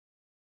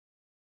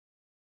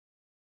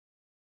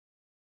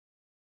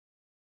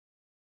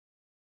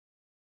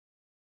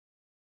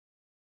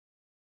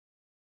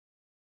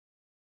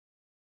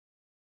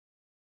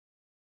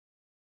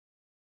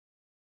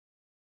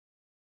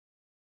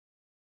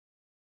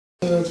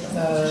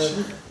This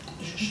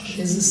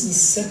is the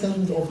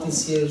second of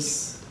this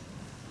year's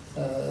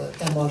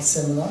EMAR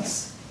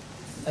seminars,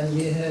 and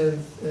we have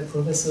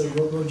Professor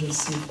Roger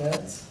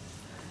Seifert.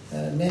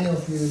 Many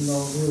of you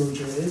know who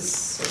Roger is,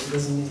 so he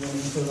doesn't need an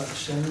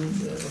introduction,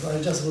 but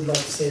I just would like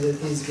to say that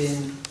he's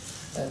been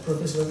a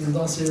professor of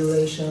industrial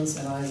relations,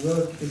 and I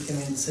worked with him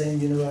in the same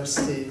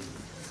university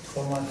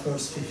for my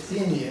first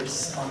 15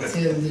 years,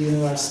 until the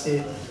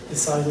university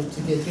decided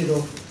to get rid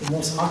of the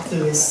most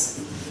activist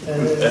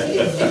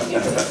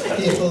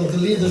people, the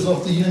leaders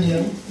of the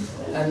union,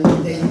 and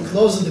they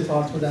closed the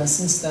department, and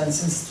since then,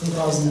 since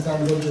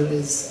 2010, Roger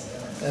is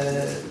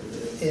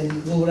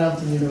in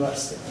Wolverhampton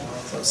University.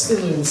 So still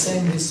doing the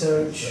same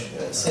research,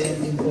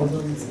 same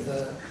important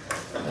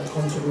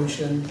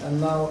contribution,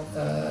 and now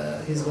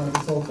he's going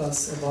to talk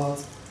us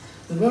about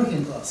the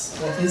working class.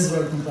 What is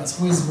working class?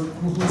 Who is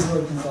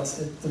working class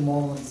at the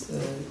moment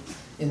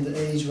in the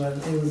age where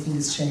everything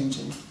is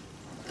changing?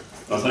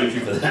 Well, thank you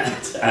for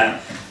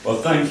that.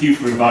 Well, thank you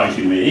for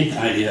inviting me.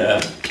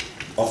 I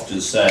often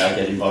say I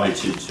get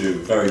invited to a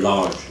very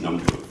large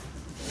number of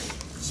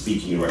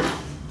speaking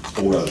engagements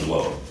all over the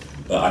world,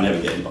 but I never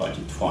get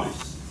invited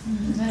twice.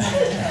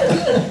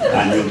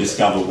 And you'll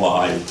discover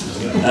why.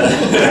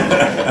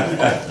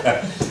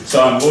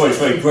 So I'm always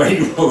very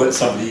grateful that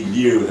somebody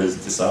new has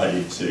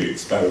decided to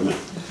experiment.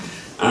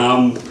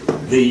 One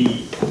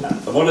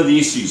of the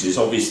issues is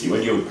obviously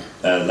when you're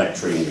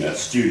lecturing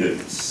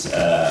students,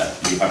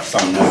 you have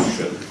some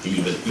notion,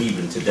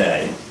 even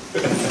today,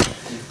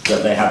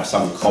 that they have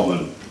some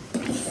common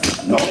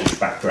knowledge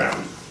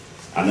background.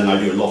 And then I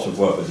do a lot of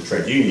work with the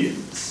trade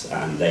unions,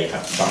 and they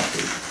have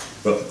something.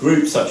 But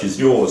groups such as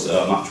yours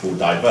are much more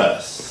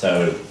diverse.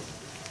 So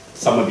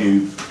some of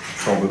you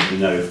probably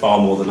know far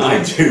more than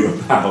I do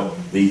about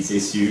these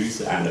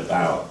issues and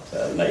about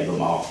labour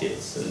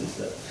markets and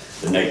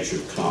the nature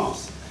of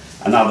class.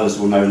 And others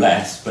will know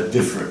less, but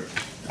different.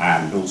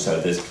 And also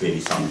there's clearly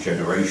some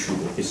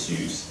generational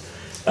issues.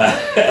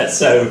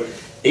 So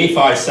if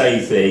I say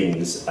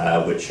things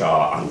which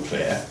are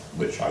unclear,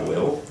 which I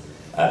will,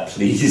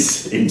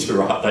 please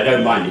interrupt. I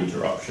don't mind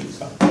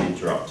interruptions. I've been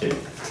interrupted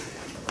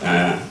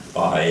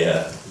by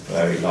a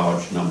very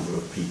large number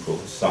of people.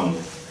 Some,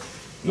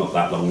 not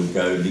that long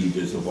ago,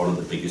 leaders of one of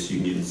the biggest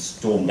unions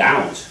stormed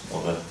out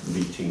of a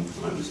meeting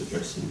I was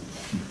addressing,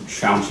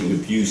 shouting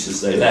abuse as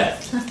they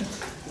left.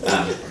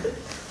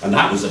 And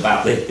that was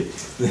about the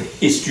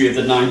history of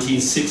the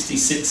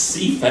 1966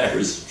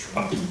 seafarers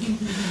strike.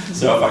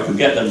 So if I could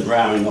get them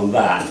rowing on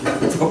that, I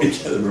could probably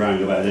get them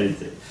rowing about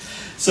anything.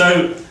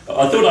 So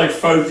I thought I'd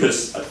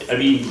focus, I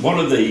mean, one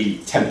of the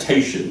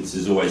temptations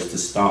is always to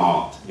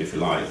start, if you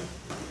like,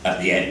 at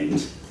the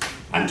end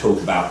and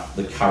talk about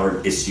the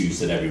current issues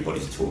that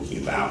everybody's talking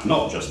about,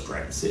 not just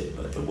Brexit,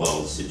 but the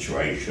world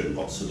situation,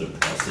 what sort of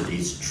person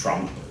is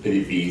Trump,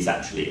 if he is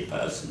actually a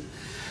person.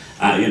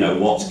 You know,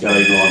 what's going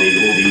on in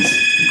all these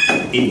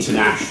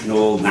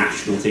international,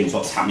 national things,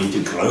 what's happening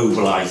to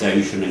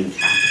globalization and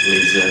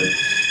capitalism,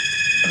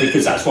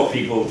 because that's what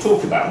people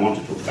talk about and want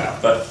to talk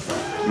about. But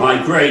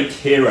my great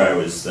hero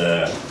is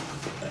a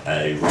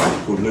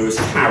writer called Lewis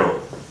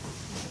Carroll.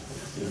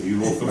 Are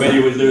you all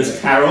familiar with Lewis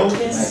Carroll?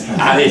 Yes.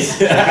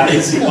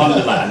 Alice in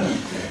Wonderland.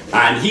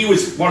 And he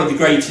was one of the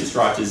greatest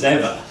writers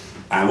ever.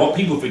 And what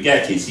people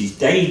forget is his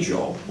day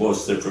job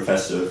was the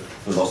professor of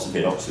philosophy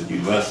at Oxford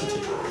University.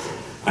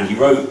 And he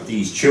wrote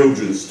these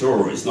children's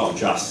stories, not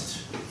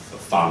just for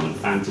fun and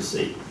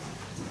fantasy,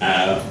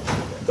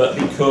 but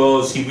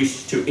because he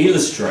wished to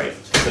illustrate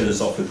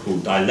philosophical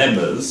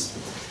dilemmas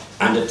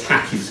and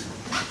attack his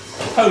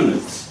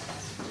opponents.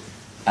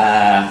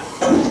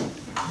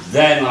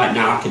 Then, like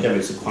now,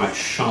 academics are quite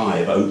shy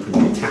of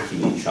openly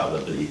attacking each other,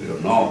 believe it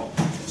or not.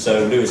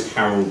 So Lewis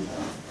Carroll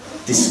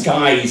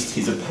disguised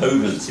his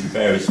opponents in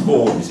various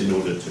forms in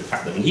order to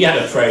attack them. And he had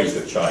a phrase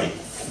which I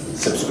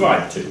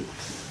subscribed to,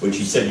 which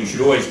he said you should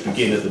always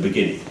begin at the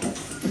beginning,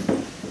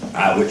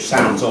 which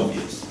sounds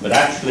obvious. But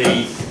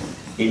actually,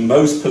 in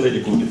most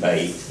political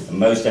debate and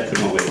most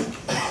economic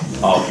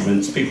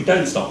arguments, people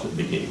don't start at the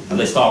beginning, and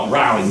they start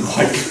rowing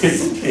quite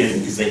quickly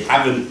because they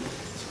haven't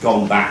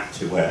gone back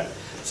to where.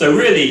 So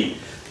really,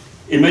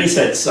 in many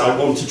sense, I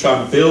want to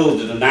try and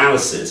build an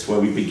analysis where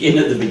we begin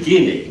at the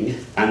beginning,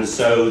 and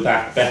so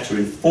that better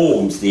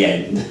informs the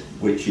end,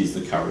 which is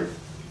the current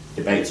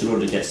debates, in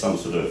order to get some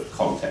sort of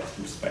context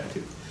and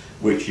perspective,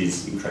 which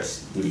is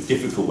incredibly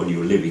difficult when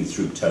you're living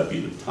through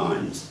turbulent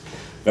times.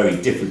 Very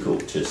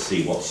difficult to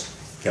see what's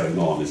going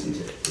on, isn't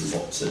it? And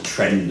what's a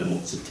trend and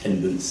what's a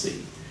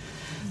tendency.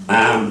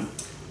 And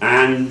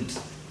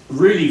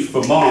really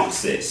for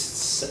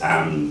Marxists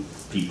and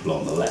people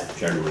on the left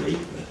generally,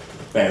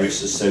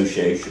 various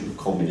associations of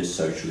communist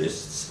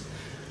socialists,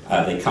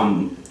 they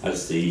come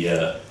as the,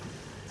 I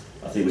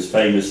think it was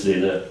famously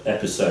in an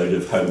episode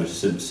of Homer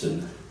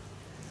Simpson,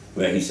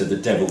 where he said the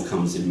devil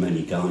comes in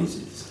many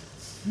guises.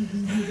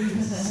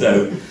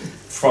 So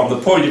from the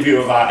point of view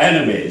of our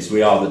enemies,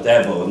 we are the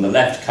devil, and the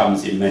left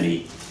comes in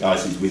many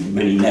guises with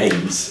many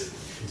names.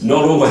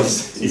 not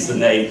always is the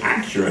name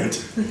accurate.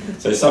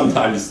 So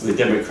sometimes the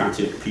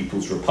Democratic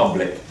People's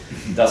Republic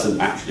doesn't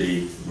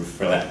actually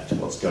reflect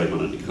what's going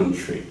on in the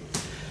country.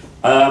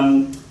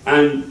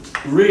 And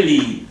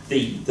really,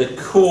 the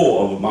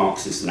core of a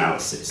Marxist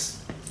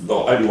analysis,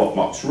 not only what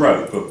Marx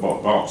wrote, but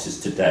what Marx is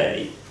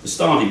today, the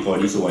starting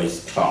point is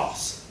always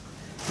class.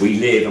 We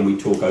live and we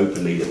talk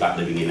openly about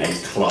living in a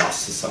class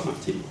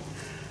society.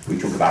 We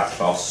talk about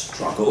class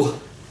struggle.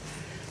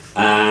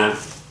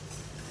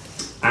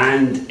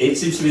 And it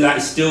seems to me that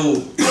is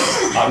still,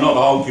 I'm not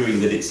arguing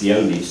that it's the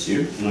only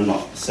issue, and I'm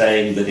not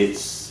saying that it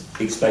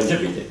explains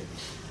everything.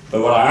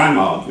 But what I am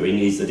arguing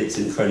is that it's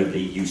an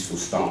incredibly useful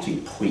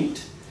starting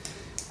point.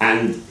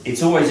 And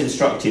it's always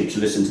instructive to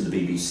listen to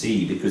the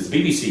BBC, because the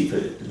BBC for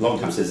a long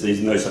time says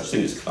there's no such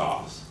thing as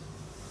class.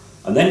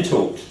 And then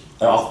talked,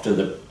 after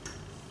the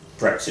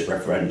Brexit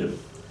referendum,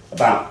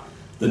 about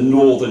the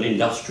northern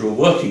industrial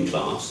working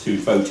class who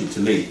voted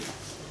to leave.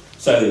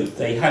 So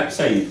they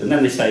say, and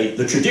then they say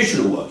the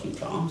traditional working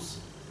class.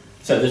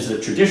 So there's a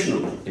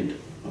traditional, then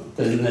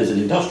there's an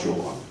industrial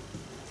one,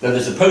 then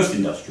there's a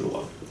post-industrial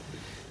one,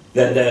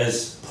 then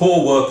there's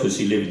poor workers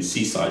who live in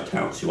seaside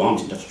towns who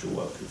aren't industrial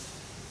workers.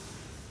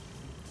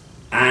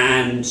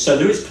 And so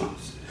there is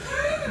class.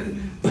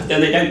 But then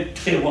they don't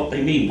clear what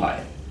they mean by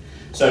it.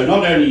 So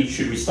not only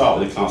should we start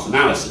with a class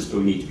analysis, but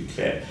we need to be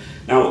clear.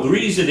 Now, the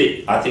reason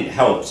it, I think,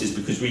 helps is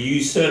because we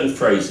use certain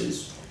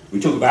phrases. We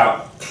talk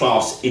about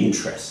class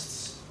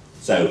interests.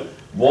 So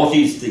what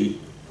is the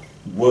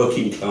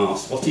working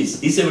class?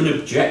 Is there an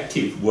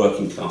objective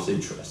working class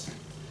interest?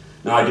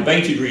 Now, I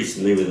debated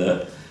recently with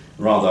a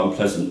rather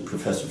unpleasant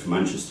professor from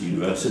Manchester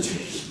University.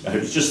 It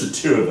was just the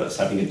two of us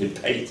having a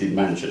debate in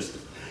Manchester.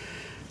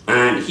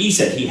 And he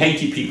said he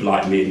hated people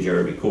like me and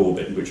Jeremy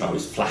Corbyn, which I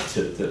was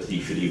flattered that he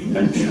should even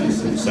mention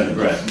us and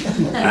celebrate,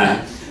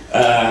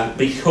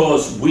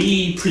 because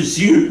we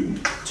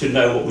presumed to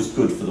know what was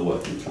good for the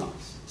working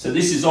class. So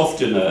this is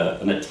often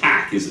an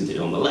attack, isn't it,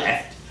 on the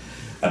left,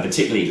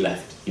 particularly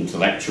left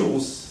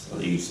intellectuals, I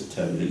use the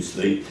term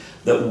loosely,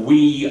 that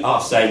we are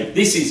saying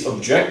this is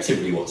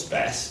objectively what's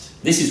best,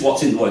 this is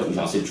what's in the working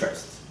class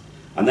interests.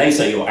 And they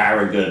say you're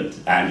arrogant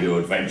and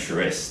you're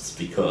adventurists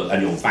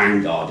and you're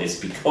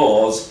vanguardists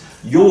because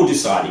you're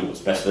deciding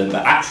what's best for them,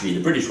 but actually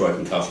the British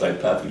working class know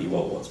perfectly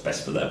well what's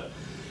best for them,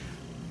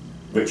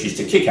 which is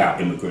to kick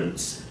out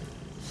immigrants,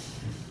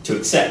 to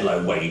accept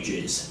low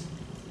wages,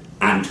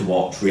 and to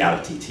watch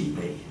reality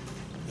TV.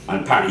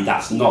 And apparently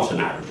that's not an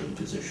arrogant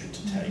position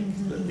to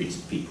take, that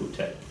these people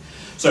take.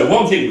 So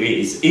one thing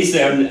is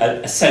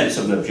there a sense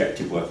of an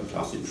objective working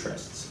class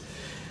interests?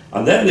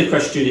 And then the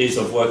question is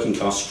of working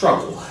class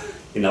struggle.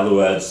 In other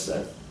words,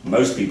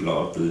 most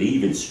people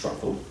believe in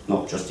struggle,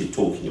 not just in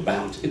talking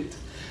about it,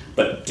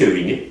 but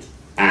doing it.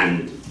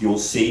 And you'll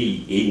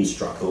see in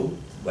struggle,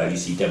 where you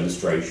see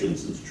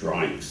demonstrations and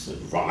strikes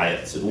and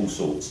riots and all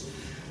sorts,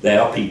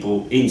 there are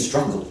people in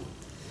struggle.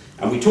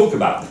 And we talk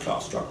about the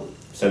class struggle,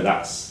 so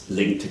that's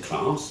linked to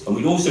class. And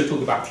we also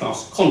talk about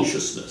class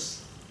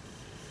consciousness.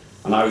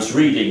 And I was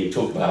reading,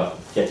 talk about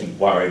getting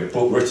worried, a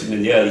book written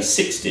in the early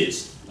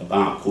 60s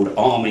called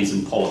Armies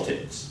and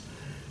Politics,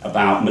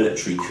 about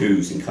military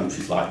coups in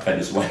countries like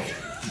Venezuela.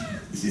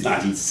 This is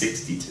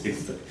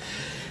 1962.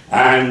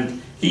 And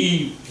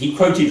he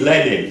quoted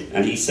Lenin,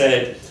 and he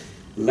said,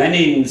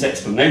 Lenin's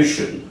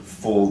explanation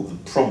for the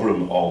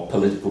problem of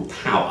political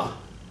power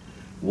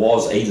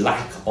was a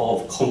lack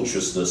of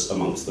consciousness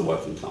amongst the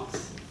working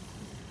class.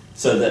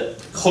 So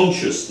that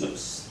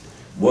consciousness,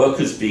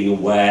 workers being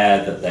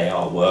aware that they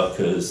are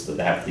workers, that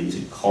they have things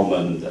in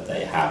common, that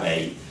they have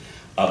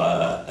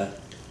a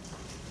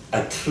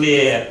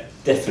clear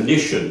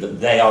definition that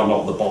they are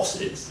not the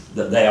bosses,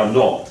 that they are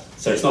not.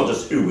 So it's not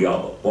just who we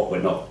are, but what we're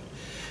not.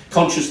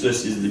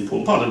 Consciousness is an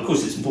important part, and of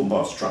course it's an important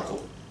part of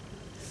struggle.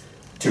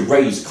 To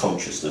raise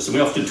consciousness, and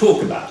we often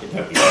talk about it,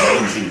 don't we?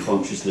 Raising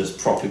consciousness,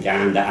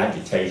 propaganda,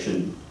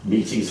 agitation,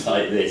 meetings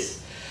like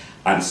this,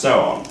 and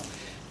so on.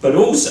 But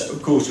also,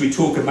 of course, we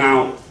talk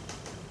about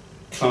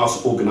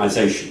class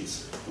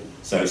organisations.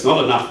 So it's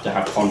not enough to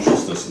have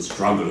consciousness and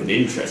struggle and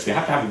interest, we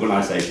have to have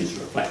organisations to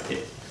reflect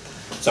it.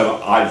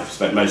 So I've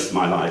spent most of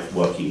my life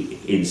working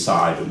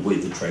inside and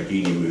with the trade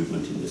union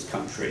movement in this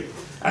country,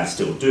 and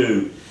still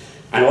do.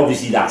 And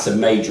obviously that's a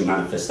major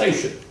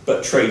manifestation.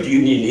 But trade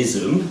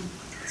unionism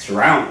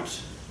throughout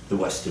the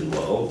Western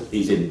world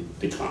is in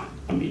decline.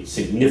 I mean,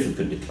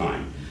 significant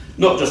decline.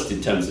 Not just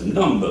in terms of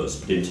numbers,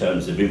 but in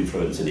terms of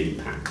influence and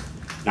impact.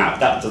 Now,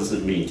 that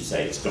doesn't mean to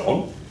say it's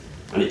gone,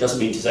 and it doesn't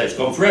mean to say it's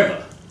gone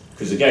forever.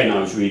 Because again, I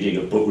was reading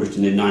a book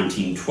written in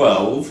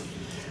 1912,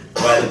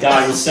 where the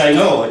guy was saying,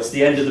 oh, it's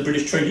the end of the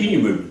British trade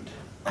union movement.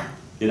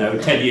 You know,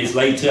 10 years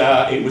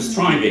later, it was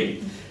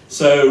thriving.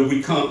 So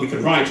we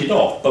can write it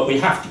off, but we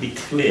have to be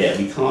clear.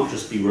 We can't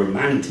just be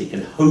romantic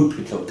and hope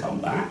it'll come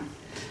back.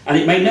 And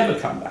it may never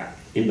come back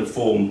in the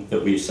form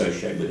that we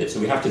associate with it. So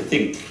we have to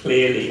think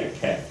clearly and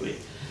carefully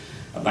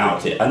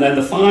about it. And then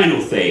the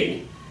final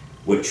thing,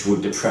 which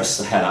would depress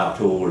the hell out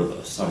of all of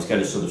us, I was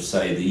going to sort of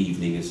say the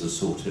evening is a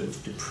sort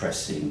of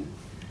depressing,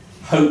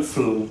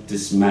 hopeful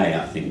dismay,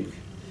 I think,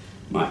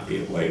 might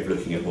be a way of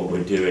looking at what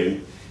we're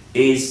doing,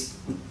 is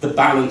the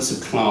balance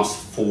of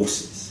class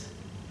forces.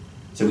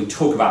 So we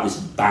talk about this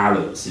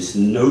balance, this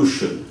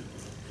notion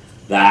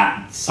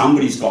that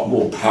somebody's got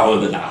more power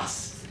than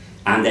us,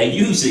 and they're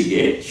using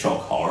it,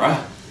 shock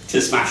horror, to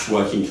smash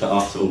working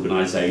class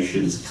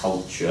organisations,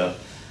 culture,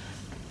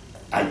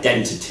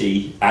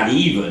 identity, and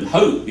even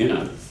hope, you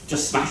know,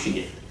 just smashing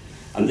it.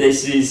 And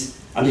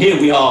here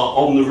we are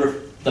on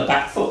the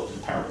back foot,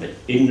 apparently,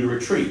 in the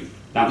retreat.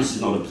 Now, this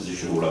is not a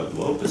position all over the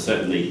world, but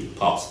certainly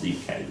parts of the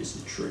UK, this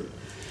is true.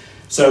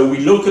 So we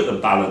look at the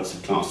balance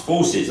of class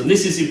forces, and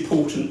this is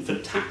important for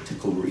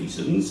tactical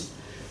reasons,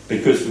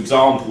 because, for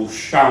example,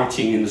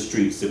 shouting in the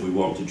streets that we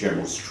want a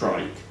general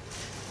strike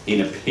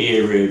in a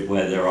period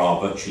where there are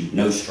virtually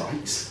no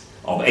strikes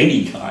of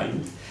any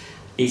kind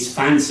is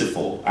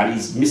fanciful and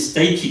is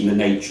mistaking the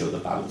nature of the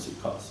balance of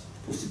class.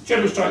 Of course, the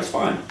general strike's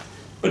fine,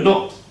 but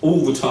not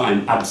all the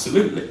time,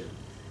 absolutely.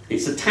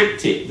 It's a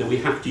tactic that we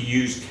have to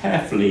use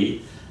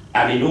carefully,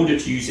 and in order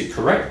to use it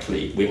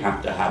correctly, we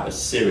have to have a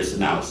serious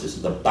analysis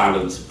of the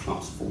balance of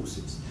class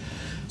forces.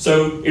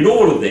 So in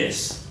all of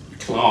this,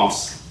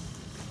 class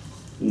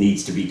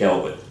needs to be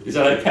dealt with. Is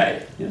that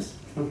okay? Yes?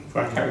 Can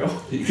I carry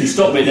on? You can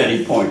stop me at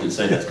any point and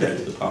say, let's go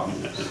to the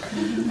parliament.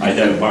 I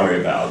don't worry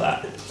about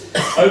that.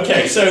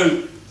 Okay,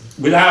 so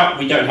we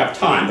don't have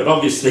time, but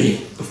obviously,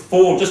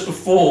 just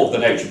before the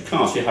nature of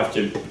class, we have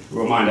to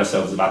remind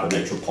ourselves about the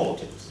nature of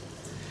politics.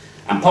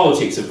 And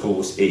politics, of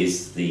course,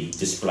 is the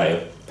display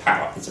of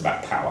power. It's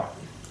about power.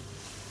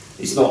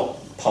 It's not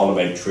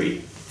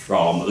parliamentary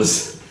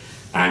dramas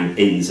and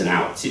ins and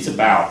outs. It's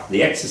about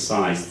the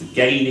exercise, the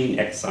gaining,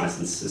 exercise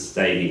and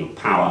sustaining of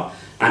power,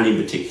 and in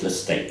particular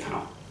state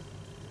power.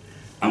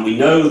 And we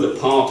know that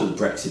part of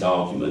the Brexit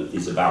argument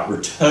is about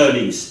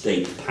returning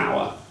state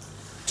power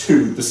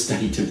to the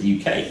state of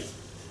the UK,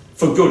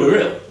 for good or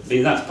ill. I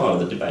mean, that's part of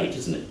the debate,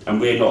 isn't it?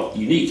 And we're not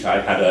unique.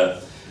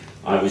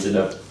 I was in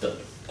a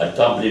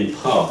Dublin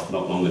pub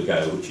not long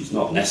ago, which is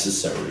not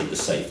necessarily the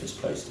safest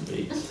place to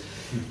be,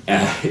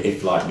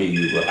 if, like me,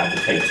 you were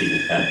advocating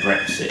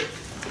Brexit.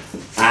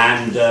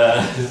 And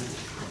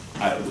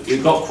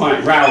it got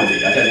quite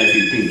rowdy. I don't know if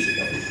you've been to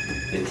Dublin.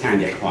 It can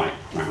get quite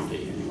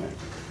rowdy anyway.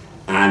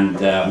 And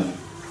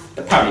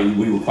apparently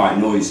we were quite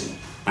noisy.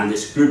 And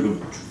this group of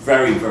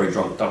very, very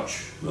drunk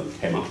Dutchmen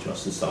came up to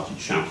us and started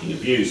shouting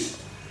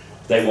abuse.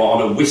 They were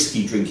on a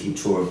whiskey drinking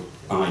tour of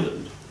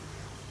Ireland.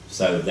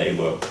 So they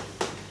were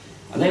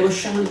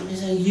shouting, they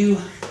saying,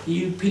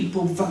 you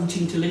people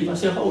voting to leave. I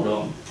said, hold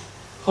on.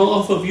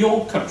 Half of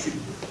your country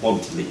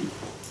want to leave.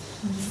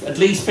 At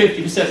least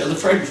 50% of the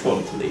French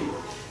want to leave.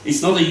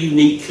 It's not a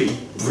uniquely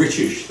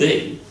British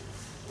thing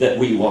that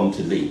we want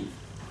to leave.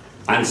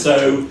 And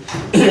so,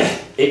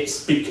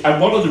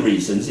 and one of the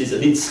reasons is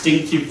an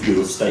instinctive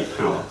view of state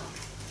power.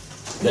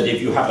 That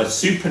if you have a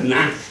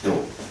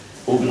supranational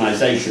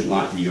organisation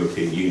like the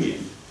European Union,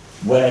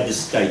 where does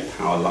state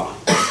power lie?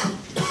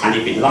 And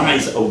if it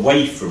lies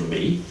away from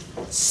me,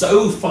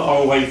 so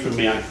far away from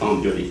me I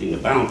can't do anything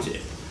about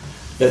it,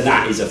 then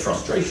that is a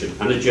frustration,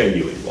 and a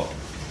genuine one.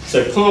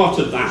 So part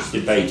of that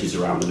debate is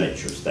around the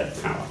nature of state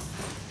power.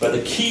 But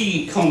the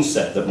key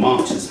concept that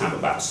Marxists have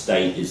about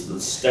state is that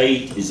the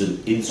state is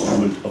an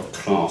instrument of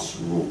class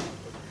rule.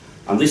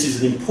 And this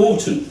is an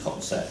important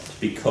concept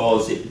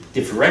because it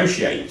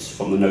differentiates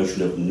from the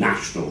notion of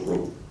national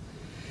rule.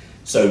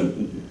 So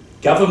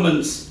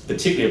governments,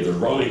 particularly of the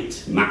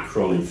right,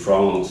 Macron in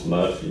France,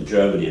 Merkel in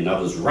Germany and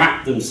others,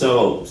 wrap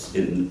themselves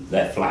in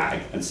their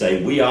flag and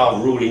say, we are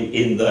ruling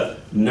in the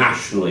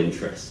national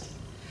interest.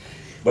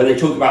 When they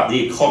talk about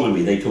the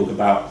economy, they talk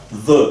about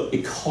the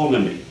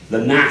economy, the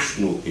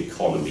national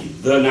economy,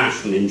 the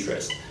national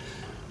interest.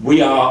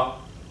 We are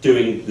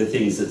doing the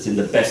things that's in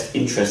the best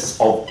interests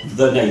of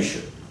the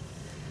nation.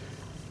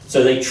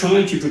 So they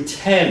try to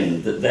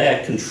pretend that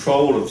their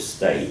control of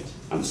state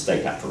and the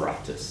state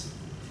apparatus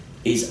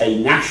is a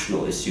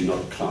national issue,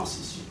 not a class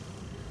issue.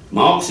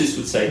 Marxists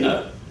would say,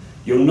 no,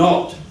 you're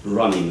not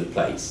running the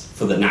place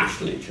for the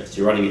national interest,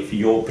 you're running it for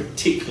your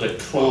particular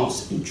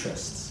class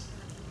interests.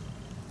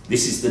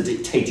 This is the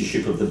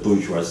dictatorship of the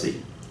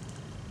bourgeoisie.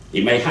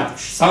 It may have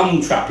some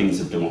trappings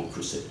of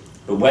democracy,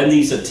 but when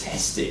these are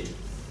tested,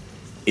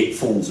 it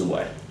falls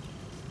away.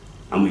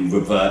 And we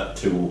revert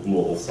to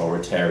more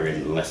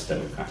authoritarian and less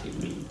democratic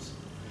means.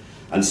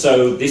 And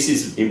so this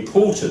is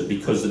important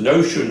because the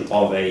notion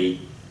of a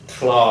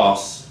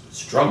class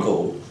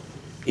struggle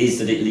is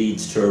that it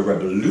leads to a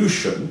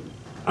revolution,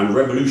 and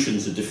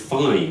revolutions are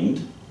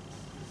defined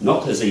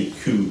not as a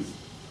coup,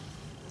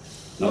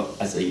 not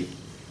as a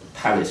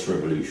palace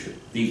revolution.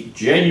 The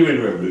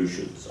genuine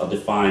revolutions are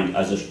defined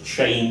as a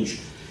change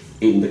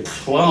in the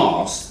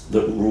class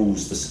that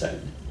rules the state.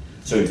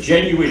 So a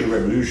genuine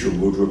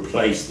revolution would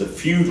replace the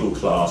feudal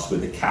class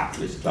with the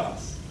capitalist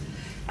class.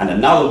 And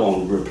another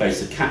one would replace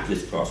the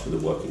capitalist class with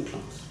the working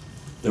class.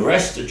 The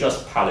rest are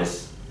just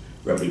palace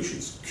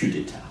revolutions, coup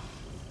d'etat,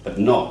 but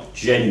not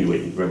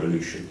genuine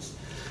revolutions.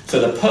 So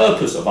the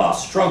purpose of our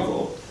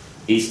struggle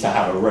is to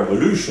have a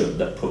revolution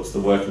that puts the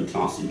working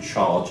class in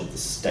charge of the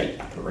state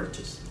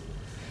apparatus.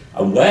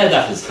 And where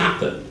that has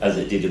happened, as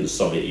it did in the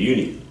Soviet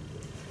Union,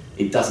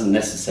 it doesn't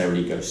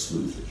necessarily go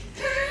smoothly.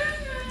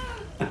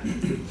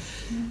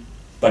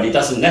 But it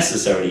doesn't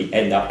necessarily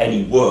end up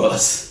any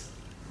worse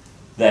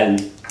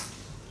than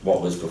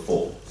what was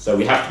before. So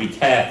we have to be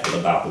careful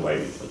about the way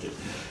we put it.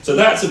 So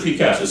that's a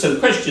precursor. So the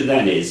question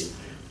then is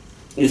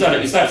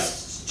that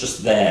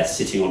just there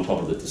sitting on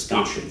top of the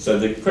discussion? So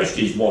the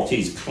question is, what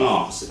is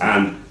class?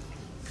 And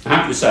I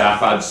have to say I've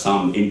had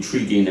some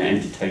intriguing and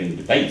entertaining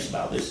debates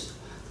about this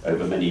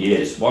over many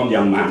years. One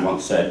young man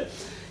once said,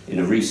 in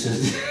a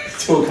recent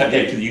talk I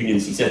gave to the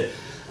unions, he said,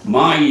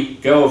 my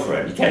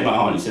girlfriend, he came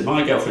out and he said,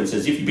 my girlfriend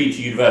says, if you've been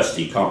to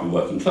university, you can't be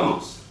working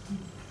class.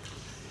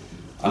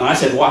 And I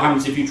said, what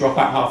happens if you drop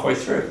out halfway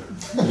through?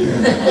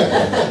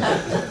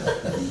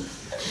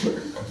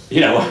 You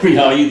know, I mean,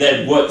 are you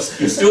then you're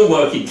still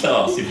working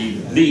class if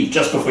you leave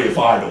just before your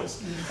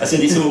finals? I said,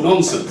 it's all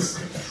nonsense.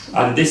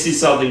 And this is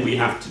something we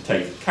have to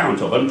take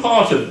account of. And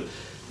part of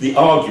the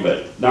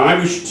argument, now I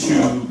wish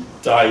to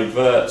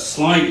divert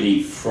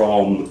slightly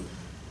from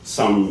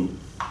some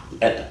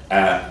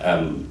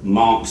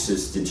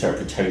Marxist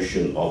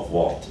interpretation of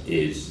what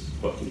is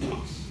working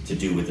class, to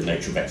do with the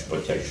nature of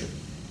exploitation,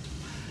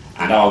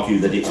 and argue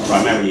that it's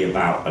primarily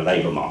about a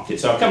labour market.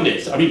 So I've come to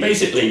this. I mean,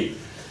 basically,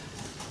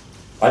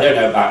 I don't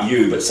know about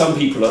you, but some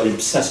people are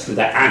obsessed with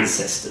their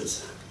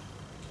ancestors,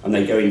 and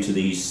they go into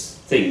these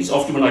things.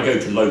 Often when I go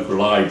to local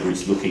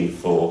libraries looking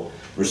for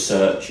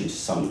research into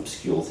some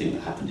obscure thing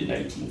that happened in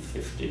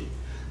 1850,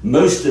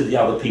 most of the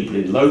other people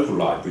in local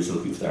libraries are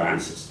looking for their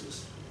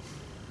ancestors.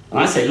 And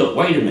I say, look,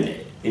 wait a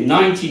minute. In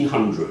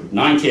 1900,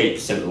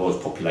 98% of the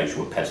world's population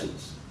were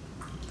peasants.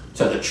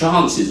 So the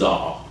chances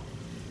are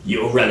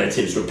your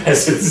relatives were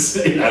peasants.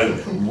 You know,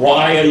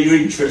 why are you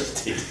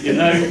interested? You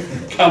know,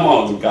 come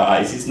on,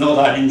 guys, it's not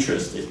that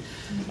interesting.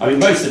 I mean,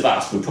 most of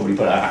us would probably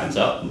put our hands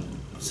up.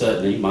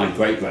 Certainly, my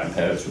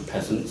great-grandparents were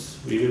peasants.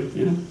 You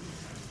know,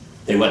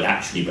 they weren't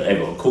actually, but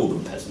everyone called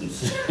them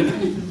peasants.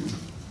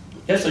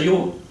 Yeah,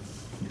 so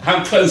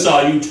how close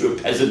are you to a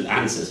peasant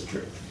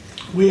ancestry?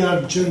 We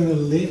are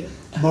generally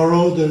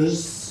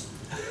marauders,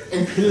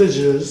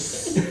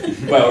 pillagers.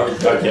 Well,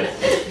 okay.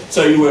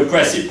 So you were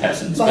aggressive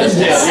peasants. But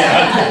still,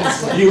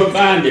 yeah, you were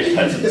bandit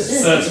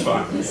peasants. That's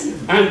fine.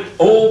 And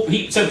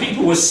so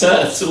people were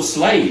serfs or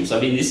slaves. I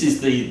mean, this is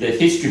the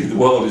history of the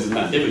world isn't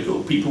that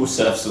difficult. People were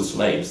serfs or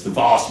slaves, the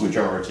vast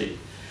majority.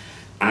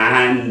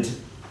 And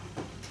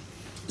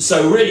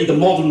so really the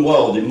modern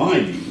world, in my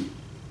view,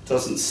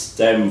 doesn't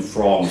stem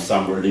from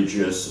some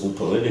religious or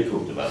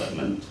political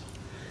development.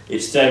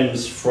 It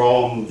stems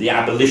from the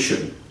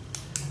abolition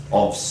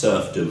of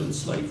serfdom and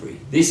slavery.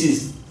 This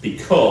is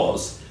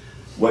because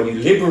when you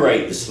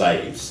liberate the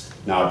slaves,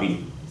 now I've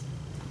been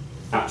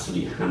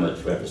absolutely hammered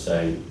forever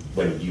saying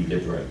when you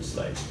liberate the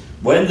slaves.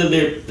 When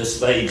the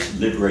slaves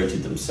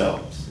liberated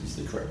themselves is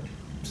the correct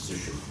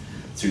position.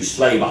 Through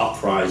slave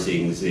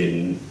uprisings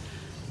in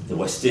the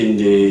West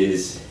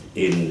Indies,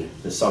 in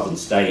the southern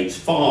states,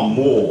 far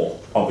more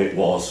of it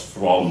was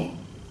from,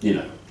 you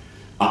know,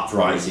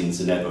 uprisings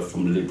than ever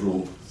from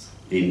liberals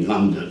in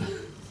London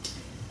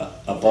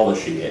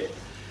abolishing it.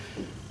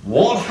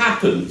 What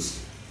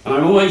happens, and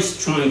I'm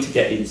always trying to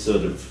get in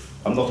sort of,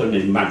 I'm not an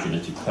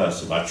imaginative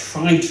person, I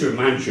try to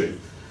imagine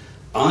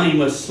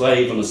I'm a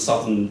slave on a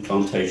southern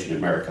plantation in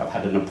America, I've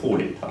had a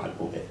Napoleon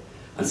title here,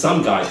 and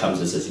some guy comes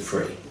and says, you're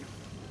free.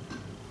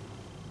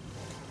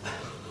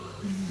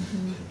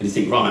 And you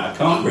think, right, I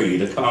can't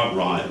read, I can't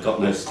write, I've got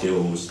no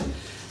skills,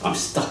 I'm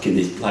stuck in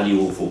this bloody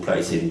awful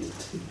place in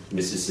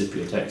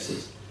Mississippi or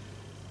Texas.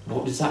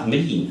 What does that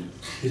mean?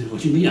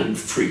 What do you mean I'm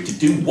free to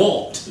do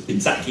what?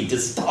 Exactly, to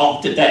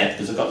starve to death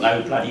because I've got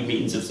no bloody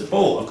means of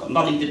support, I've got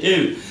nothing to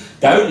do.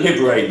 Don't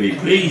liberate me,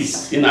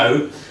 please, you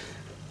know.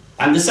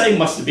 And the same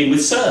must have been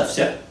with serfs,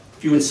 yeah?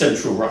 If you're in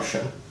central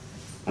Russia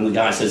and the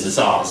guy says the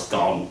Tsar's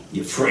gone,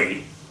 you're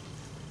free.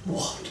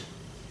 What?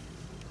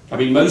 I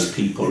mean, most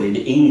people in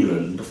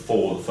England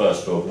before the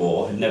First World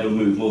War had never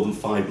moved more than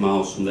 5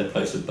 miles from their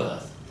place of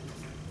birth.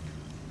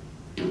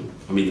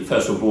 I mean, the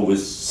First World War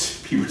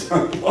was, people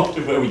don't know,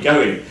 where are we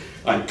going?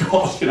 My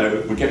God, you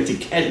know, we're going to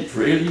Kent,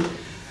 really?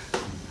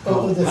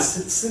 Oh,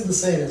 it's still the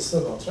same, it's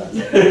still not right.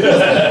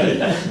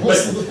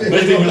 Most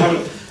people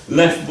haven't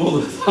left more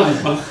than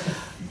 5 miles.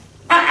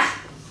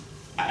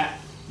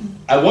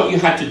 And what you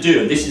had to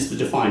do, and this is the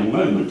defining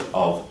moment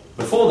of,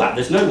 before that,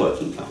 there's no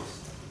working class.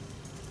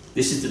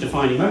 This is the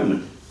defining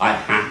moment. I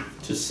had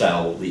to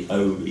sell the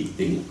only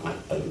thing I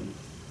own,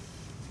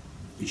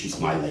 which is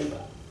my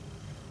labour.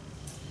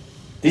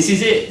 This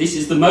is it. This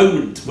is the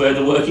moment where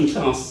the working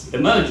class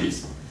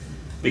emerges.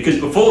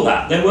 Because before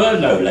that, there were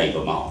no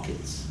labour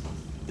markets.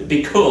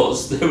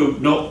 Because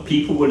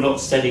people were not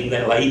selling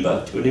their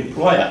labour to an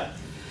employer.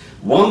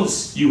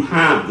 Once you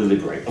have the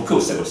liberation, of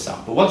course there were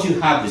some, but once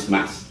you have this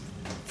mass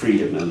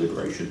freedom and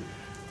liberation,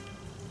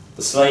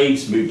 the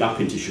slaves moved up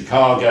into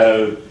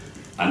Chicago,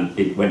 and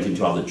it went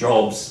into other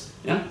jobs,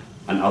 yeah,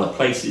 and other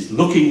places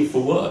looking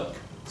for work.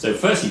 So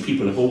firstly,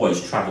 people have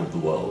always travelled the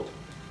world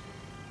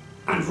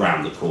and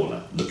round the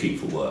corner looking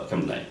for work,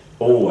 haven't they?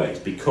 Always,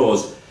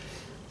 because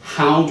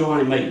How do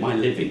I make my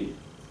living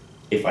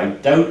if I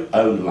don't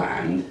own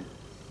land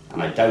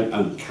and I don't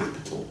own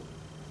capital?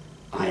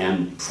 I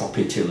am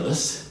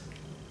propertyless.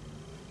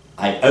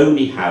 I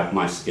only have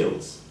my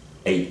skills,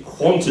 a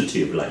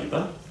quantity of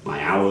labour,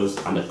 my hours,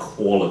 and a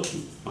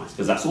quality,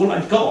 because that's all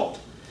I've got.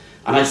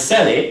 And I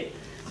sell it,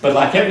 but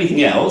like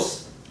everything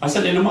else, I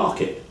sell it in a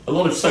market. A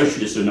lot of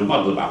socialists are in a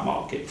muddle about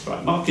markets,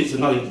 right? Markets have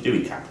nothing to do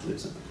with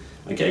capitalism.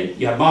 Okay,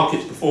 you have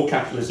markets before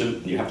capitalism,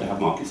 and you have to have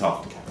markets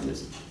after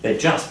capitalism. They're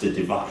just a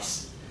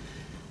device.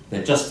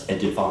 They're just a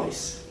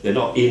device. They're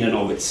not in and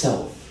of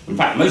itself. In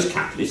fact, most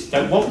capitalists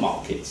don't want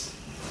markets.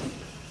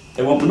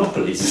 They want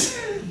monopolies.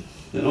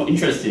 They're not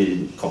interested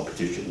in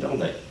competition, don't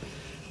they?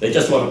 They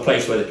just want a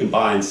place where they can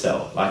buy and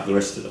sell, like the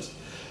rest of us.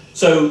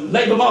 So,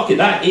 labour market,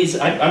 that is,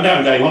 I know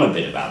I'm going on a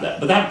bit about that,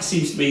 but that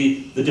seems to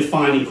be the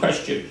defining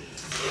question.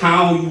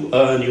 How you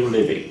earn your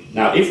living.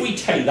 Now, if we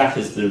take that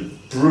as the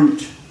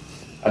brute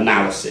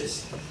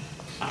analysis,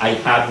 I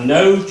have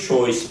no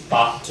choice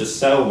but to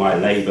sell my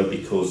labour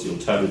because the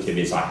alternative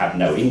is I have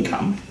no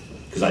income,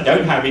 because I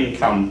don't have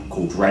income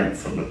called rent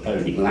from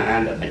owning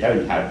land, and I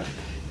don't have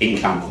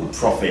income called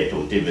profit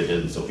or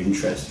dividends or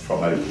interest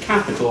from owning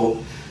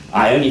capital.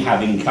 I only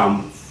have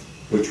income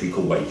which we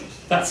call wages.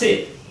 That's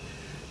it.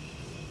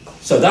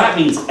 So that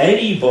means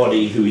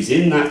anybody who is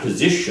in that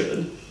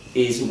position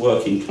is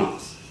working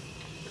class.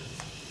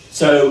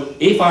 So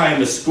if I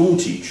am a school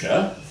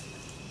teacher,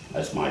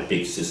 as my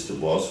big sister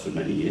was for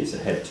many years, a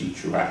head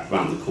teacher right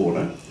around the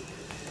corner,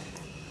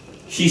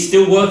 she's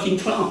still working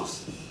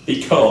class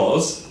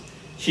because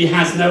she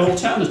has no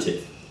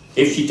alternative.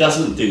 If she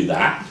doesn't do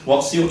that,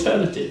 what's the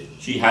alternative?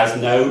 She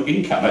has no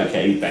income,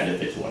 okay,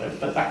 benefits or whatever,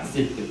 but that's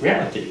the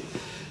reality.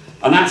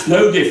 And that's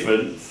no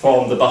different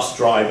from the bus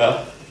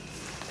driver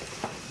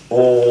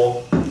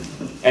or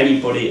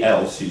anybody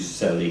else who's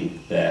selling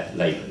their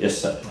labour. Yes,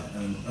 sir?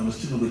 I was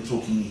thinking we're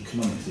talking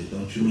economically,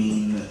 don't you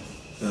mean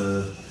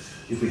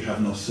if we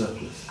have no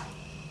surplus?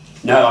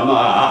 No, I'm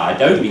not, I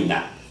don't mean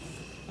that.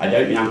 I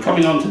don't mean, I'm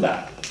coming on to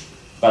that,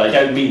 but I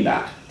don't mean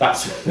that.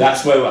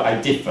 That's where I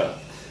differ.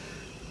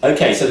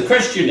 Okay, so the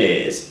question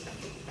is,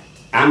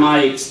 am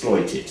I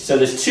exploited? So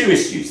there's two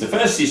issues. The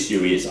first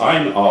issue is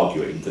I'm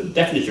arguing that the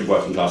definition of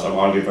working class, I'm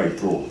arguing a very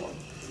broad one,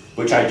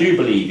 which I do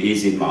believe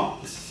is in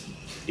Marx,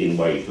 in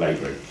wage,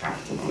 labour and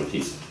capital, one of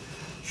his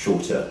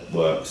shorter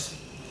works.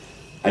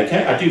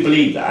 Okay, I do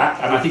believe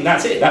that, and I think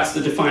that's it. That's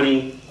the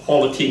defining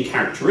quality and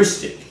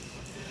characteristic.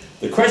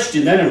 The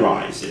question then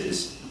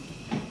arises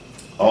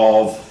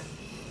of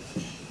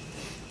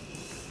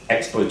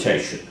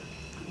exploitation.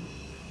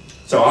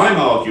 So I'm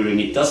arguing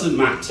it doesn't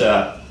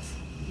matter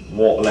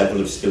what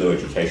level of skill or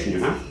education you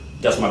have,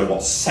 it doesn't matter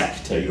what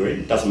sector you're in,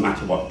 it doesn't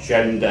matter what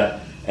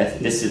gender,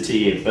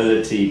 ethnicity,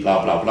 ability,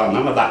 blah, blah, blah,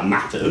 none of that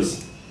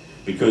matters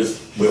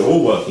because we're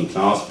all working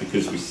class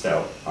because we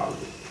sell our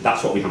goods.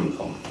 That's what we have in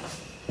common.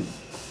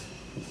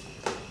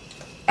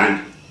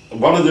 And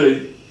one of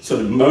the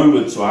sort of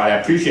moments where I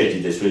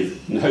appreciated this was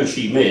Ho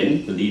Chi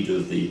Minh, the leader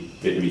of the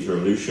Vietnamese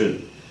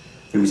Revolution,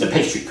 who was a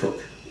pastry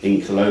cook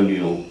in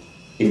colonial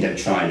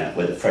Indochina,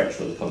 where the French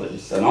were the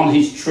colonists. And on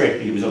his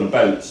trip, he was on a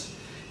boat,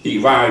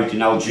 he arrived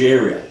in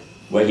Algeria,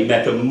 where he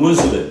met a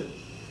Muslim.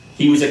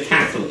 He was a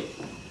Catholic.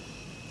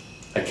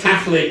 A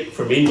Catholic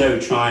from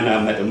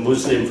Indochina met a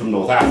Muslim from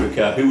North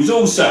Africa, who was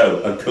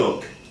also a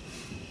cook.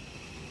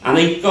 And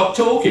they got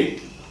talking,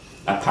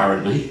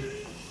 apparently.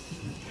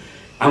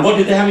 And what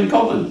did they have in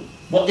common?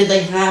 What did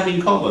they have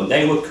in common?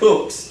 They were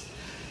cooks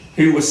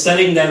who were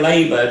selling their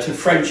labour to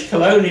French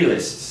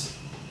colonialists.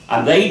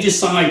 And they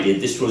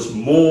decided this was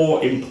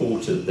more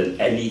important than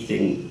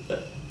anything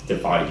that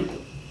divided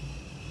them.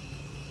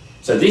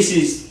 So this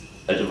is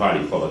a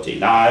dividing quality.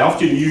 Now, I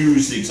often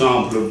use the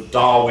example of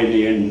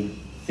Darwinian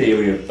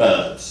theory of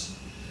birds,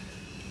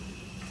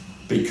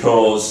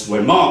 because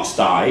when Marx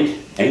died,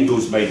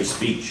 Engels made a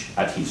speech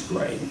at his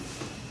grave,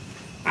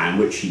 in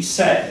which he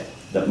said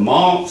that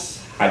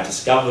Marx had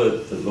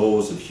discovered the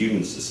laws of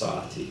human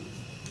society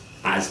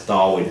as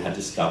Darwin had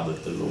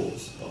discovered the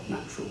laws of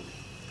natural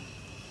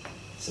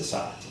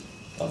society,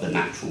 of the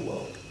natural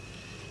world.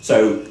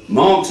 So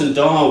Marx and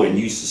Darwin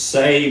used the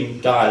same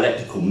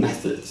dialectical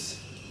methods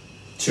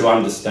to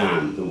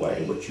understand the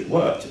way in which it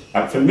worked.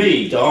 And for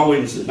me,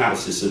 Darwin's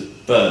analysis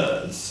of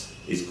birds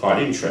is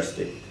quite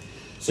interesting.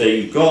 So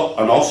you've got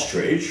an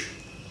ostrich,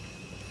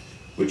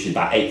 which is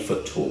about 8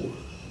 foot tall,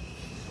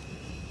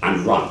 and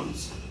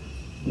runs.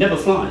 Never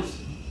flies.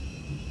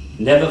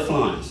 Never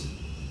flies.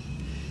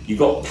 You've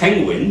got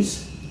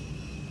penguins,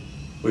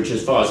 which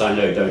as far as I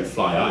know don't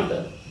fly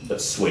either,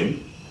 that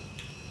swim.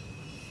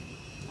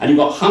 And you've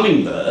got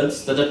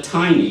hummingbirds that are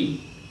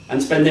tiny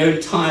and spend their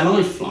entire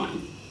life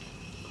flying.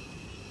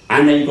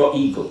 And then you've got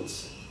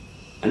eagles,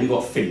 and you've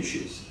got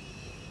finches.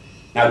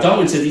 Now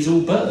Darwin said these are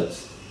all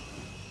birds.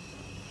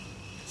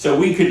 So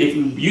we could, if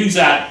we use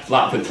that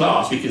like for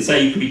class, we can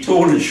say you can be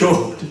tall and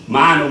short,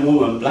 man or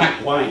woman,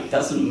 black, white,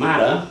 doesn't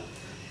matter.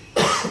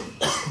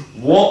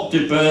 What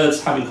do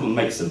birds have in common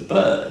makes them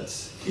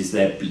birds is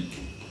their beak.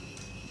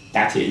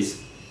 That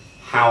is,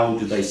 how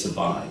do they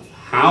survive?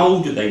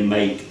 how do they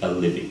make a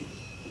living?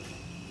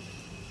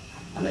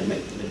 And they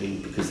make a living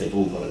because they've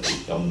all got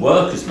a job.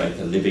 Workers make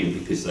a living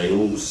because they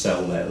all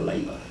sell their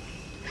labour.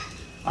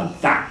 And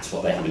that's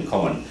what they have in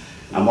common.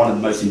 And one of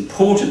the most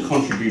important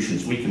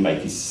contributions we can make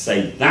is to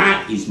say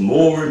that is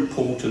more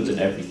important than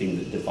everything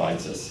that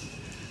divides us.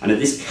 And at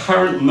this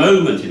current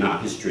moment in our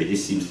history,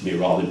 this seems to be a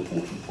rather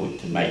important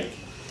point to make,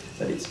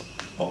 that it's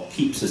what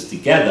keeps us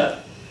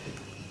together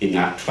in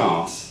that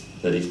class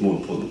that is more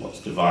important than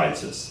what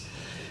divides us.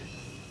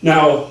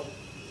 Now,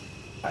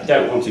 I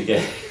don't want to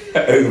get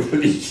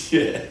overly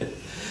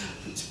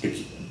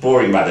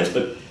boring about this,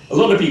 but a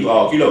lot of people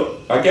argue,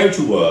 look, I go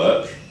to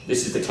work,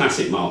 this is the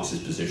classic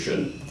Marxist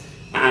position,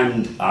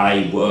 and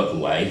I work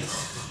away,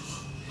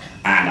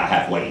 and I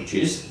have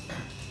wages,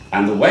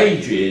 and the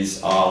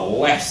wages are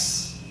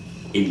less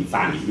in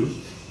value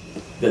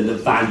than the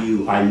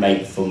value I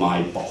make for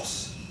my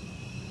boss.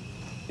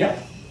 Yeah,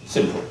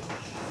 simple.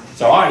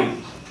 So I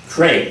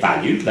create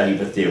value,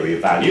 labour theory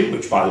of value,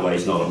 which by the way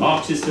is not a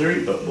Marxist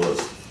theory, but was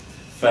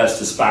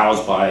first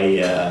espoused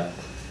by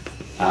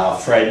our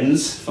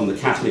friends from the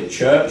Catholic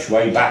Church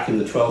way back in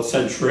the 12th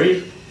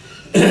century,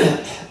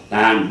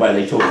 and where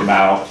they talk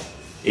about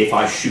if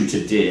I shoot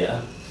a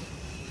deer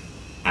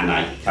and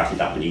I cut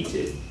it up and eat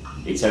it,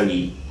 it's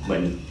only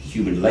when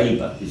human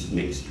labour is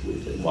mixed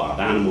with a wild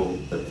animal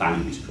that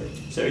value is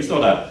created. So it's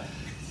not a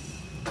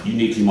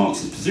uniquely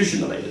Marxist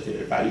position, the labour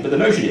theory of value, but the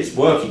notion is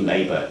working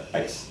labour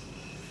makes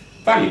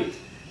value.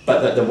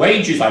 But that the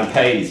wages I'm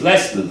paid is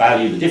less than the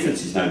value, the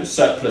difference is known as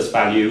surplus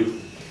value,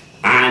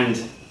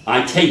 and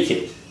I take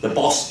it. The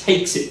boss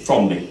takes it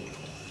from me,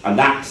 and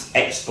that's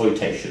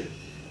exploitation.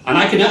 And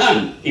I can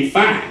earn. In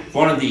fact,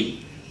 one of the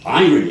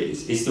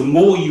ironies is the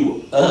more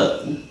you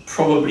earn,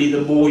 probably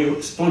the more you're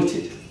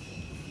exploited.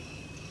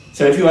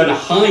 So if you earn a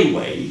high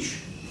wage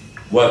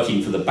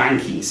working for the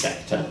banking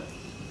sector,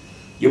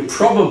 you're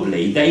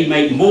probably, they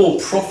make more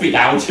profit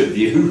out of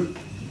you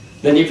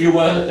than if you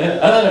were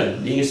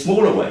earning a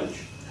smaller wage.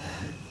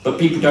 But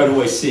people don't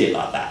always see it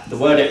like that. The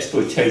word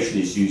exploitation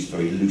is used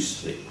very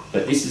loosely.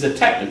 But this is a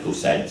technical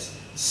sense,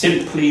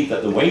 simply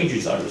that the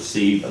wages I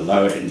receive are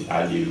lower in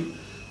value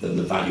than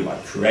the value I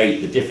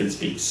create, the difference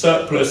being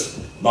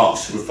surplus.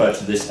 Marx referred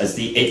to this as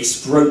the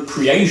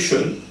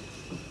expropriation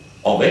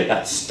of it,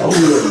 that's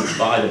stolen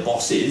by the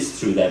bosses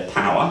through their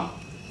power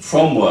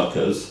from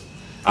workers,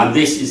 and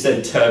this is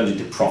then turned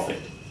into profit.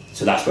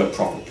 So that's where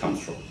profit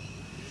comes from.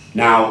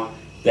 Now,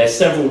 there are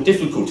several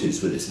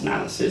difficulties with this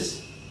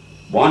analysis.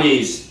 One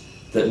is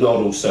that not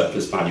all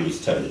surplus value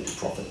is turned into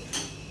profit.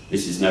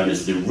 This is known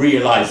as the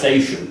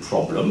realisation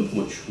problem,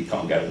 which we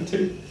can't go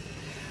into.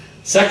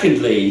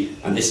 Secondly,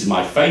 and this is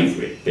my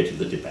favourite bit of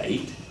the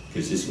debate,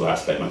 because this is where I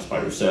spent most of my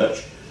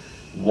research,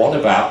 what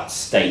about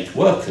state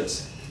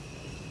workers?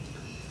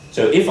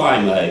 So if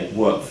I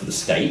work for the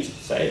state,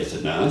 say as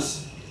a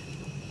nurse,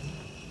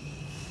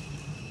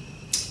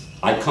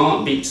 I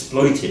can't be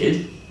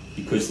exploited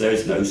because there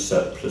is no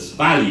surplus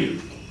value.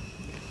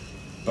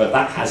 But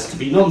that has to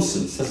be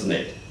nonsense, doesn't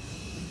it?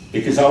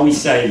 Because are we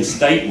saying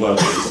state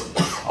workers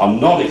are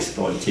not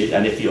exploited,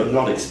 and if you're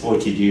not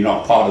exploited, you're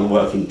not part of the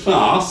working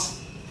class,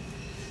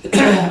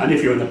 and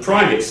if you're in the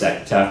private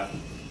sector,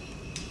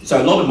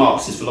 so a lot of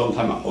Marxists for a long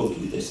time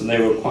argued this, and they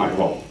were quite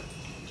wrong.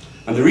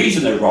 And the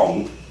reason they're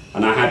wrong,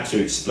 and I had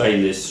to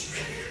explain this,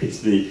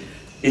 it's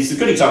a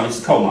good example, it's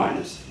the coal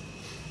miners.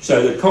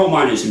 So the coal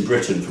miners in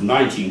Britain from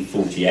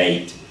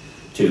 1948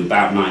 to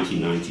about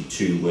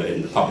 1992 were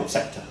in the public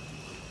sector.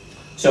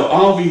 So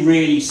are we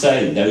really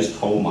saying those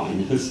coal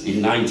miners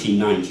in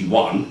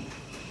 1991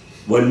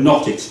 were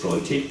not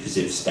exploited because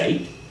it was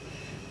state?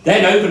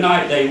 Then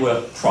overnight they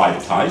were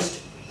privatised.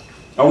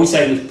 Are we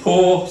saying the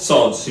poor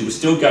sods who were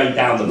still going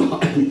down the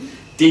mine,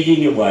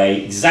 digging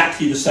away,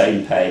 exactly the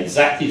same pay,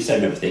 exactly the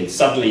same everything,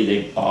 suddenly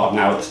they are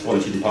now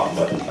exploited and part of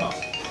the working class?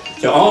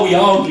 So are we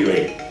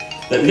arguing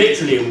that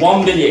literally in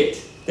 1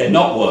 minute they're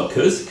not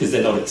workers because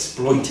they're not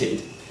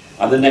exploited,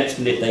 and the next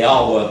minute they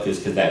are workers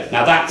because they're...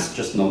 Now that's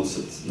just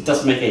nonsense. It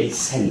doesn't make any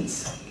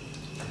sense.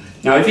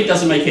 Now if it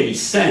doesn't make any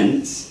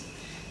sense,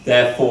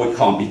 therefore it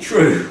can't be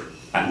true,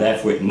 and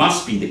therefore it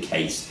must be the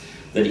case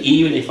that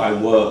even if I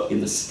work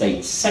in the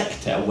state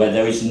sector where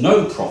there is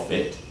no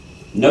profit,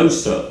 no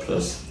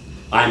surplus,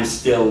 I'm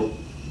still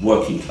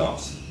working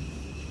class,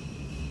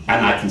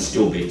 and I can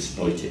still be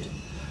exploited.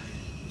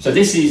 So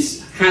this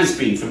has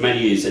been for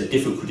many years a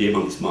difficulty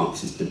amongst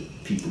Marxist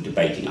people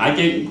debating. I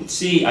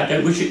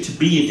don't wish it to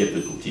be a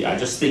difficulty. I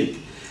just think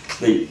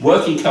the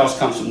working class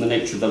comes from the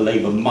nature of the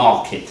labour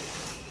market.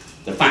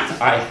 The fact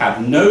that I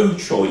have no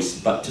choice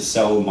but to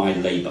sell my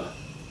labour.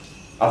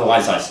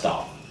 Otherwise I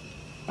starve.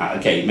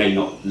 Okay, it may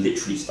not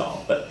literally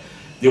starve, but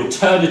the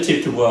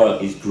alternative to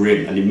work is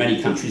grim, and in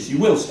many countries you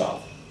will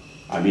starve.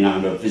 I mean,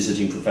 I'm a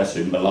visiting professor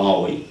in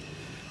Malawi,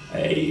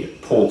 a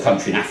poor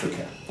country in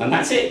Africa, and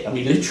that's it. I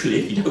mean, literally,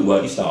 if you don't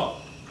work, you starve.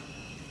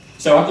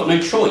 So I've got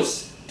no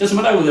choice.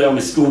 Doesn't matter whether I'm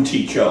a school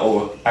teacher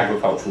or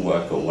agricultural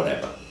worker or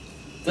whatever.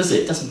 Does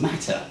it? Doesn't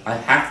matter. I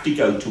have to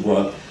go to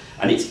work,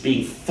 and it's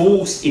being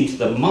forced into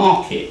the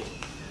market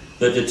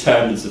that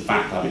determines the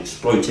fact I'm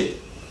exploited,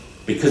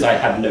 because I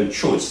have no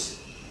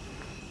choice.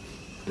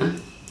 Huh?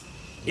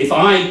 If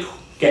I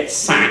get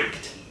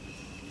sacked,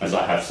 as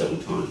I have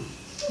several times,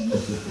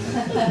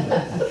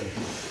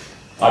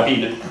 I've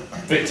been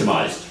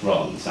victimised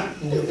rather than sacked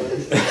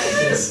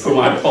for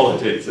my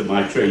politics and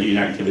my trade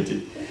union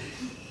activity.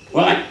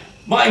 Right?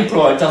 My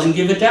employer doesn't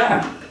give a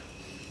damn.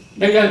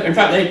 They go, in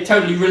fact, they're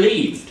totally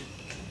relieved.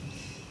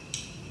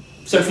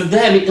 So for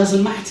them, it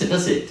doesn't matter,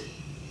 does it?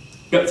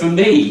 But for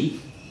me,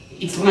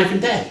 it's life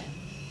and death.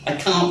 I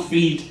can't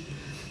feed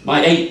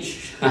my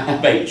I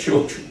have 8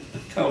 children.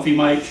 I can't feed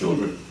my 8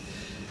 children.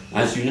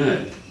 As you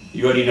know,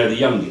 you only know the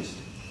youngest.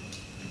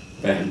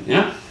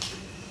 Yeah?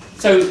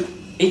 So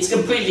it's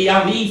completely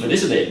uneven,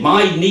 isn't it?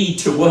 My need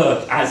to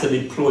work as an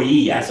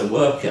employee, as a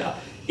worker,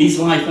 is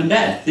life and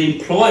death. The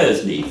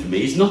employer's need for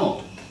me is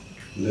not.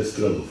 Less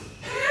trouble.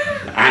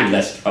 And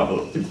less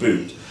trouble to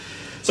boot.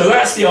 So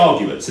that's the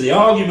argument. So the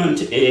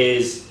argument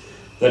is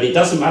that it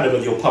doesn't matter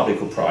whether you're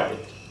public or private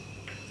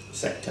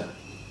sector.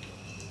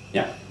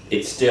 Yeah,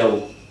 it's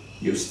still,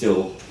 you're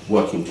still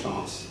working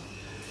class.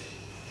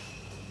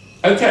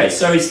 Okay,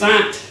 so is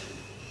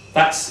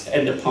that's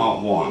end of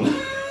part 1.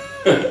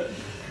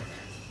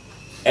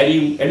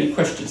 Any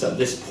questions at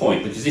this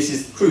point? Because this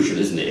is crucial,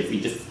 isn't it? If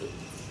we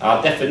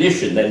our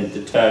definition then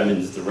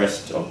determines the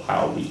rest of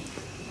how we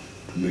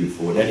move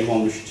forward.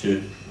 Anyone wish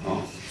to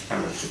ask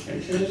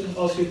clarification? Can I just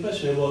ask you a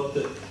question about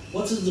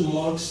what is the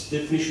Marx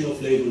definition of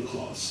labor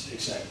class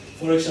exactly?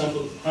 For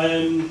example,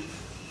 I'm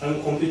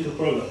a computer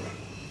programmer.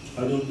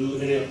 I don't do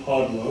any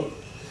hard work,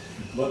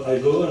 but I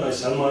go and I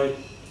sell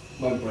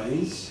my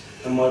brains,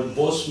 and my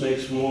boss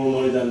makes more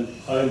money than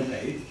I'm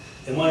paid.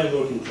 Am I a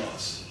working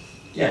class?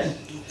 Yes.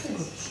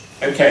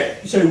 Okay,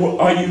 so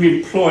are you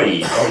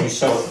employed or are you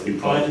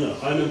self-employed? I don't know.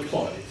 I'm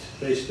employed.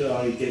 Basically,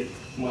 I get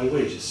my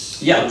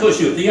wages. Yeah, of course.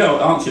 The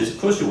answer is,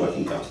 of course, you're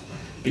working class.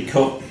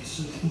 Because,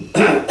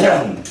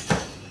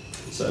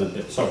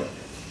 sorry,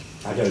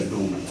 I don't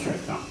normally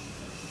check that.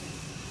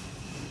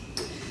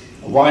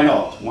 Why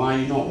not?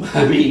 Why not?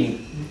 I mean,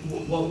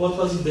 what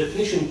was the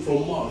definition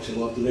from Marx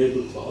about the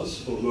labor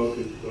class or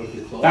working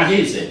class? that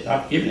is it.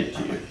 I've given it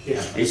to you.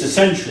 Yeah. It's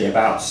essentially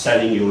about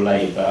selling your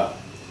labour,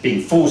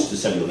 being forced to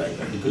sell your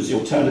labour, because the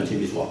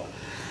alternative is what?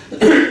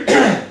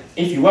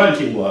 If you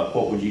weren't in work,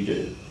 what would you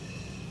do?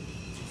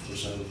 For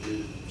some of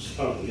you,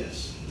 oh,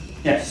 yes.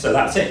 Yes, so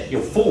that's it.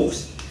 You're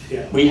forced.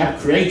 Yeah. We have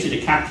created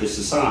a capitalist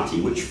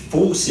society which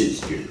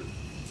forces you,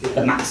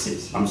 the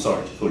masses, I'm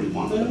sorry to call you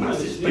one of the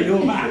masses, but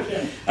you're a man.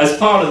 Yeah. As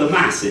part of the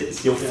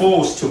masses, you're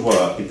forced to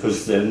work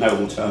because there are no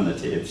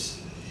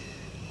alternatives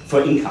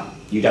for income.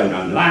 You don't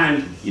own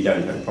land, you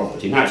don't own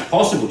property. Now it's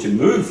possible to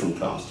move from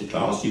class to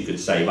class. You could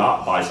save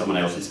up, buy someone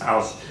else's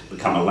house,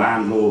 become a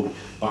landlord,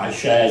 buy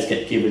shares,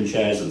 get given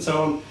shares and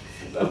so on.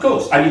 Of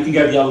course, and you can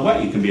go the other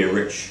way. You can be a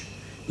rich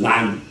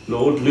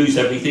landlord, lose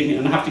everything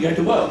and have to go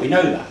to work. We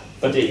know that.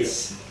 But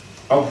it's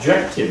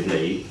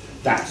objectively,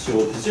 that's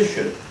your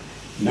position.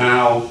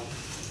 Now,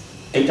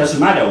 it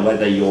doesn't matter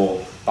whether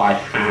you're by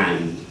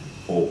hand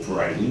or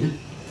brain.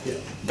 Yeah.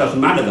 It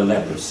doesn't matter the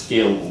level of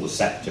skill or the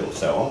sector or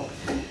so on.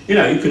 You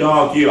know, you could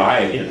argue,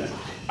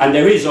 and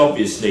there is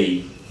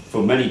obviously,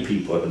 for many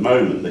people at the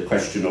moment, the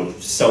question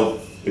of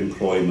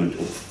self-employment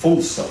or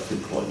full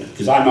self-employment,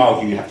 because I'm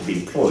arguing you have to be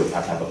employed, you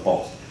have to have a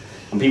boss.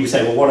 And people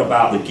say, well, what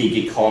about the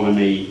gig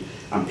economy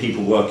and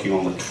people working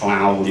on the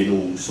cloud in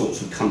all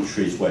sorts of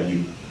countries where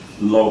you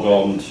log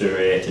on to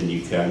it and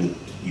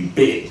you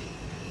bid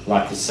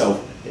like a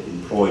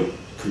self-employed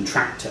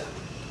contractor?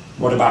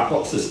 What about,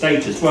 what's the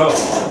status? Well,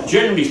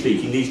 generally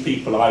speaking, these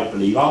people, I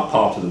believe, are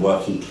part of the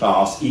working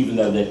class, even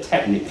though they're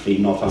technically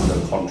not under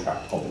a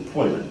contract of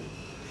employment.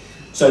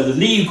 So the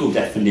legal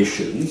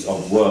definitions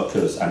of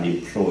workers and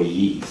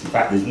employees, in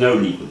fact, there's no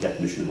legal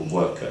definition of a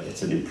worker,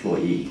 it's an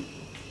employee,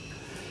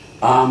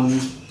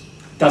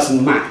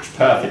 doesn't match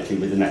perfectly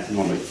with an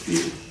economic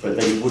view, but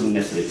they wouldn't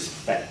necessarily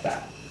expect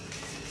that.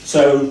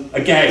 So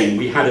again,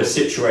 we had a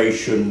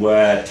situation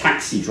where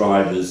taxi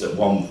drivers at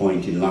one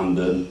point in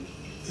London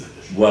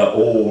were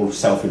all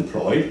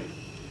self-employed,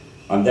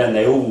 and then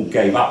they all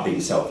gave up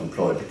being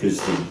self-employed because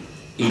the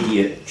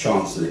idiot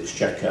Chancellor of the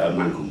Exchequer, a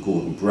man called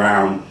Gordon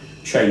Brown,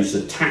 changed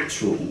the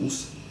tax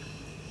rules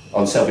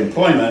on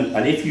self-employment,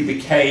 and if you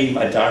became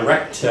a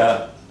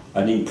director,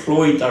 an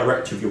employed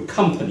director of your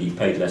company, you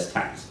paid less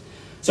tax.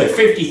 So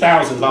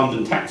 50,000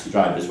 London taxi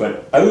drivers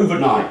went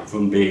overnight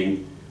from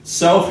being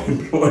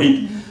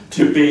self-employed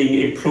to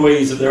being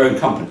employees of their own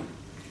company.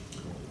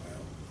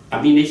 I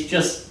mean, it's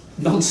just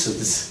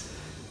nonsense.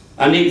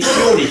 And it's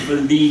purely for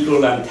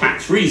legal and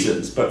tax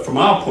reasons, but from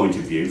our point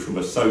of view, from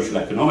a social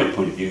economic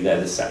point of view,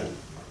 they're the same.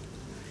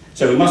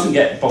 So we mustn't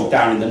get bogged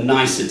down in the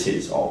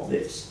niceties of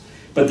this.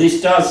 But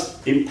this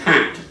does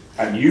impact,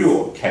 and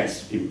your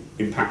case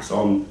impacts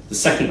on the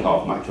second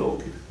half of my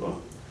talk.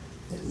 Well,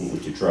 I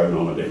want to drone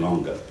on a bit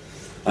longer.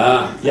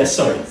 Yes,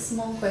 sorry. A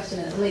small question,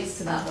 and it relates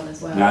to that one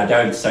as well. No,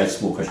 don't say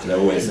small question, they're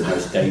always the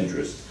most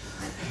dangerous.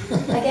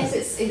 I guess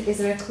is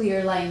there a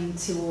clear line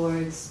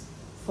towards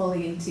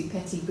falling into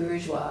petty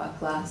bourgeois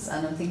class,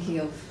 and I'm thinking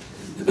of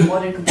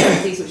modern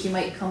complexities which you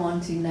might come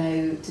on to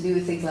now to do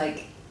with things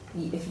like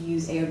if you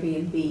use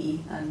Airbnb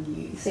and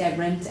you say I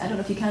don't know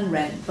if you can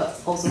rent,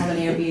 but also have an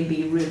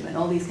Airbnb room and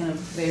all these kind of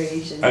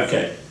variations.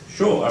 Okay,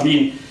 sure. I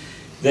mean,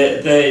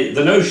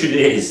 the notion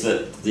is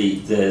that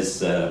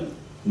there's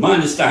my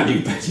understanding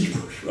of petty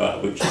bourgeois,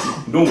 which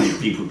is normally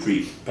people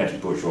treat petty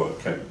bourgeois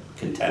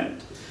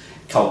contempt,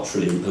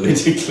 culturally and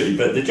politically,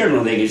 but the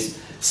general thing is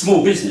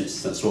small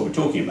business. That's what we're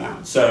talking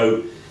about.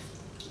 So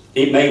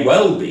it may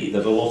well be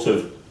that a lot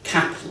of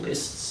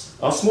capitalists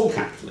are small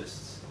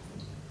capitalists,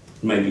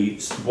 maybe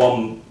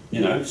one,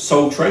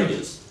 sole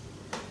traders.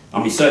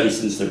 I mean, certainly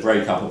since the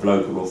breakup of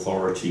local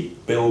authority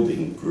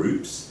building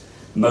groups,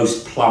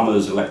 most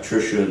plumbers,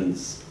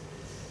 electricians,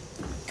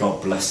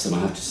 God bless them, I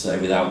have to say,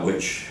 without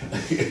which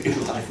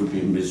life would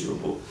be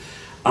miserable,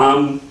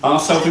 are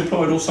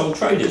self-employed or sole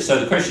traders.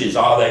 So the question is,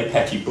 are they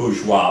petty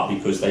bourgeois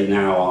because they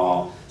now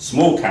are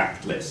small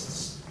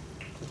capitalists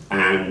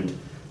and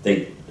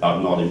they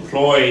are not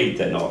employed,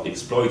 they're not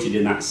exploited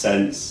in that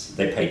sense,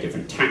 they pay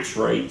different tax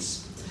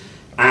rates,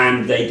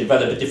 and they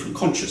develop a different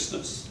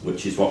consciousness,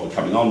 which is what we're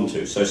coming on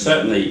to. So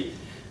certainly,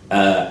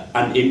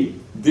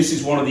 this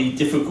is one of the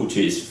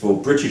difficulties for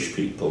British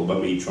people when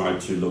we try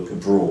to look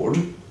abroad,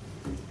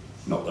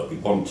 not that we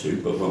want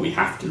to, but when we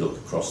have to look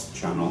across the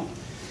channel,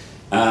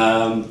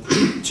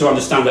 to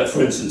understand that,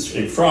 for instance,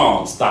 in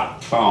France,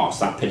 that class,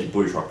 that petty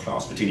bourgeois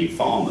class, particularly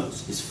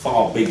farmers, is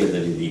far bigger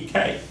than in the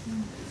UK.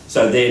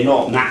 So they're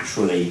not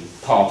naturally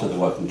part of the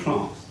working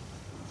class.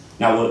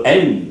 Now, what will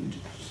end,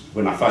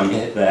 when I finally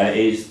get there,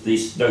 is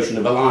this notion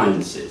of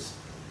alliances,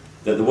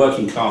 that the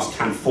working class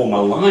can form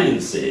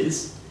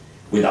alliances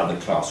with other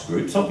class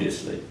groups,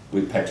 obviously,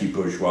 with petty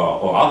bourgeois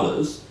or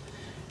others,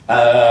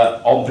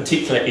 on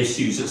particular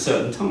issues at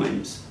certain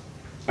times.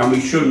 And we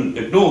shouldn't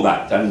ignore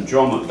that. And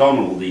John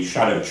MacDonald, the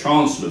Shadow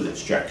Chancellor of the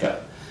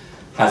Exchequer,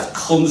 has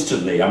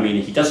constantly, I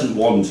mean, he doesn't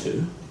want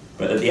to,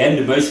 but at the end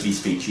of most of his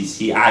speeches,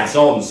 he adds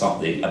on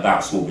something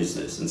about small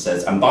business and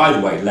says, and by the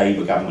way,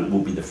 Labour government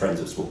will be the friends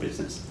of small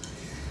business.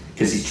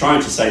 Because he's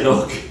trying to say,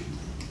 look,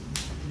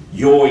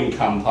 your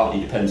income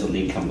partly depends on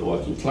the income of the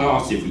working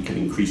class. If we can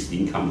increase the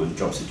income and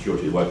job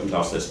security of the working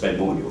class, they'll spend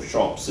more on your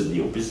shops and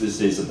your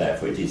businesses, and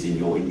therefore it is in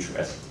your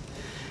interest.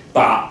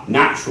 But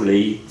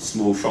naturally,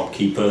 small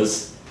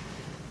shopkeepers,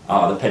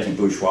 the petty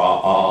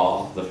bourgeois,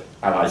 are the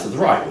allies of the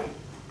right wing.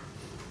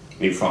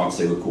 In France,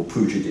 they were called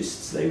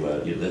Pujadists. They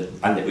were,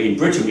 and in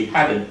Britain, we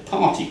had a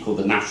party called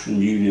the National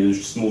Union of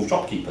Small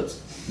Shopkeepers,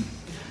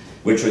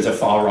 which was a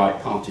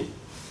far-right party.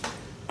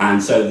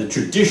 And so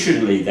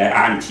traditionally, they're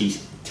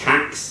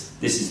anti-tax.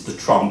 This is the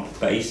Trump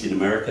base in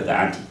America. They're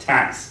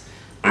anti-tax,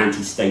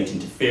 anti-state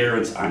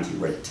interference,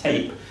 anti-red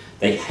tape.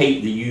 They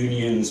hate the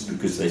unions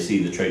because they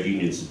see the trade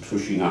unions as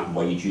pushing up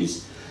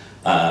wages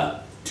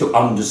to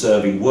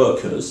undeserving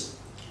workers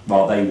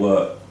while they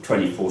work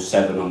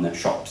 24/7 on their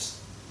shops.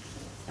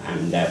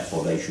 And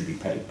therefore they should be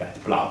paid better,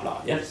 blah,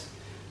 blah, yes?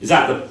 Is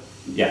that the,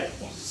 yeah.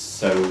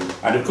 So,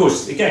 and of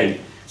course, again,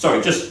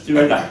 sorry, just to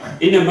end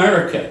that, in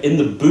America, in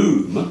the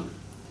boom,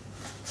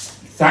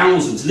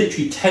 thousands,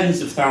 literally tens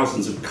of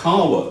thousands of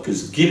car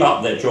workers give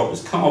up their job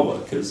as car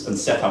workers and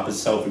set up as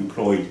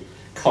self-employed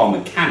car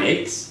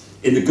mechanics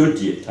in the good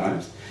year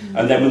times.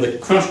 And then when the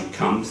crunch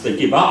comes, they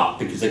give up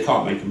because they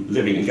can't make a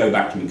living and go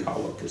back to being car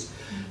workers.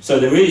 So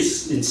there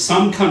is, in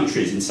some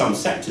countries, in some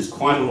sectors,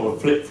 quite a lot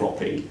of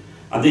flip-flopping.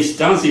 And this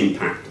does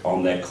impact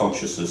on their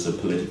consciousness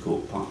of political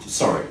parties.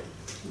 Sorry.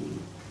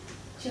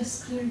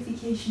 Just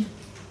clarification.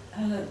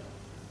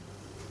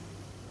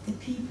 The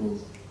people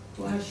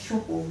who are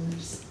shop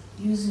owners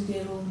using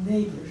their own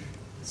labor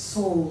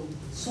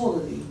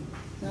solely,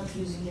 not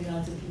using their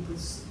other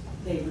people's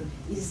labor.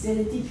 Is there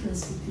a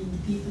difference between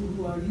people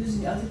who are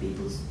using other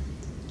people's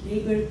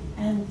labor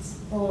and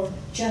or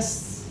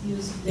just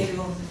using their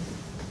own?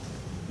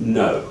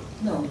 No.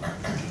 No.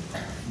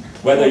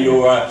 Whether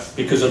you're,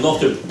 because a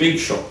lot of big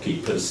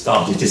shopkeepers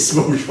started as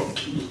small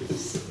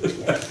shopkeepers.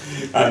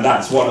 And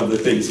that's one of the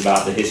things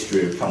about the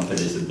history of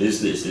companies and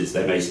businesses.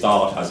 They may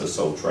start as a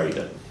sole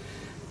trader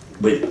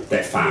with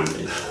their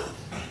family,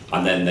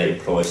 and then they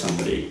employ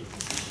somebody,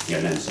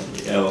 and then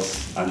somebody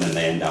else, and then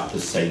they end up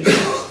as same.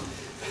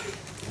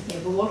 Yeah,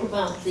 but what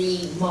about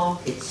the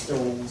market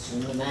stalls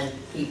and the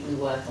people who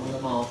work on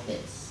the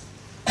markets?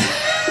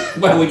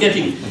 Well, we're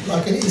getting...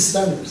 Like an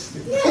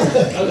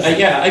EASDALE.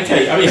 yeah,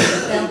 okay, I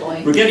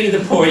mean, we're getting to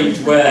the point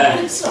where...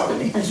 I'm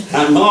sorry.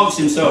 Marx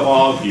himself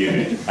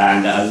argued,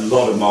 and a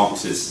lot of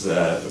Marxists,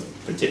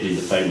 particularly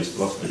the famous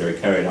philosopher Jerry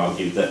Kerrigan,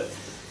 argued that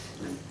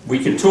we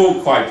can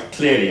talk quite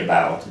clearly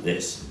about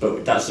this, but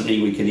it doesn't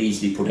mean we can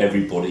easily put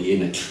everybody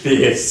in a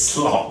clear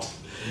slot.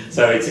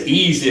 So it's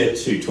easier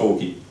to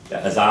talk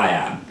as I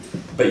am,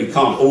 but you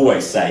can't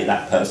always say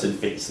that person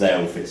fits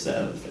there or fits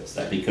there or fits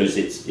there, because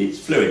it's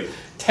fluid.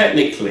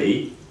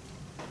 Technically,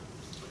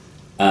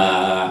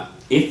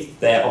 if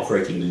they're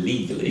operating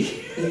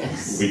legally,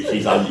 Yes. which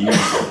is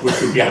unusual,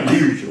 which would be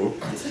unusual,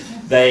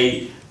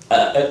 they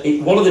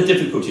one of the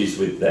difficulties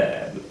with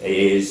them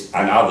is,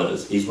 and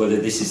others, is whether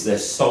this is their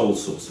sole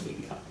source of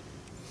income.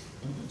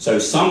 So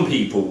some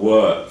people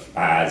work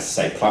as,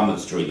 say,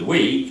 plumbers during the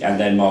week and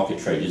then market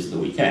traders at the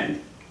weekend.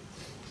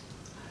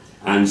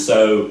 And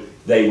so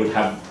they would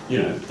have,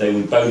 you know, they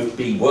would both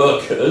be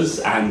workers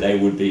and they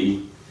would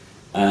be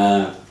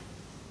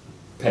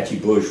petty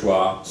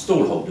bourgeois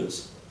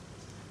stallholders.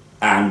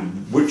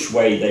 And which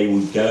way they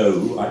would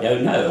go, I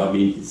don't know. I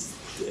mean, it's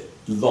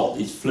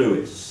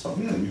fluid.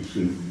 Yeah,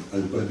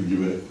 I'd like to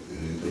give an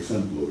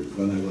example of it.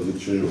 When I was a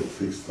chair of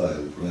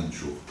textile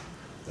branch of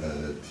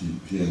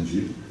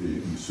PNG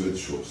in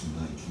sweatshops in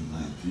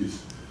 1990s,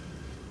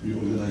 we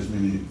organized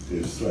many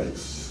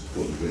strikes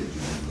for the wage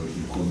and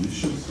working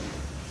conditions.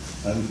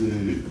 And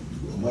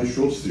my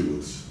shop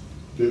stewards,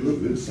 they were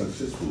very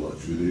successful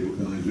actually, they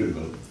organized very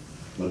well,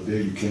 but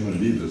they became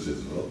leaders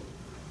as well.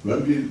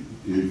 When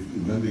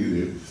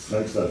the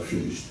strikes are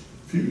finished,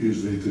 a few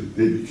years later,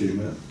 they became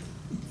a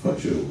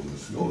factory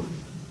owners.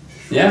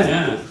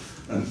 Yeah.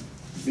 And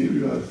here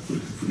we are,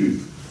 free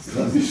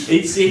transition.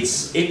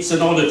 It's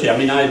an oddity. I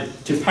mean,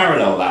 to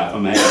parallel that,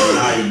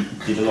 I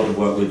did a lot of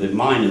work with the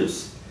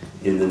miners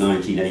in the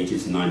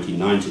 1980s and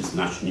 1990s, the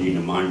National Union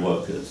of Mine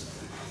Workers,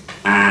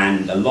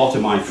 and a lot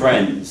of my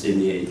friends in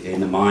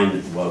the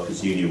mine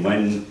workers union,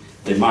 when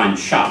the mine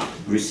shut,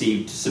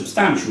 received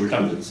substantial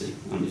redundancy.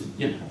 I mean,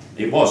 you know,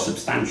 it was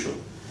substantial,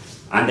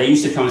 and they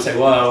used to come and say,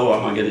 "Well, what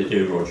am I going to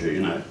do, Roger?"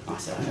 You know, I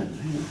said, "I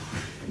don't know."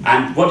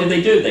 And what did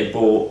they do? They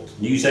bought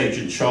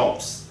newsagent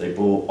shops, they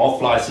bought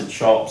off-licensed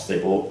shops, a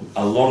lot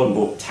of them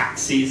bought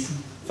taxis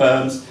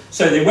firms.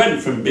 So they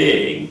went from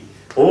being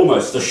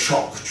almost the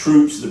shock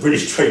troops of the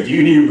British trade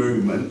union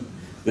movement,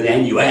 the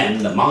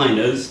NUM, the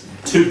miners,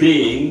 to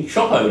being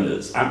shop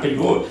owners and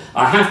people.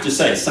 I have to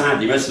say,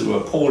 sadly, most of them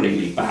were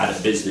appallingly bad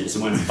at business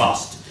and went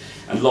bust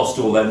and lost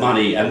all their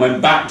money and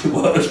went back to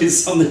work in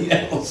something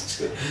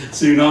else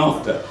soon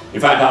after. In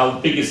fact,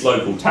 our biggest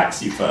local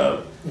taxi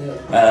firm,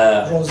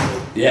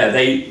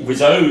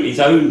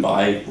 he's owned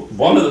by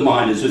one of the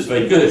miners was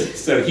very good,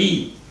 so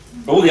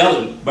all the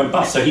others went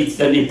bust, so he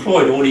then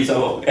employed all his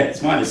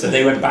ex-miners, so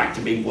they went back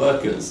to being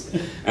workers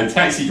and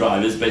taxi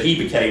drivers, but he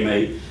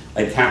became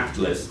a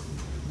capitalist.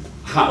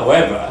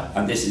 However,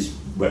 and this is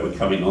where we're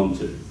coming on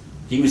to,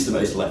 he was the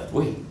most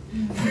left-wing,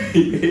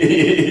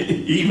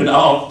 even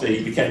after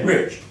he became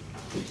rich.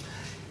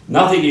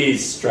 Nothing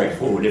is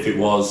straightforward. If it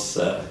was,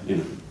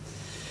 we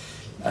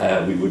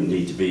wouldn't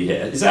need to be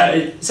here.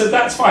 So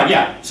that's fine,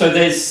 yeah. So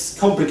there's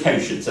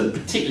complications, and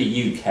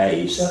particularly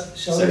UK.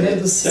 Shall we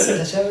have the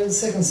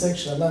second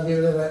section, and then we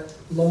will have a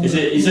longer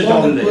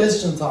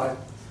question time?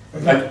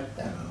 Okay.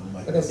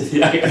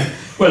 Yeah.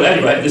 Well,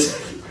 anyway,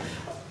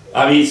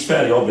 it's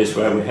fairly obvious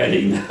where we're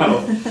heading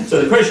now.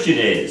 So the question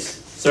is,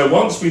 so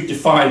once we've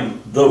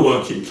defined the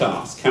working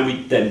class, can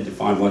we then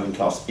define working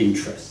class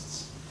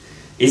interests?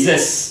 Is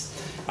this,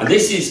 and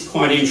this is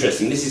quite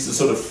interesting, this is the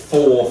sort of 4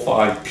 or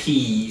 5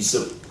 P's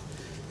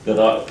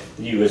that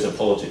you as a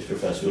politics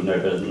professor will know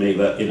better than me,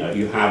 but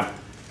you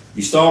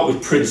start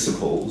with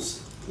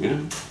principles, yeah?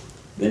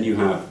 Then you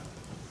have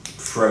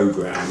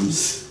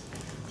programs,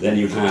 then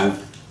you have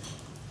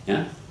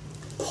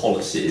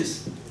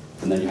policies,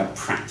 and then you have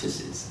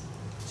practices.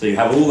 So you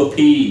have all the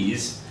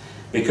P's,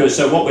 because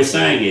so what we're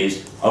saying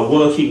is a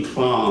working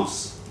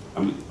class,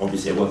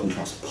 obviously a working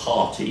class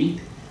party,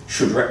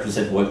 should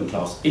represent working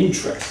class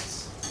interests.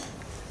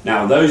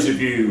 Now, those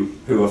of you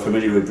who are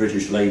familiar with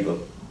British Labour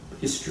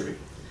history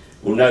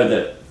will know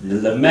that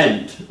the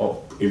lament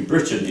in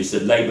Britain is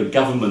that Labour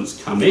governments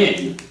come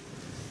in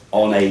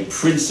on a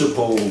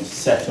principled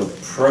set of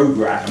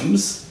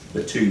programmes,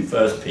 the 2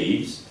 first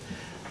P's,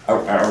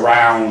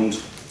 around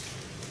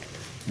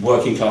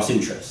working class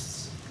interests.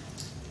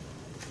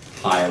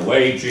 Higher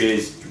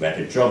wages,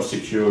 better job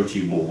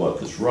security, more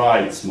workers'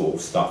 rights, more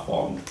stuff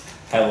on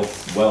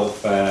health,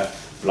 welfare,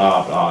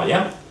 blah, blah,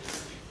 yeah?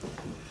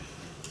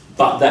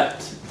 But that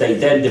they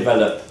then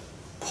develop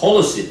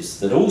policies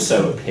that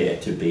also appear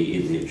to be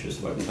in the interest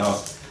of working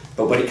class,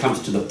 but when it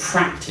comes to the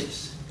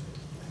practice,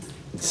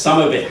 some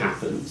of it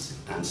happens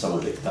and some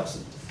of it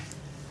doesn't.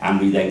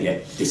 And we then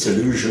get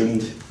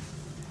disillusioned.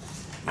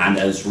 And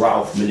as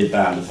Ralph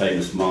Miliband, the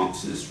famous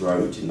Marxist,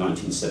 wrote in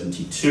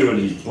 1972 in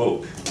his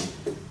book,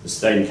 The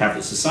State and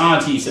Capitalist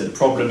Society, he said the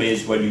problem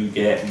is when you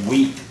get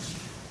weak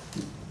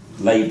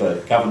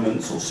Labour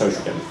governments or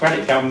social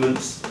democratic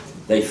governments,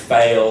 they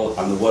fail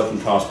and the working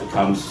class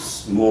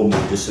becomes more and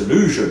more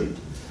disillusioned.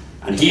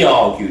 And he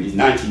argued in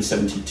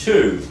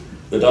 1972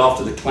 that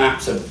after the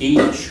collapse of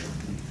each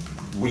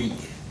weak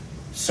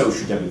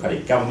social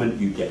democratic government,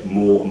 you get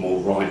more and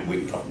more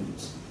right-wing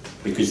governments,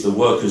 because the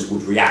workers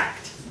would react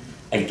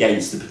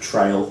against the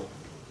betrayal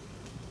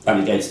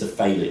and against the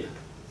failure.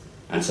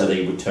 And so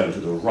they would turn to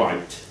the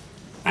right.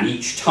 And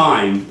each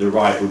time the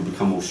right would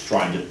become more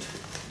strident.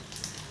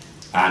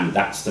 And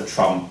that's the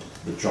Trump,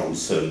 the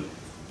Johnson,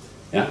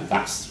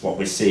 that's what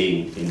we're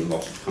seeing in a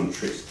lot of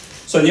countries.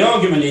 So the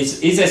argument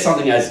is there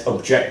something as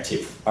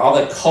objective? Are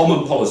there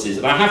common policies?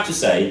 And I have to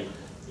say,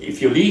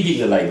 if you're leading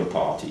the Labour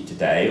Party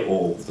today,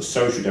 or the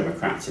Social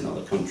Democrats in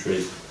other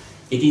countries,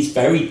 it is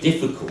very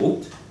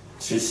difficult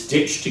to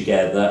stitch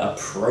together a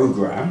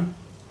programme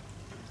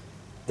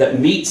that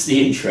meets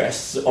the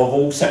interests of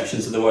all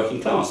sections of the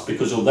working class.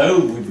 Because although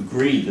we've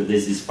agreed that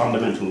there's this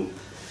fundamental,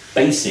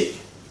 basic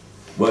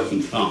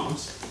working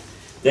class,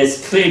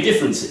 there's clear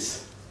differences.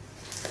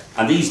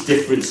 And these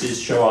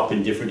differences show up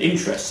in different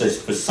interests. So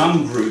for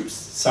some groups,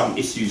 some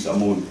issues are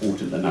more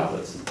important than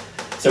others.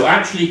 So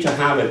actually to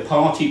have a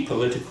party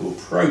political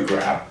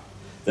programme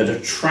that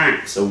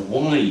attracts a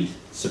wide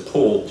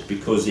support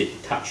because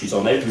it touches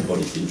on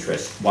everybody's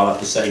interests, while at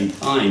the same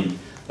time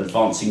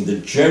advancing the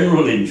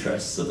general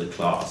interests of the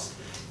class,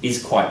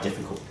 is quite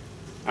difficult.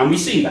 And we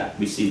see that.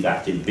 We see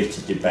that in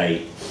bitter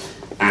debate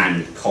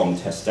and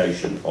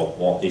contestation of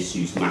what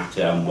issues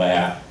matter and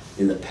where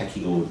in the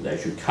pecking order they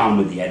should come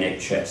with the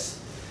NHS,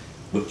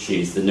 which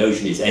is, the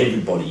notion is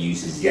everybody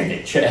uses the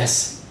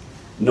NHS,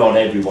 not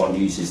everyone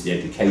uses the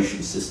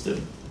education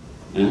system,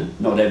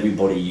 not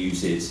everybody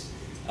uses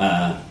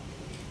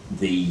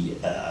the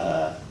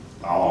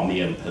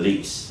army and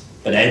police,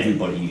 but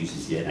everybody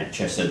uses the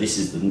NHS, so this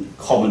is the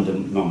common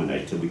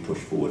denominator we push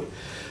forward.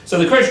 So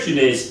the question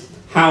is,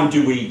 how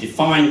do we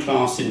define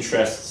class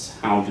interests?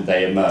 How do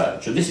they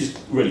emerge? And this is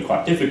really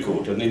quite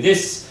difficult, and in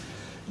this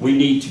we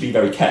need to be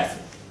very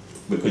careful,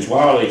 because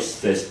while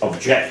there's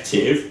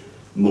objective,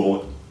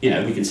 more,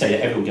 we can say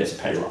that everyone gets a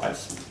pay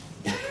rise,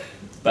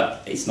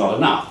 but it's not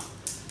enough.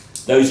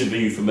 Those of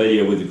you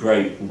familiar with the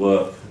great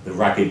work, The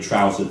Ragged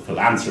Trousered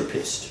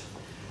Philanthropist,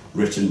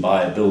 written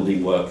by a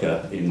building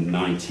worker in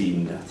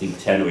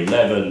 1910 or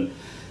 11,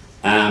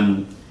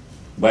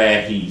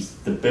 where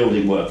the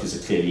building workers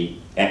are clearly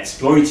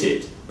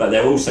exploited, but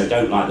they also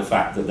don't like the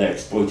fact that they're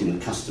exploiting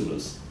the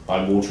customers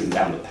by watering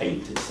down the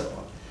paint and so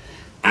on.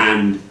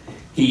 And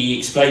he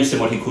explains to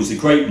them what he calls the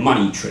great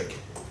money trick,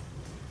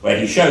 where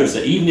he shows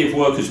that even if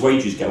workers'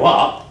 wages go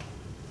up,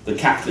 the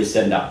capitalists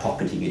end up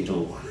pocketing it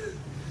all.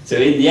 So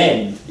in the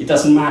end, it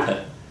doesn't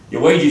matter.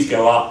 Your wages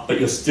go up, but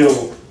you're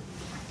still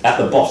at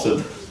the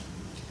bottom.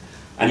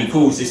 And he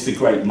calls this the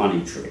great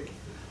money trick.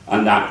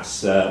 And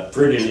that's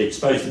brilliantly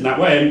exposed in that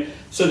way. And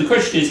so the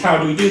question is, how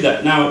do we do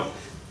that? Now,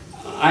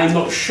 I'm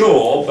not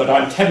sure, but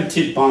I'm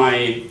tempted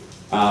by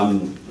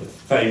the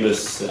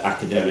famous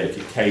academic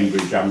at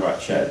Cambridge,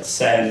 Amartya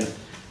Sen,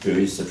 who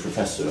is a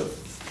professor of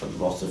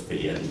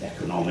philosophy and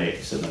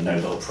economics and a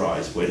Nobel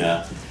Prize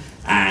winner.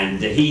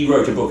 And he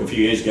wrote a book a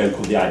few years ago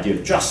called The Idea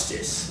of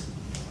Justice.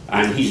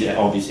 And he's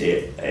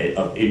obviously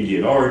of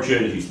Indian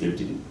origin, he's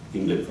lived in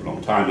England for a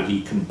long time, and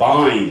he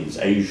combines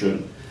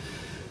Asian,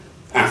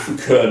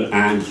 African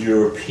and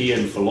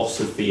European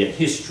philosophy and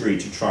history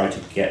to try to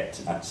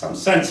get at some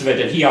sense of it.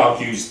 And he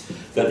argues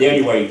that the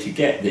only way to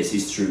get this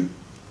is through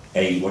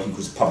what he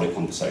calls a public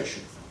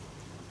conversation.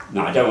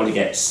 Now, I don't want to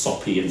get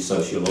soppy and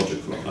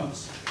sociological on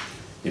us,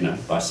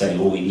 by saying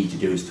all we need to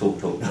do is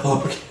talk,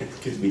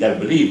 because we don't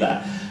believe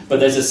that. But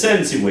there's a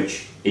sense in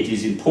which it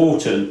is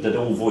important that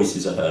all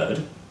voices are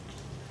heard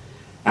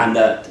and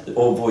that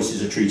all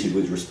voices are treated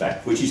with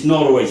respect, which has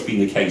not always been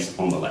the case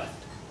on the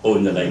left or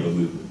in the Labour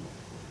movement.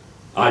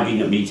 I've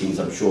been at meetings,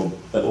 I'm sure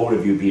that all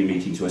of you have been at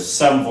meetings where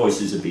some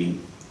voices have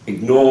been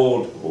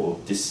ignored or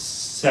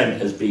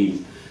dissent has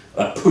been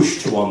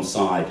pushed to one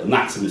side, and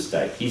that's a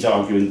mistake. He's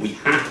arguing we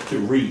have to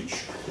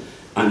reach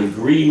an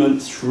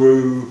agreement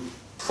through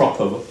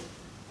proper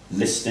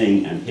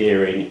listening and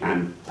hearing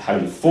and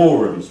having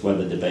forums where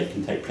the debate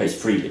can take place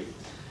freely.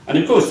 And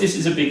of course, this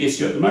is a big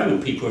issue at the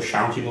moment. People are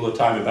shouting all the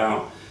time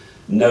about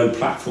no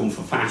platform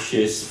for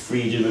fascists,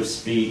 freedom of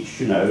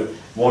speech,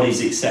 what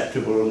is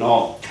acceptable or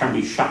not, can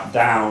we shut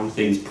down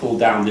things, pull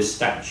down this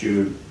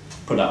statue and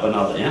put up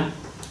another, yeah?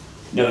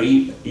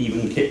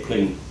 Even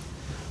Kipling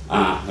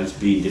has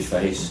been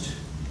defaced.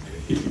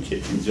 Even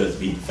Kipling's has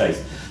been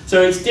defaced.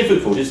 So it's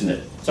difficult, isn't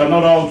it? So I'm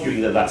not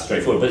arguing that that's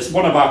straightforward, but it's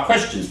one of our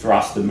questions for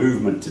us, the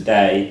movement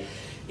today,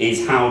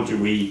 is how do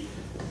we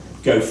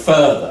go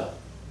further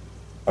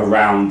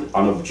around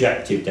an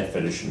objective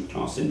definition of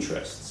class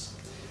interests?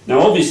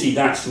 Now, obviously,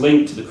 that's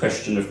linked to the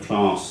question of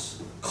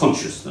class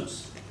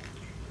consciousness.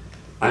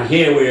 And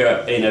here we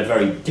are in a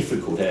very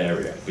difficult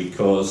area,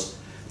 because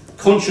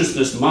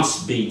consciousness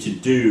must be to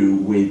do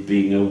with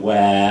being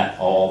aware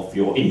of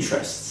your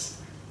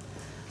interests.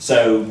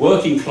 So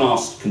working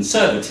class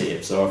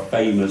conservatives are a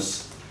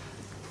famous,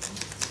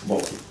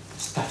 what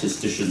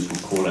statisticians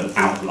would call an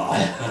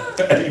outlier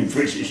in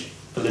British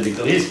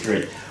political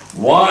history.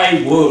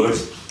 Why would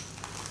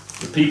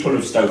the people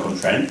of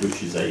Stoke-on-Trent,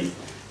 which is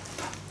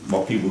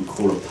what people would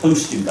call a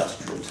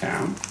post-industrial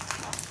town,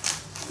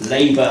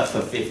 Labour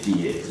for 50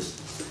 years,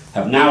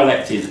 have now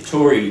elected a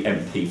Tory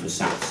MP for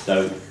South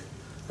Stoke,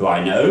 who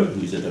I know,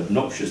 who's an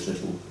obnoxious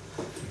little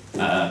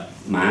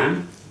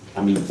man,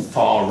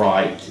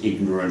 far-right,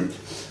 ignorant,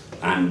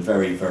 and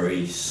very,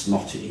 very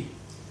snotty.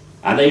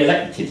 And they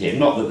elected him,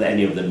 not that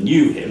any of them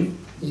knew him.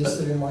 He used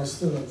to be my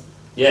student.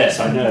 Yes,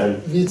 I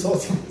know. We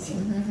taught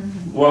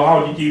him. Well,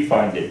 how did you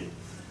find him?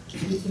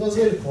 He was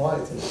very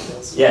polite.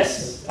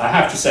 Yes, I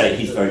have to say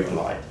he's very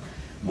polite.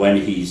 when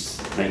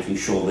he's making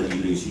sure that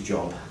you lose your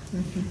job.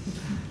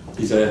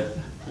 He's a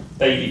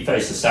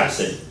baby-faced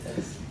assassin.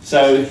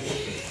 So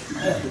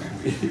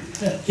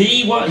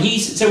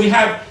so we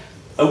have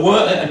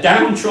a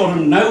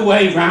downtrodden, no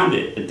way around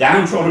it, a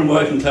downtrodden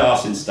working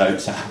class in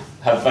Stokes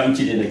have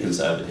voted in a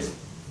Conservative.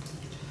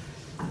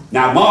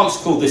 Now, Marx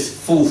called this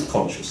false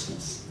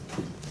consciousness,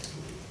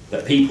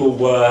 that people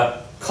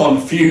were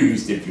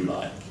confused, if you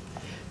like.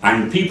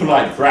 And people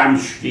like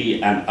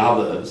Gramsci and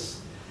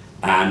others,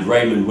 and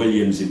Raymond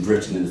Williams in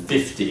Britain in the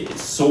 50s,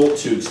 sought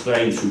to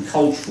explain through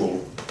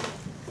cultural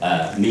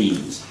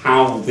means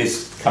how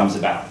this comes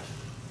about.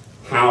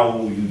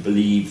 How you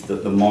believe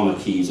that the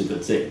monarchy is a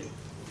good thing.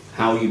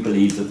 How you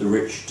believe that the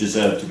rich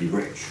deserve to be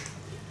rich.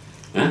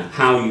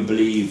 How you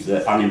believe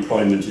that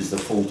unemployment is the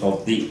fault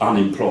of the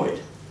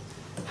unemployed.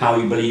 How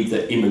you believe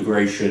that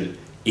immigration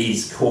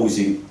is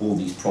causing all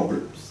these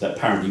problems, that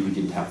apparently we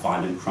didn't have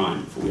violent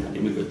crime before we had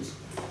immigrants.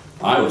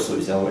 I always thought it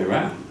was the other way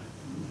around.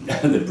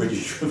 The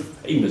British were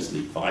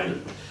famously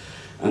violent,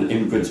 and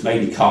immigrants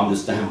mainly calmed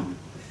us down.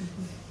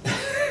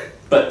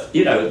 But,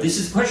 you know, this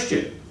is the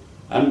question.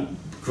 And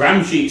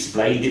Gramsci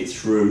explained it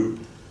through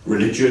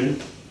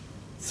religion,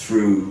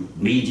 through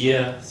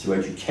media, through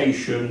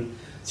education,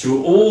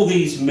 through all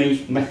these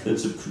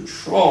methods of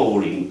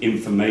controlling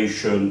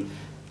information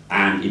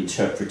and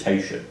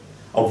interpretation,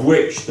 of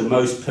which the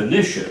most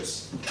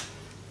pernicious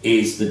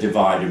is the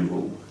divide and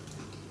rule.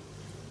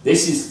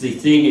 This is the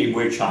thing in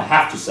which I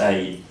have to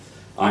say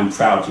I'm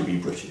proud to be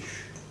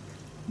British.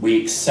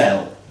 We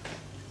excel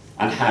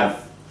and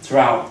have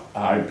throughout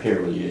our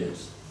imperial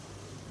years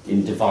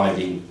in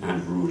dividing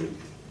and ruling,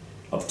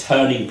 of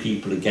turning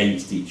people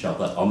against each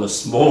other on the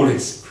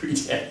smallest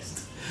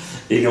pretext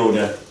in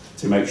order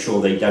to make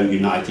sure they don't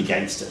unite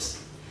against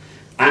us.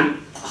 And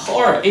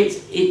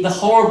the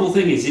horrible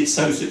thing is it's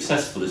so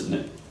successful, isn't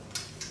it?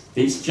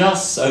 It's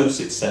just so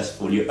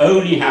successful. You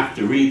only have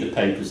to read the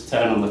papers,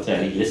 turn on the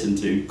telly, listen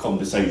to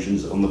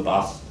conversations on the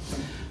bus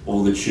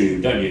or the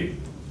tube, don't you?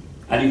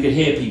 And you can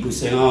hear people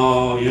saying,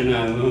 oh, you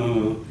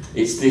know,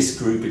 it's this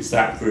group, it's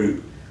that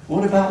group.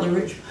 What about the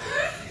rich?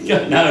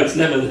 No, it's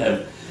never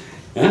them.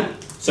 Yeah?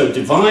 So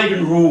divide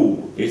and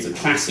rule is a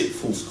classic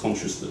false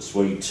consciousness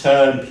where you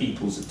turn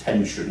people's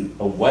attention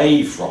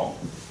away from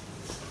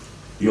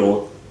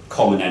your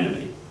common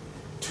enemy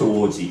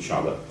towards each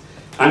other.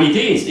 And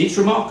it's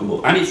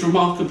remarkable, and it's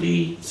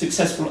remarkably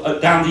successful.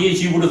 Down the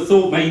years, you would have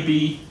thought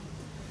maybe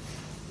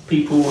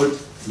people would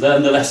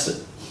learn the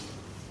lesson,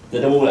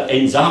 that all it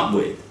ends up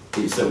with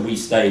is that we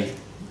stay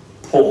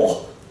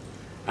poor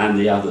and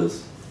the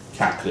others,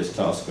 capitalist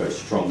class, grow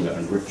stronger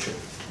and richer.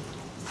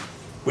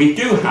 We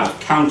do have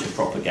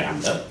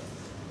counter-propaganda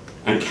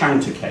and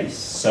counter-case,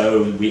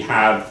 so we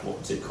have,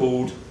 what's it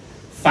called?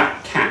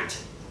 Fat Cat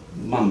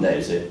Monday,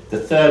 is it? The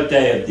third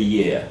day of the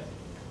year,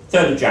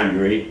 3rd of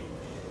January,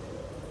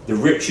 the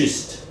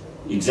richest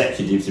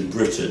executives in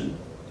Britain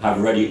have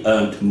already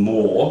earned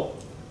more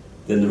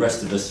than the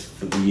rest of us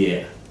for the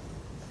year.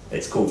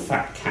 It's called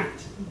Fat Cat,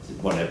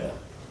 whatever,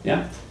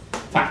 yeah?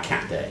 Fat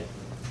Cat Day.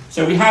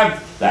 So we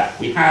have that.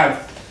 We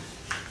have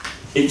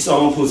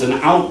examples and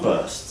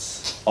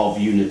outbursts of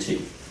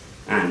unity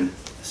and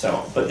so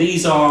on. But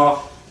these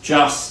are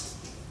just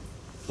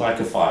like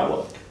a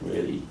firework,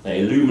 really. They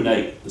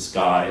illuminate the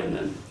sky and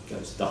then it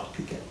goes dark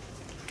again.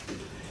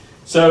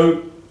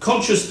 So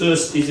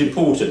consciousness is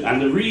important,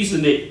 and the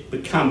reason it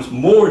becomes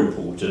more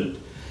important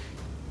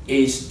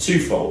is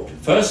twofold.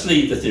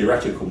 Firstly, the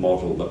theoretical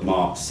model that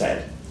Marx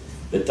said,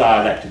 the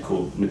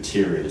dialectical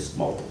materialist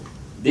model.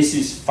 This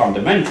is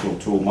fundamental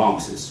to all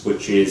Marxists,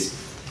 which is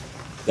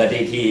that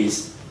it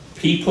is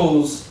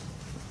people's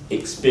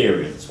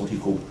experience, what he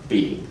called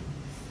being,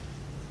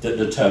 that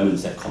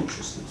determines their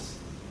consciousness.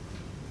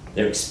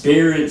 Their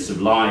experience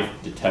of life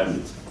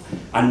determines,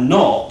 and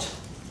not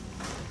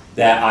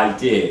their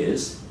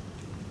ideas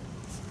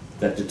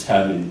that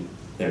determine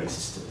their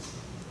existence.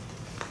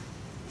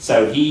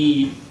 So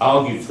he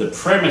argued for the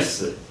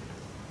premise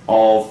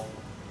of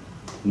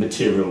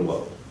material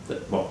world,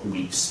 that what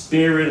we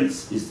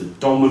experience is the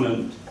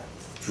dominant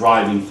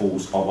driving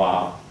force of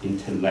our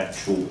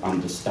intellectual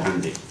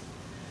understanding.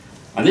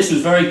 And this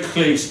was very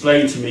clearly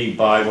explained to me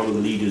by one of the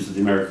leaders of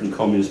the American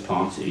Communist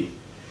Party,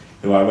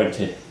 who I went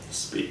to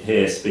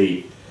hear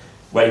speak,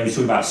 where he was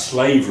talking about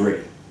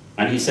slavery.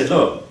 And he said,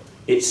 look,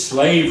 it's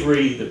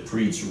slavery that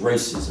breeds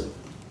racism,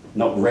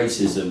 not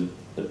racism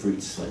that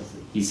breeds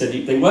slavery. He said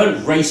they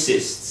weren't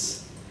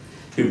racists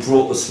who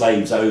brought the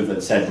slaves over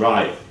and said,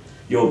 right,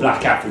 you're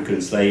black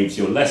African slaves,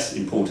 you're less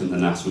important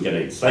than us, we're going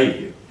to enslave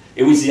you.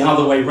 It was the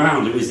other way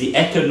round. It was the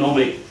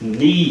economic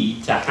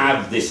need to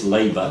have this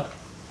labour.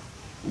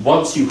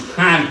 Once you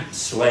had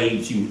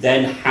slaves, you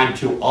then had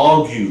to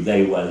argue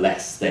they were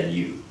less than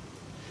you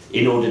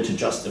in order to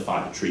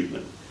justify the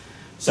treatment.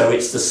 So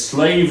it's the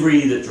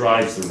slavery that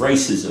drives the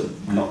racism,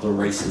 not the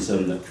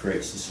racism that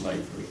creates the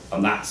slavery.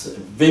 And that's a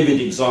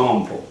vivid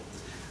example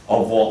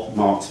of what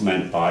Marx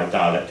meant by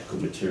dialectical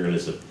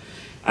materialism.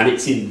 And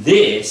it's in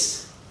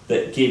this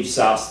that gives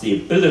us the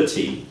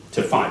ability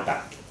to fight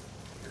back.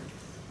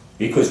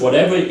 Because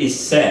whatever is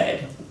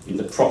said in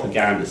the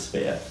propaganda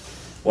sphere,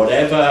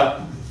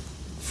 whatever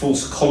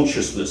false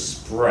consciousness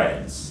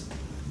spreads,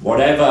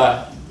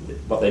 whatever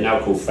what they now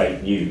call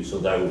fake news,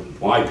 although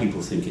why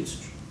people think it's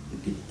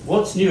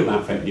what's new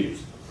about fake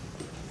news?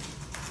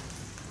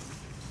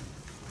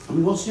 I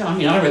mean, what's new? I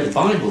mean, I read the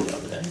Bible the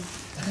other day.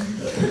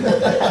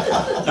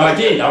 No, I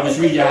did. I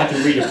had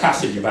to read a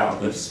passage about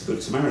the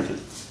Good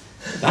Samaritan.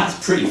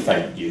 That's pretty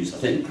fake news, I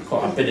think,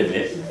 quite a bit of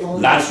it.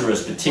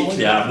 Lazarus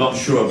particularly, I'm not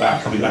sure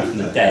about coming back from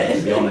the dead,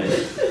 to be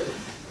honest.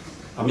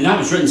 I mean, that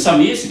was written some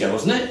years ago,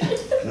 wasn't it?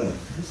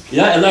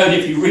 Let alone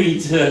if you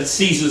read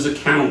Caesar's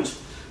account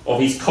of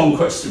his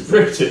conquest of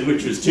Britain,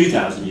 which was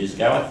 2,000 years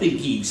ago, I think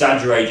he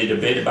exaggerated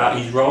a bit about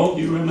his role.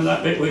 Do you remember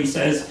that bit where he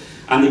says,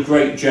 and the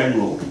great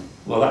general?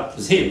 Well, that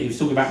was him. He was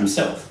talking about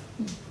himself.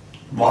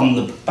 Won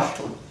the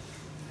battle.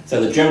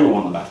 So the general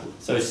won the battle.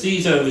 So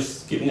Caesar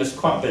was giving us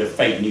quite a bit of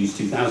fake news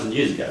 2,000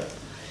 years ago.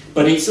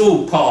 But it's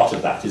all part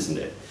of that, isn't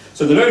it?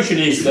 So the notion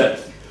is that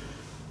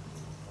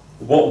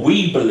what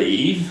we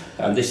believe,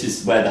 and this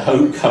is where the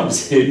hope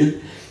comes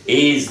in,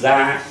 is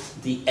that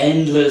the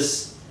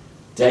endless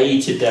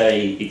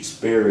day-to-day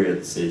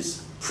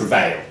experiences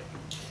prevail.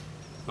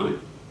 Right?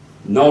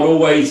 Not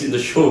always in the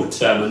short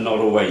term and not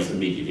always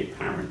immediately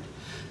apparent.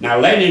 Now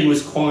Lenin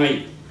was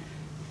quite,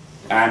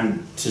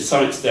 and to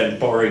some extent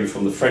borrowing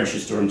from the French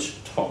historian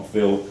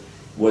Tocqueville,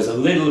 was a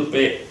little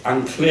bit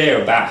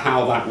unclear about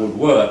how that would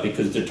work,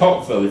 because de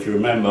Tocqueville, if you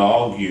remember,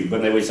 argued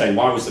when they were saying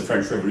why was the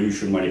French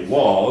Revolution when it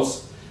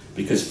was,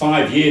 because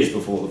 5 years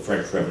before the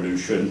French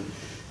Revolution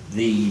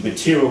the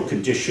material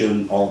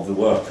condition of the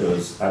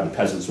workers and the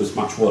peasants was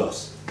much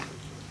worse.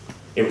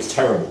 It was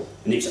terrible,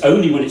 and it's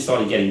only when it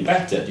started getting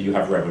better do you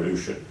have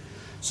revolution.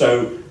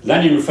 So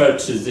Lenin referred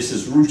to this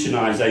as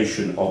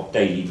routinization of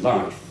daily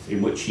life,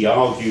 in which he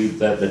argued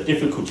that the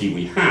difficulty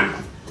we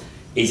have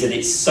is that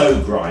it's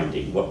so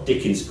grinding, what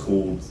Dickens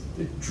called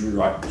the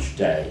drudge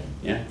day.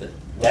 Yeah? The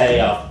day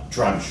after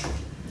drudge.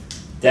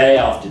 Day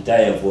after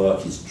day of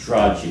work is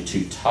drudge. You're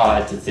too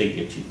tired to think,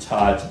 you're too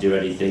tired to do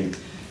anything,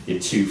 you're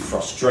too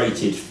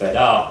frustrated, fed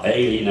up,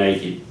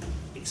 alienated,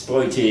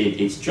 exploited.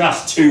 It's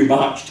just too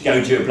much to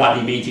go to a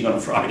bloody meeting on a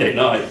Friday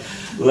night,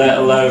 let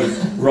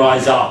alone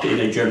rise up in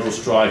a general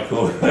strike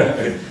or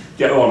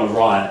go on a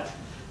riot.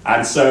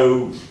 And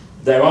so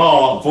there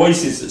are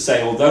voices that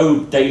say, although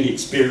daily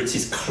experience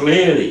is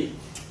clearly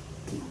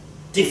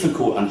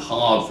difficult and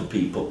hard for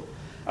people,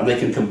 and they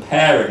can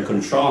compare it and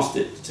contrast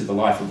it to the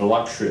life of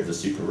luxury of the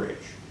super rich,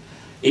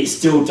 it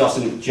still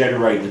doesn't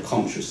generate the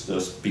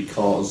consciousness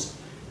because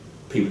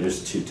people are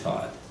just too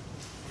tired.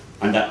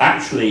 And that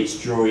actually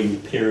it's during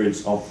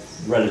periods of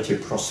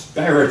relative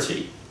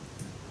prosperity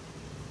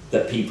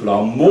that people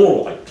are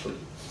more likely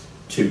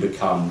to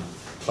become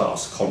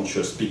class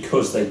conscious,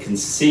 because they can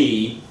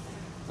see,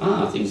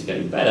 things are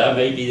getting better,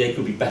 maybe they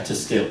could be better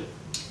still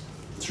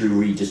through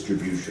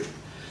redistribution.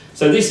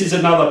 So this is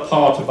another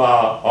part of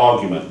our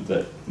argument,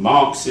 that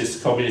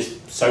Marxists,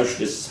 communists,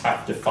 socialists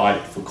have to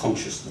fight for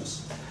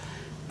consciousness.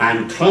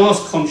 And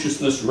class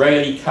consciousness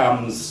rarely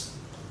comes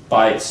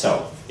by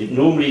itself. It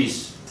normally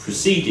is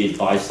preceded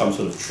by some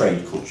sort of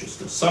trade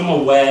consciousness, some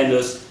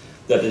awareness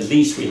that at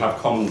least we have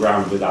common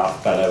ground with our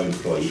fellow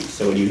employees.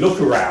 So when you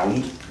look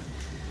around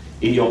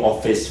in your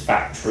office,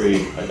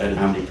 factory, I don't know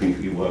how many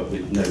people you work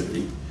with,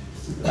 nobody.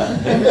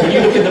 When you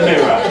look at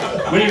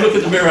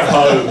the mirror at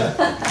home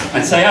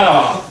and say,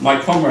 my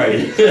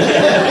comrade,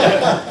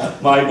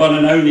 my one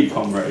and only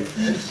comrade,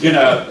 you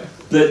know,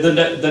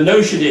 the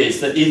notion is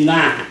that in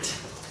that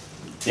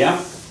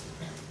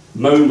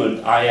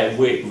moment I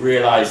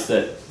realise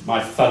that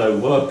my fellow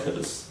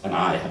workers and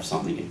I have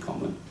something in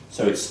common.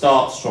 So it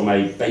starts from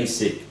a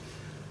basic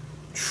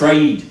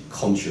trade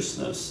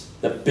consciousness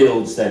that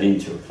builds then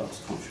into a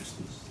class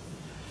consciousness.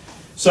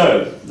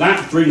 So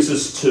that brings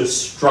us to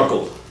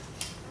struggle.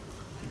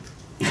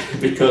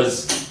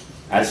 Because,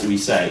 as we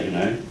say, you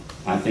know,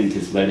 I think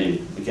as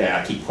Lenin, again,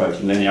 I keep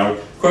quoting Lenin, I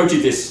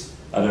quoted this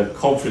at a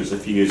conference a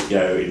few years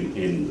ago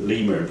in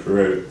Lima in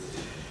Peru,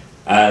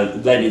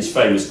 Lenin's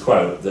famous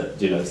quote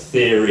that, you know,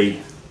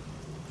 theory,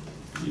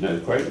 you know,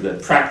 quote,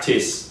 that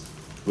practice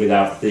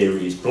without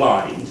theory is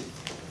blind,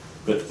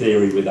 but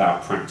theory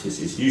without practice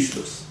is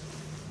useless.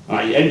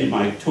 I ended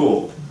my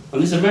talk,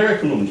 and this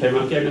American woman came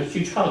out and gave me a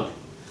huge hug.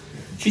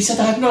 She said,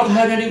 I have not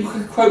heard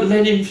anyone quote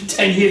Lenin for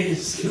 10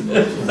 years.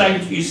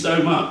 Thank you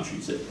so much,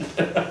 she said.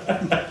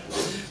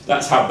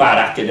 That's how bad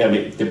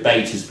academic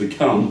debate has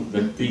become,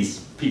 that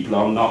these people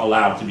are not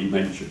allowed to be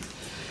mentioned.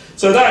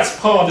 So that's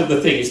part of the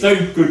thing. It's no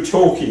good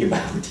talking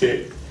about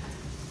it.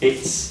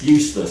 It's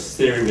useless,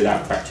 theory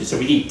without practice. So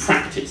we need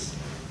practice,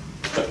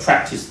 but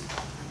practice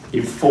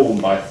informed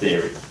by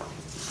theory.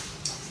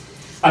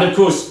 And of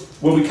course,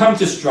 when we come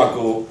to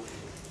struggle,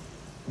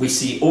 we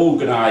see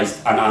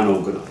organised and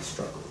unorganised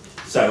struggle.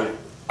 So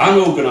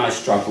unorganised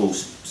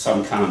struggles,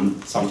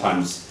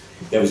 sometimes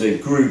there was a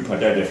group, I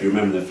don't know if you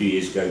remember a few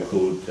years ago,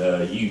 called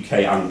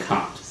UK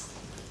Uncut.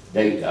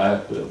 They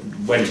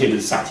went in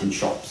and sat in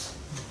shops.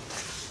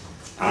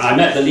 And I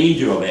met the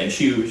leader of it, and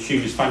she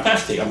was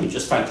fantastic. I mean,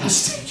 just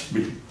fantastic. I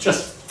mean,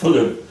 just full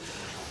of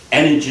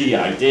energy,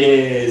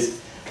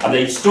 ideas, and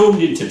they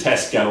stormed into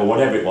Tesco or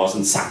whatever it was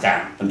and sat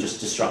down and just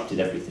disrupted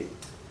everything.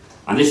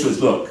 And this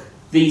was, look,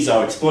 these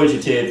are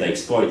exploitative, they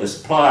exploit the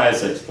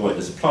suppliers, they exploit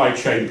the supply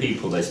chain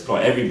people, they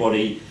exploit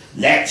everybody,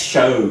 let's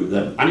show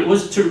them. And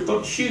it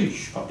got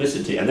huge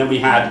publicity. And then we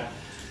had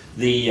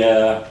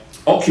the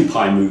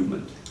Occupy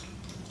movement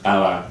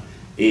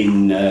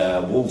in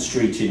Wall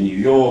Street in New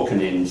York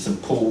and in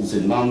St. Paul's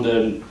in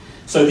London.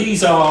 So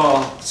these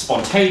are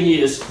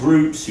spontaneous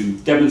groups who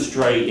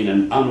demonstrate in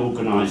an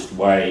unorganised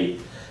way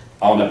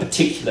on a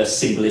particular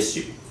single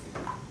issue.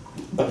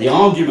 But the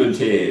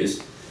argument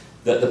is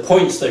that the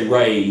points they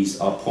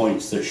raise are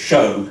points that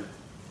show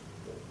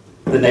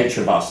the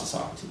nature of our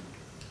society.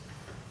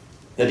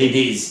 That it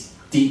is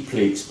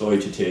deeply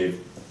exploitative,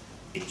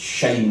 it's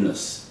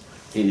shameless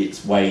in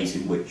its ways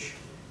in which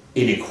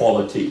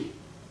inequality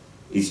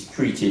is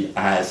treated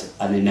as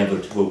an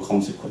inevitable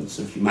consequence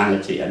of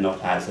humanity and not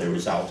as a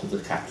result of the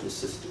capitalist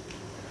system.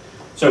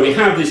 So we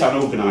have this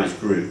unorganised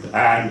group,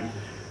 and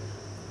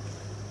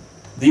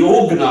the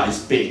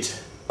organised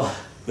bit,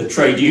 the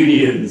trade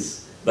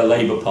unions, the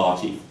Labour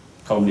Party,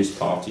 Communist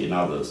Party and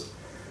others,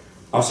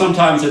 are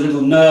sometimes a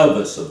little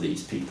nervous of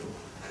these people.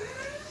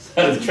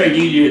 So the trade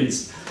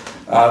unions,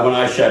 when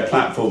I share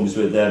platforms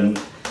with them,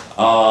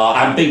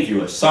 are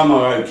ambiguous. Some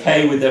are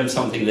okay with them,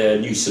 some think they're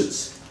a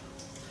nuisance.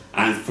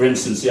 And for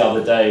instance, the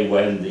other day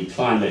when the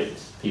climate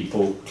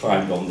people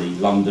climbed on the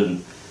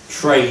London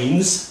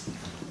trains,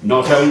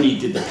 not only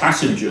did the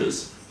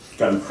passengers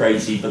go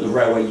crazy, but the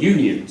railway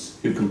unions,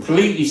 who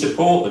completely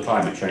support the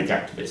climate change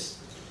activists,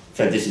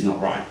 said this is not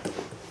right.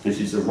 This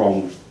is the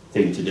wrong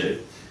thing to do,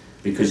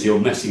 because you're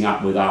messing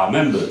up with our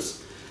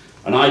members.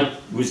 And I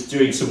was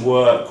doing some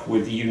work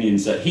with the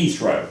unions at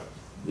Heathrow,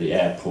 the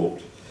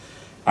airport,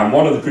 and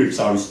one of the groups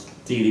I was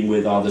dealing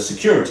with are the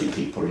security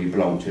people who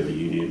belong to a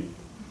union.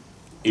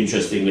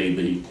 Interestingly,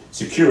 the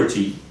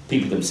security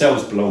people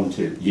themselves belong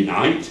to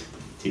Unite,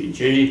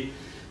 TNG,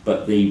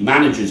 but the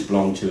managers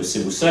belong to a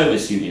civil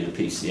service union, a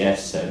PCS,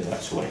 so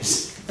that's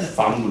always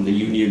fun when the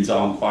unions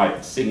aren't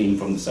quite singing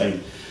from the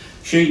same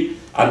sheet.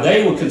 And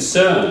they were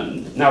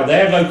concerned. Now,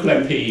 their local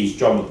MP is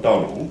John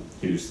McDonnell,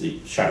 who's the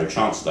Shadow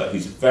Chancellor,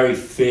 who's a very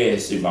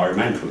fierce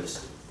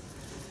environmentalist.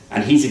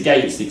 And he's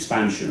against the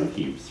expansion of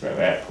Heathrow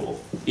Airport,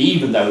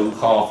 even though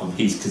half of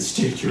his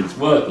constituents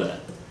work there.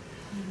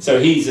 So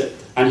he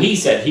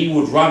said he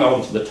would run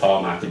onto the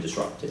tarmac and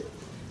disrupt it.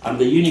 And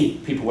the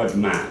union people went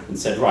mad and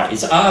said, right,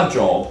 it's our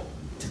job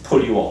to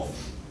pull you off.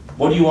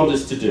 What do you want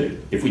us to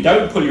do? If we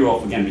don't pull you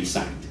off, we're going to be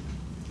sacked.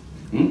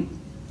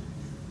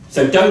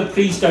 So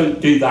please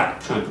don't do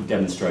that type of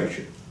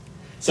demonstration.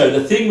 So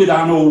the thing with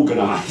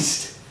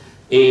unorganised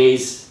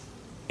is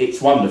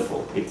it's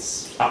wonderful,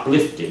 it's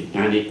uplifting,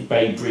 and it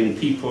may bring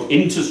people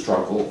into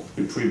struggle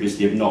who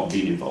previously have not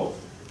been involved.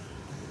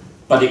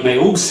 But it may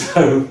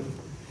also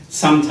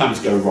sometimes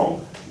go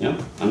wrong,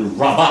 and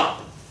rub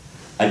up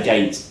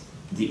against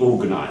the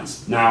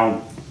organised.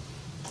 Now,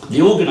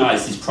 the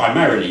organised is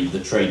primarily the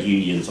trade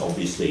unions,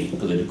 obviously,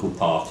 political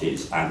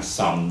parties, and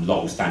some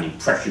long-standing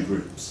pressure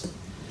groups.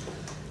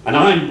 And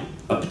I'm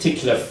a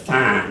particular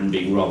fan,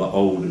 being rather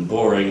old and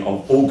boring,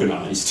 of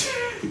organised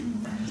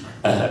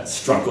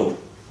struggle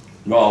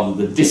rather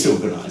than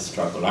disorganised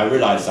struggle. I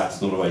realise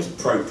that's not always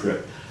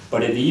appropriate,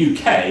 but in the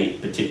UK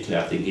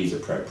particularly I think is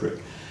appropriate.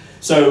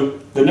 So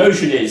the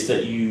notion is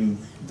that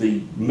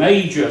the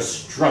major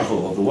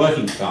struggle of the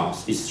working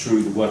class is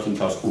through the working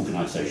class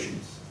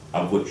organisations,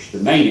 of which the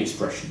main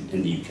expression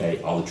in the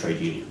UK are the trade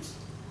unions.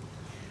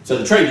 So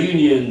the trade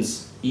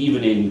unions,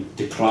 even in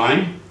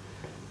decline,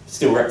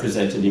 still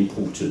represent an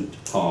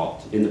important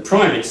part. In the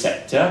private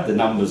sector, the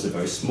numbers are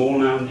very small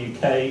now in the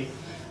UK,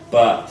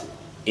 but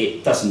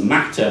it doesn't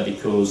matter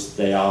because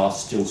they are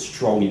still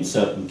strong in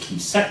certain key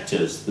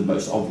sectors. The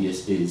most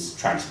obvious is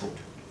transport.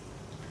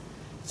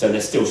 So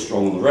they're still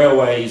strong on the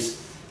railways,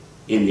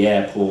 in the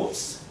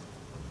airports,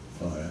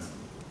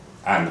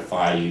 and the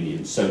fire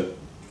unions. So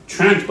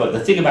transport, the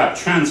thing about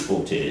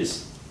transport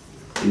is,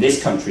 in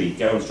this country, you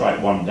go on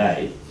strike one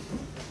day,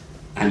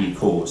 and you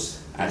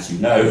cause, as you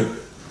know,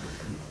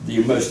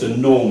 the most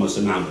enormous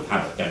amount of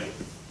havoc, don't you?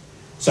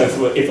 So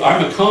if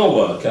I'm a car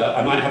worker,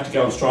 I might have to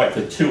go on strike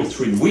for 2 or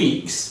 3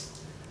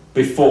 weeks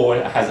before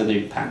it has an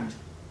impact,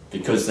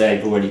 because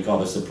they've already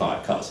got a supply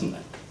of cars, haven't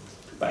they?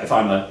 But if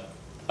I'm a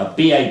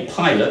BA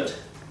pilot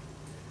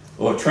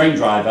or a train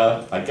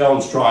driver, I go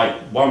on strike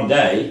one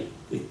day,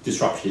 the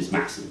disruption is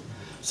massive.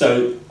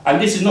 So,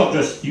 and this is not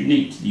just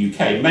unique to the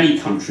UK, many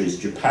countries,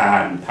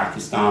 Japan,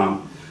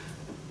 Pakistan,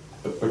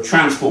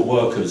 transport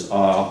workers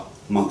are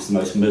amongst the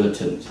most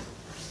militant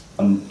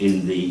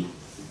in the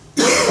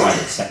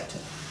private sector,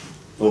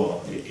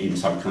 or in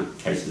some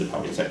cases the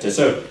public sector.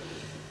 So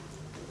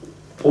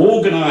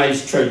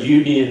organised trade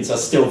unions are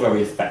still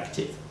very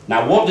effective.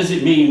 Now, what does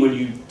it mean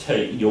when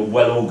you're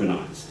well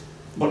organised?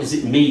 What does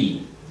it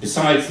mean,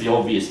 besides the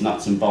obvious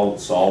nuts and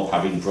bolts of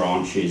having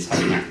branches,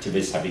 having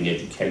activists, having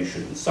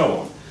education and so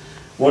on?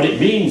 What it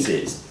means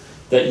is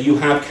that you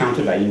have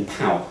countervailing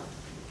power.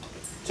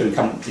 So we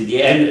come to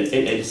the end,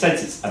 in a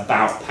sense it's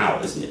about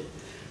power, isn't it?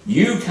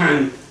 You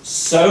can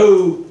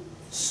so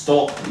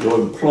stop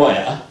your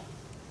employer,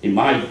 in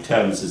my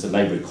terms as a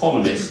labour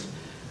economist,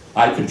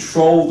 I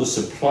control the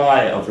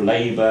supply of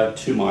labour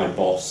to my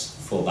boss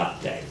for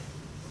that day.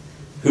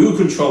 Who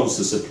controls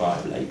the supply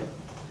of labour?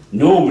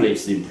 Normally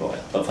it's the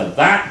employer, but for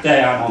that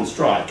day I'm on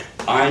strike,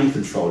 I'm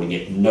controlling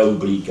it,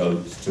 nobody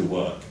goes to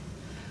work.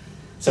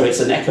 So it's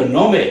an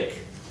economic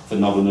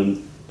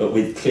phenomenon, but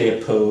with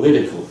clear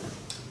political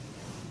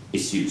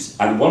issues.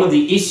 And one of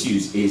the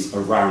issues is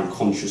around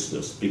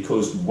consciousness,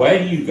 because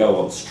when you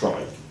go on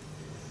strike,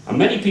 and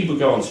many people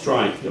go on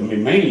strike, I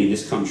mean mainly in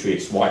this country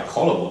it's white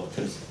collar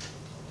workers,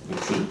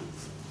 actually,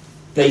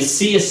 they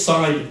see a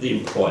side of the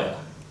employer,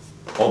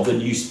 of the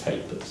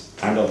newspapers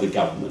and of the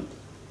government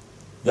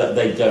that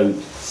they don't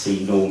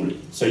see normally.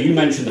 So you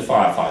mentioned the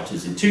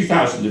firefighters. In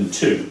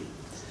 2002,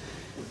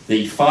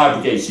 the Fire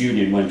Brigades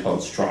Union went on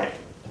strike.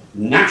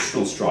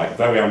 National strike,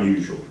 very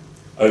unusual,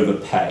 over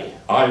pay.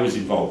 I was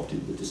involved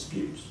in the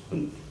disputes.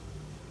 And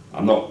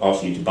I'm not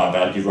asking you to buy,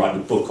 but I did write a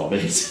book on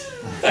it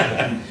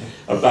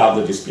about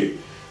the dispute.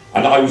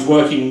 And I was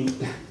working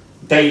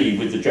daily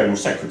with the General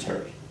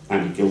Secretary,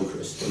 Andy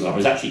Gilchrist, and I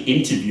was actually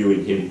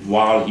interviewing him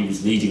while he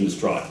was leading the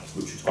strike,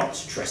 which was quite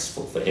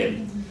stressful for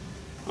him.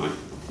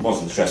 It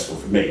wasn't stressful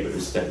for me, but it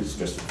was definitely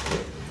stressful for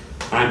him.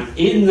 And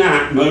in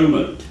that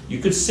moment, you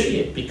could see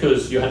it,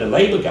 because you had a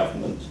Labour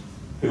government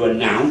who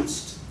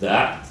announced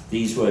that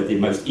these were the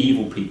most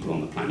evil people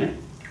on the planet,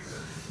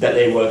 that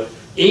they were,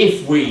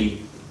 if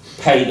we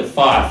pay the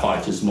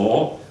firefighters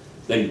more,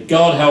 then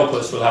God help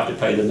us, we'll have to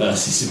pay the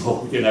nurses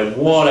more. You know,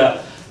 what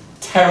a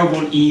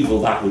terrible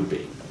evil that would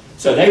be.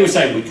 So they were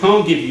saying, we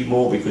can't give you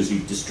more because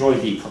you've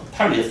destroyed the economy.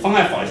 Apparently the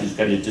firefighters are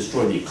going to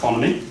destroy the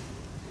economy.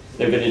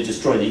 They're going to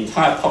destroy the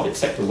entire public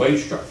sector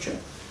wage structure.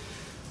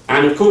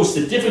 And of course,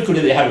 the difficulty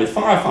they had with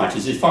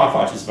firefighters is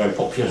firefighters are very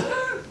popular,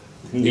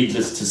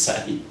 needless to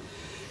say.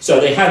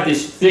 So they had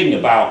this thing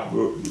about,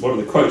 one of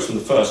the quotes from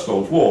the First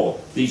World War,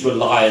 these were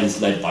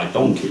lions led by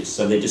donkeys.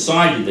 So they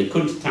decided they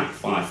couldn't attack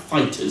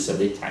firefighters, so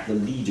they attacked the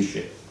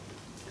leadership.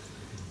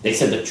 They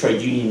said that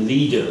trade union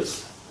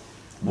leaders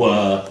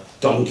were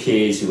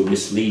donkeys who were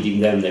misleading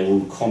them. They were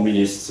all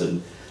communists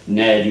and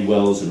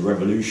ne'er-do-wells and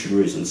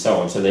revolutionaries and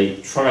so on. So they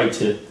tried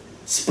to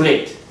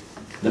split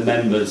the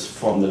members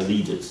from the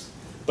leaders.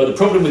 But the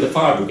problem with the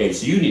Fire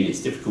Brigades Union,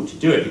 it's difficult to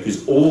do it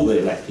because all the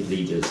elected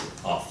leaders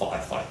are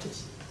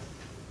firefighters.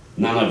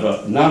 None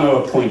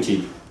are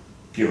appointed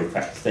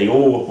bureaucrats. They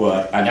all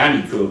were, and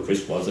Andy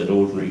Gilchrist was an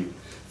ordinary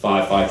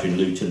firefighter in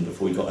Luton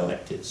before he got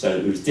elected. So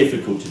it was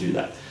difficult to do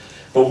that.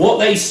 But what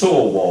they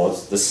saw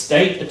was the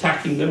state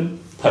attacking them,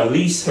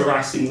 police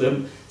harassing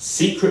them,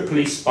 secret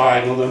police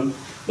spying on them,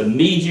 the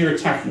media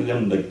attacking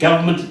them, the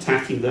government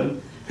attacking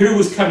them. Who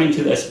was coming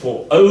to their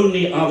support?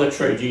 Only other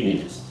trade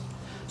unionists.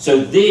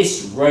 So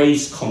this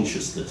raised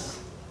consciousness.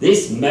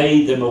 This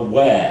made them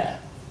aware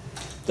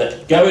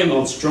that going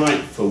on strike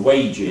for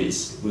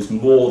wages was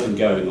more than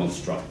going on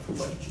strike for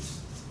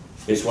wages.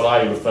 It's what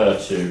I refer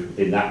to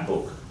in that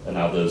book and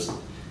others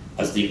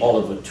as the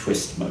Oliver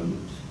Twist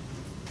moment.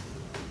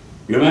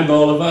 You remember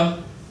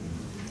Oliver?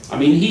 I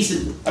mean, this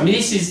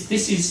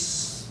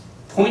is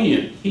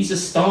poignant. He's a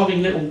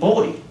starving little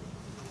boy.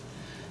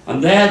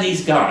 And there are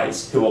these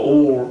guys who are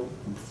all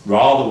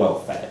rather well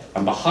fed,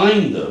 and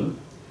behind them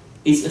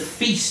is a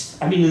feast.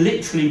 I mean,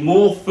 literally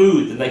more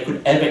food than they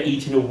could ever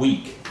eat in a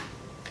week.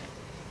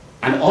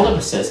 And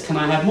Oliver says, can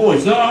I have more?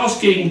 He's not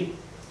asking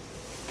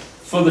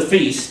for the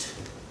feast.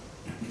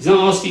 He's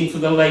not asking for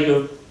the leg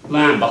of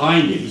lamb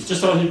behind him. He's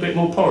just asking a bit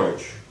more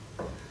porridge.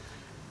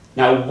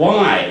 Now,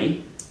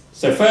 why?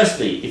 So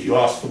firstly, if you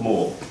ask for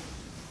more,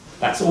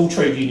 that's all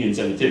trade unions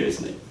ever do,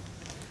 isn't it?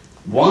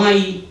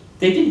 Why?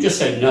 They didn't just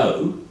say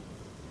no.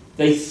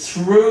 They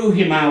threw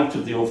him out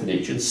of the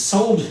orphanage and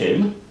sold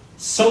him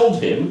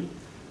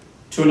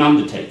to an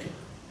undertaker.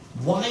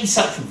 Why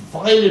such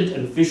violent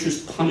and vicious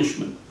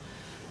punishment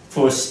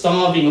for a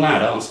starving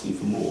lad asking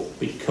for more?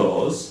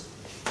 Because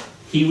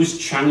he was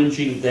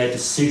challenging their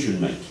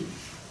decision making.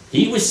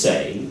 He was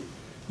saying,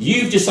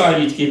 you've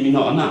decided to give me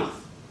not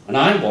enough, and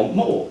I want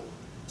more.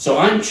 So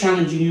I'm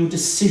challenging your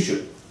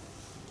decision.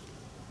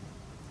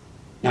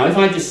 Now, if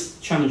I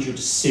just challenge your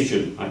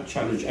decision, I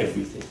challenge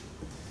everything.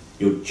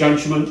 Your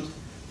judgment,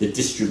 the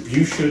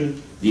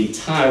distribution, the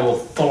entire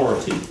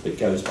authority that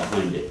goes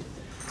behind it.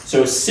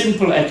 So a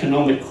simple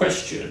economic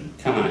question,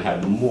 can I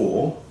have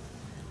more,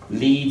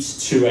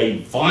 leads to a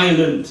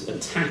violent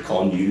attack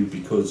on you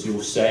because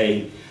you're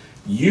saying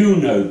you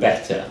know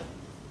better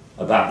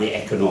about the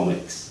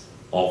economics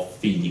of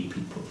feeding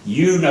people.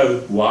 You know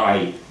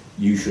why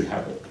you should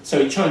have it. So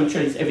it changed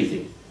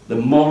everything. The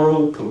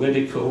moral,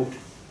 political,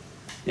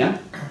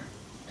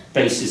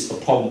 basis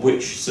upon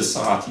which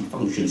society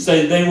functions.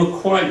 So they were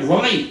quite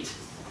right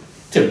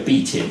to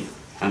beat him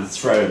and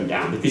throw him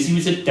down because he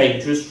was a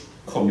dangerous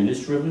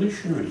communist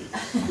revolutionary,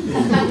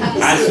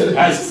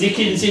 as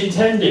Dickens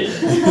intended.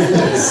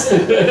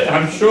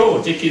 I'm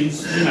sure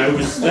Dickens,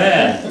 was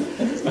there,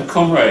 a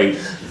comrade,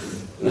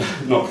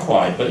 not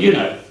quite, but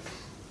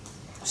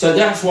So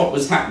that's what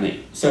was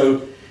happening.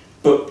 So,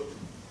 but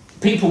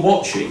people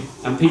watching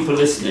and people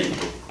listening.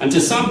 And to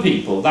some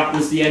people, that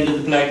was the end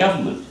of the Blair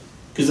government.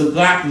 Because at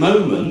that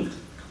moment,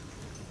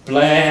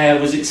 Blair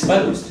was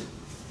exposed.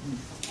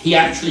 He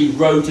actually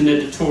wrote an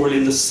editorial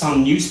in the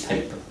Sun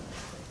newspaper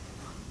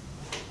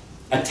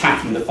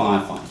attacking the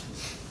firefighters.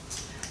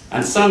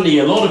 And suddenly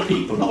a lot of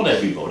people, not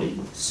everybody,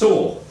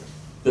 saw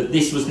that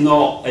this was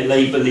not a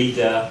Labour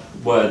leader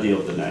worthy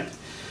of the name.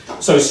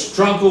 So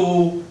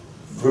struggle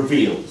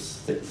reveals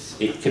things.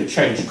 It can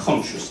change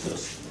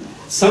consciousness.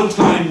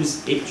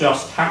 Sometimes it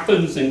just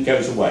happens and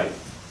goes away.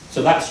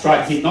 So that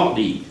strike did not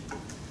lead,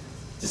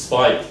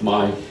 despite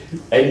my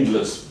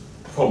endless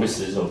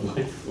promises of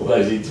all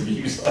those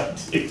interviews I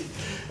did.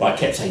 I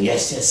kept saying,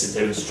 yes, yes,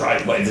 there's a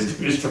strike wave,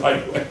 there's a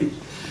strike wave.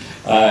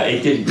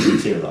 It didn't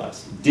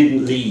materialise. It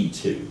didn't lead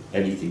to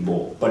anything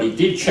more. But it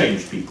did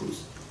change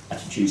people's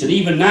attitudes. And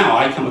even now,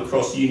 I come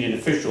across union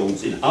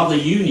officials in other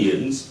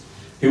unions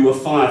who were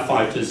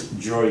firefighters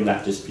during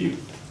that dispute.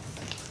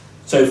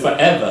 So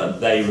forever,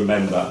 they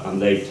remember,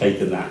 and they've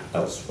taken that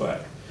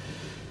elsewhere.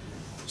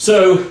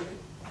 So,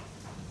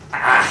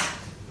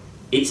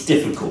 it's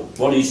difficult.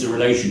 What is the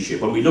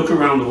relationship? When we look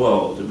around the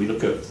world and we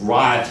look at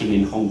rioting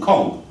in Hong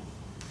Kong,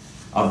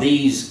 are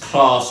these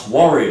class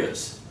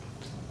warriors?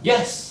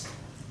 Yes,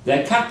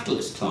 they're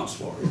capitalist class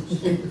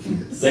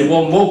warriors. They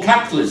want more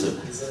capitalism.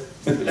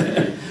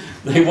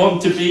 They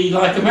want to be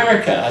like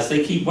America, as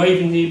they keep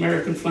waving the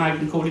American flag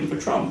and calling for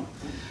Trump.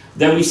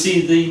 Then we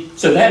see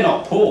so they're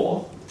not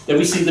poor. Then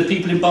we see the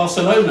people in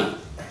Barcelona.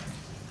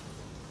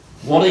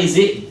 What is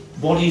it?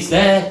 What is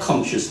their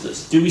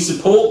consciousness? Do we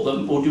support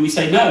them, or do we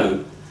say,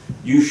 no,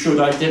 you should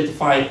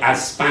identify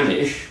as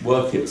Spanish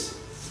workers,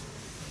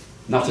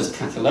 not as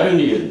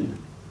Catalonian?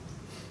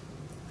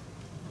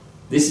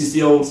 This is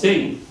the old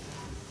thing.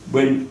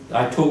 When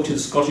I talk to the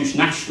Scottish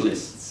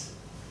nationalists,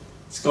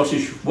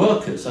 Scottish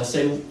workers, I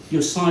say, well,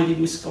 you're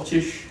siding with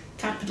Scottish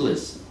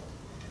capitalists.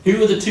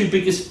 Who are the two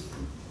biggest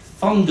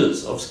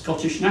funders of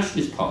Scottish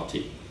Nationalist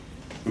Party?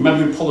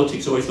 Remember, in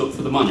politics, always look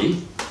for the money.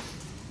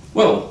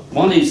 Well,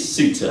 one is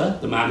Souter,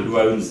 the man who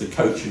owns the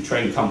coach and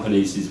train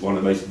companies, is one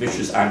of the most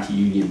vicious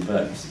anti-union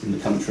folks in the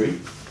country.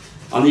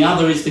 And the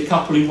other is the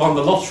couple who won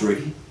the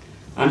lottery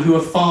and who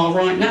are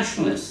far-right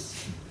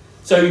nationalists.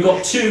 So you've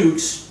got two,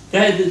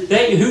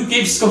 who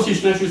gives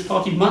Scottish Nationalist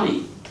Party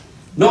money?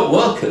 Not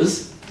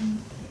workers.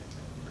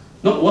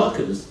 Not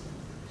workers.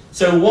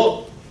 So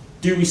what,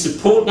 do we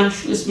support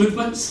nationalist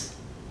movements?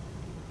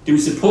 Do we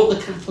support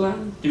the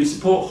Catalan? Do we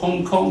support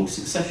Hong Kong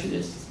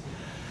secessionists?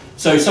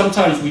 So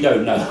sometimes we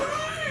don't know.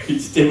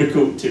 It's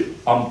difficult to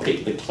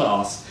unpick the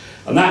class.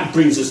 And that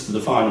brings us to the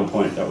final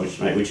point that I wish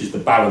to make, which is the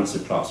balance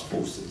of class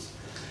forces.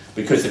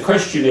 Because the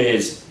question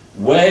is,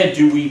 where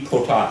do we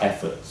put our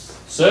efforts?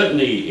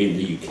 Certainly in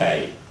the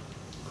UK,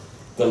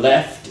 the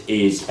left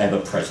is ever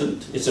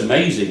present. It's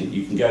amazing.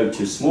 You can go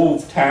to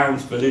small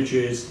towns,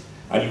 villages,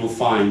 and you will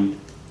find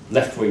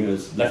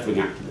left-wingers, left-wing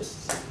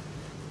activists.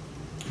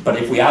 But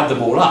if we add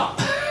them all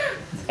up,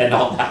 they're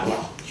not that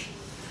large.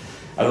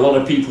 And a lot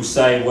of people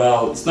say,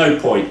 well, it's no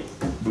point.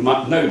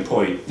 No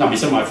point. I mean,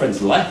 some of my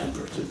friends left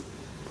Britain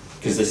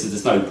because they said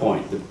there's no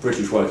point. The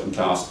British working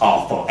class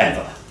are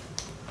forever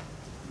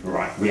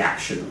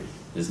reactionary.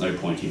 There's no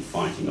point in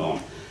fighting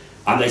on.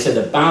 And they said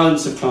the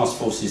balance of class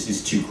forces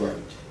is too great.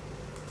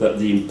 That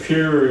the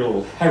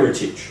imperial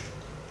heritage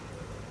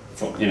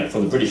from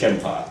the British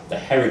Empire, the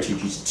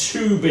heritage is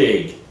too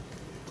big.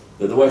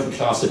 That the working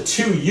class are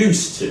too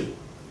used to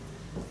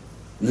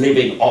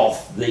living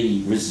off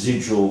the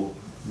residual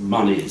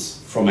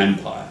monies from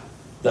empire,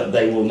 that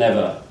they will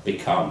never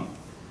become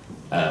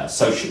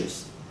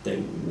socialist.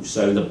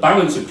 So the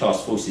balance of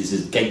class forces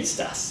is against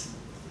us.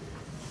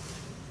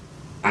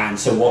 And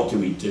so what do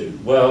we do?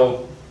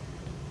 Well,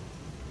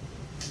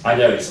 I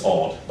know it's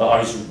odd, but I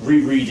was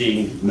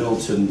rereading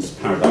Milton's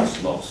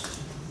Paradise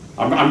Lost.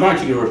 I'm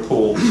writing a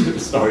report,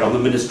 sorry, on the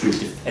Ministry of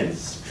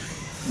Defence.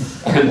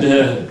 And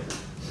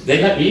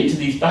they let me into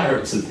these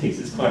barracks and things,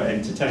 it's quite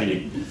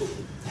entertaining.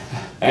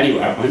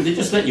 Anyway, they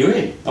just let you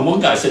in. And one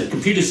guy said,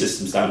 computer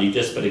system's down, you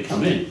just better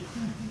come in.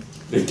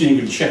 They didn't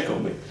even check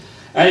on me.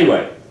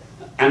 Anyway,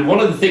 and one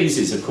of the things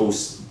is, of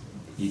course,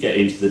 you get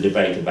into the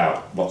debate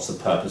about what's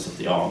the purpose of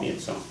the army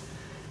and so on.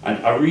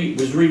 And I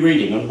was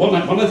rereading, and one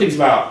of the things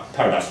about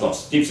Paradise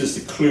Lost gives us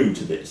the clue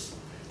to this.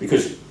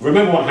 Because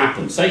remember what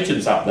happened.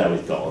 Satan's up there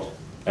with God.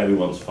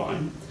 Everyone's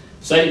fine.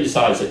 Satan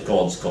decides that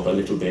God's got a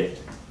little bit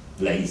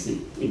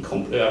lazy,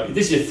 incompetent.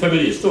 This is a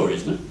familiar story,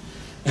 isn't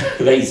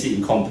it? Lazy,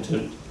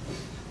 incompetent.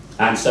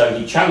 And so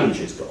he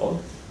challenges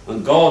God,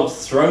 and God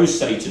throws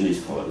Satan and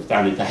his followers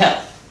down into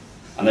hell.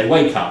 And they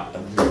wake up,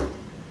 and,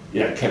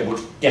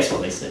 guess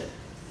what they said?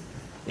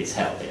 It's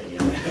hell here,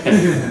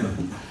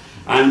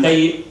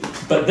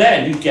 but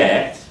then you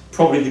get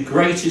probably the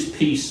greatest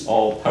piece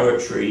of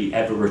poetry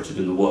ever written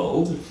in the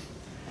world,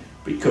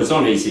 because not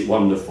only is it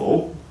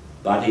wonderful,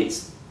 but it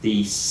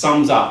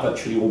sums up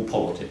virtually all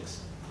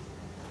politics.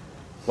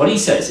 What he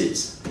says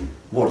is,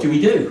 what do we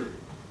do?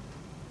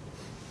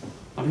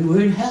 I mean,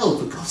 we're in hell,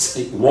 for God's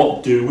sake.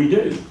 What do we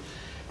do?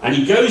 And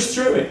he goes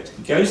through it.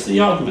 He goes through the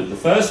argument. The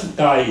first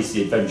guy is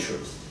the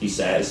adventurous. He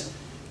says,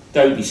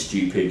 don't be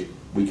stupid.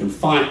 We can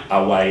fight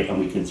our way and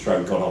we can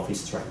throw God off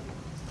his throne.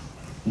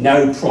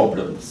 No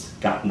problems,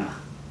 governor.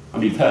 I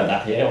mean, you've heard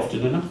that here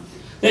often enough.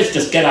 Let's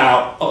just get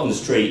out on the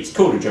streets,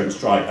 call a general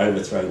strike,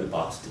 overthrow the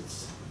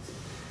bastards.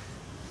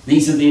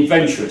 These are the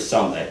adventurous,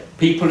 aren't they?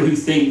 People who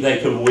think they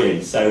can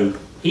win. So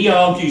he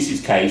argues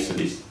his case.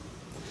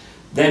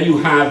 Then you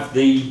have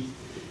the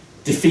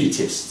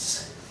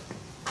defeatists.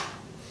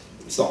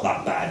 It's not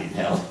that bad in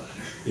hell.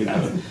 You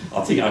know,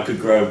 I think I could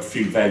grow a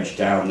few veg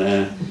down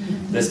there.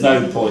 There's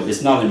no point,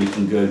 there's nothing we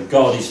can do.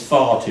 God is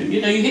far too,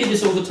 you know, you hear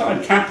this all the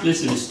time.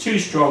 Capitalism is too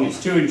strong,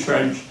 it's too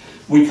entrenched,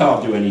 we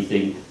can't do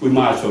anything, we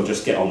might as well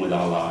just get on with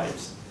our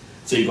lives.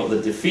 So you've got the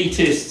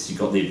defeatists, you've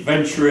got the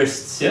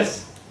adventurists,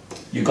 yes?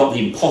 You've got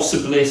the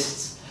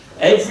impossibilists.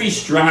 Every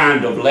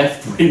strand of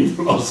left-wing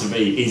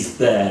philosophy is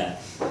there.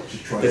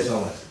 Should try to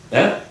sell it.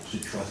 Yeah?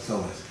 Should try to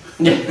sell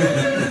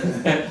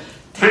it.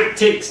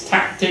 Tactics,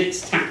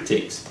 tactics,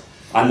 tactics.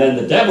 And then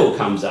the devil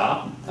comes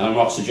up, and I'm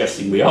not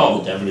suggesting we are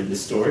the devil in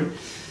this story,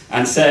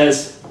 and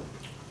says,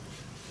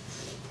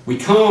 we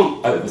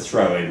can't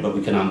overthrow him, but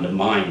we can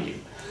undermine him.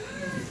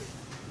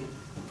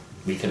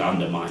 We can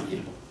undermine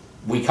him.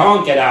 We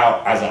can't get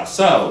out as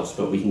ourselves,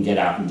 but we can get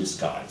out in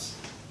disguise.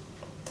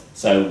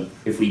 So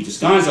if we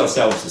disguise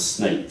ourselves as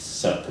snakes,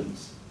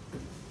 serpents,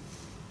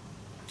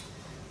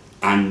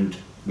 and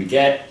we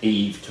get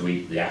Eve to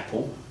eat the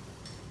apple,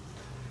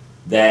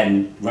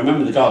 then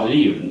remember the Garden of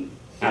Eden,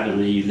 Adam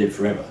and Eve lived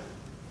forever.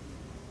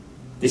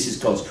 This is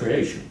God's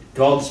creation.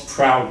 God's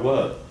proud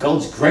work.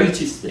 God's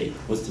greatest thing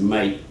was to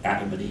make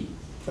Adam and Eve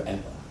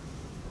forever.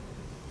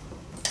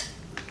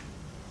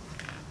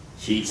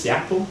 She eats the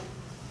apple.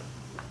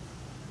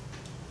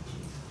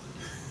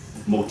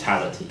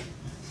 Mortality.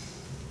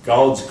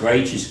 God's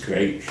greatest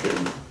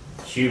creation,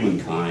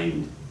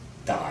 humankind,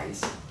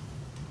 dies.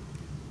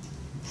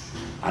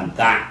 And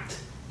that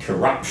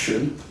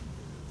corruption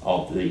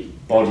of the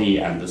body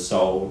and the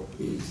soul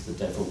is the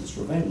devil's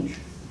revenge.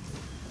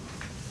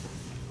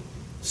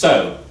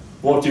 So,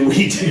 what do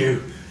we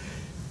do?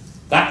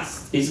 That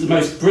is the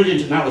most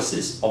brilliant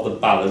analysis of the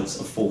balance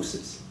of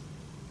forces.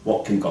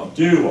 What can God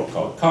do, what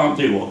God can't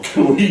do, what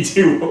can we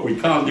do, what we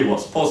can't do,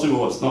 what's possible,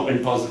 what's not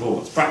impossible,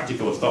 what's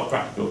practical, what's not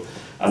practical.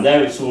 And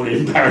there it's all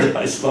in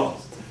Paradise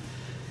Lost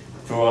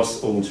for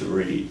us all to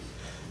read.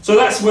 So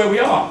that's where we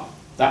are.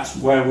 That's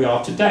where we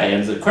are today.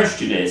 And the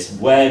question is,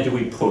 where do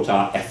we put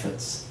our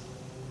efforts?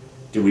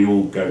 Do we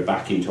all go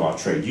back into our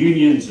trade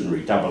unions and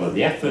redouble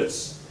the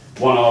efforts?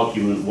 One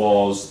argument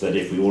was that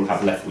if we all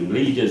have left-wing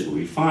leaders, we'll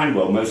be fine.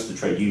 Well, most of the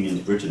trade unions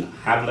in Britain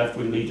have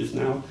left-wing leaders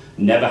now.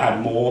 Never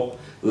had more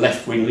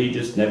left-wing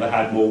leaders, never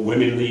had more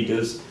women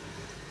leaders.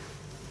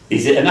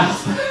 Is it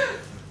enough?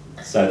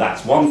 So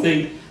that's one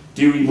thing.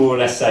 Do we more or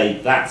less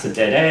say that's a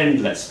dead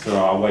end, let's throw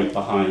our weight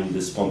behind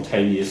the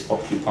spontaneous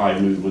Occupy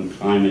movement,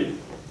 climate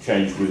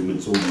change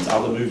movements, all these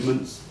other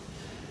movements?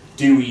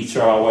 Do we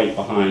throw our weight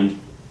behind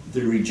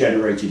the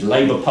regenerated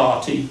Labour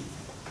Party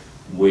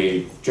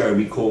with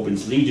Jeremy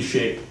Corbyn's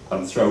leadership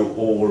and throw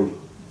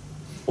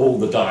all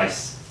the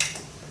dice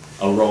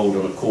are rolled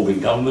on a Corbyn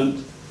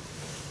government?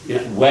 You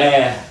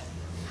know,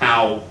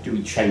 how do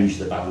we change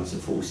the balance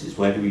of forces?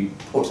 Where do we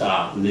put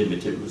our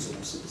limited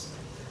resources?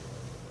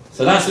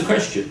 So that's the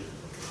question.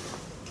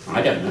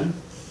 I don't know.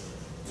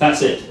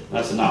 That's it.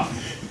 That's enough.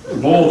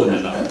 More than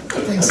enough.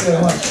 Thanks very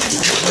much.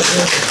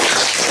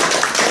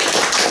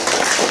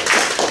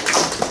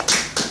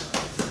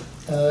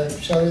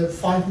 Shall we have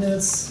 5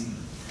 minutes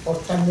or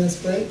 10 minutes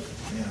break?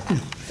 Yeah.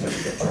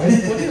 What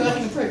are you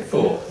having a break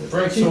for? The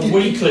break's for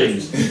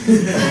weaklings.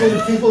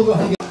 People go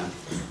and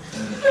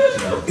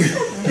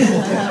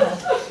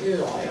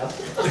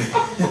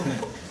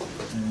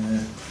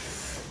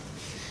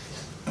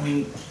I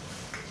mean,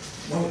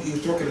 well, you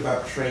were talking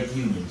about trade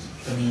unions.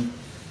 I mean,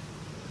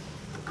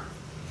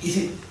 is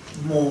it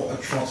more a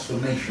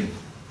transformation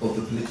of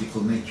the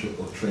political nature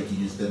of trade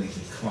unions than a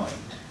decline?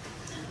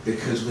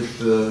 Because with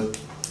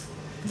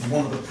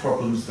one of the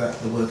problems that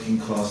the working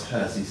class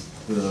has is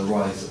the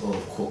rise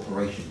of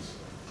corporations.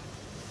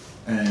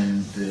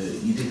 And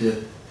you did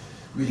a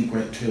really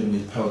great term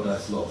with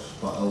Paradise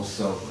Lost, but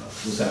also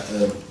was that,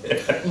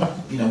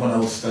 you know, when I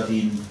was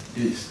studying,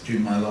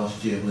 during my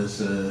last year, was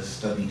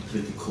studying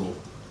political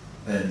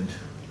and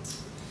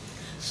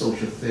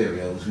social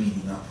theory. I was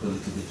reading up a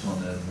little bit on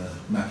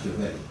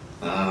Machiavelli.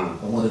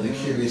 And one of the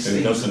curious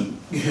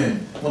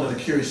one of the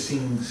curious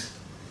things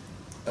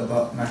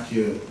about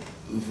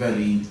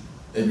Machiavelli,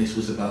 and this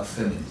was about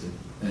feminism,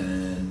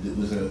 and it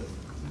was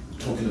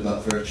talking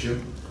about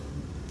virtue.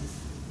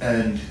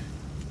 And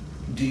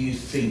do you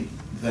think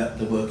that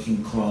the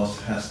working class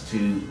has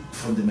to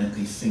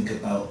fundamentally think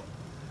about,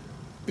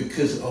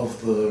 because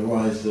of the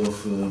rise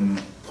of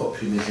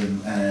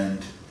populism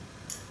and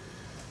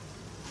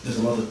there's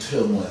a lot of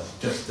turmoil,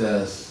 just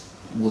as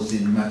was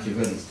in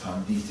Machiavelli's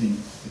time, do you think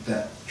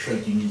that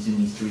trade unions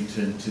need to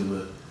return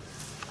to a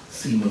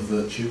theme of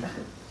virtue?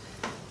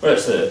 Well,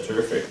 it's a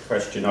terrific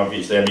question,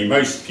 obviously. I mean,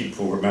 most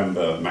people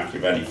remember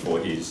Machiavelli for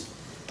his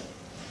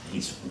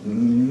his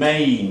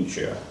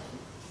major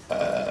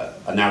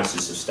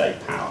analysis of state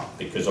power,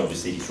 because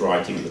obviously he's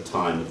writing at the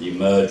time of the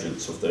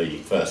emergence of the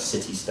first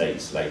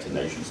city-states, later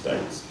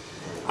nation-states,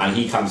 and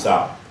he comes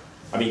up,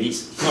 I mean,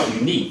 it's not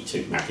unique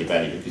to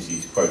Machiavelli because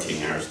he's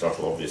quoting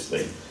Aristotle,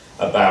 obviously,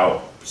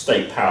 about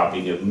state power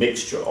being a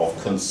mixture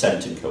of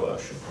consent and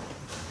coercion.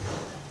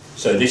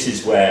 So this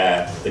is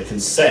where the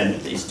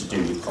consent is to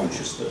do with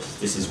consciousness.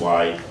 This is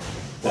why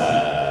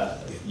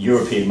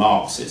European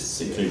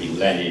Marxists, including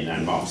Lenin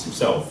and Marx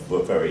himself,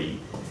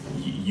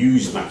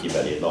 used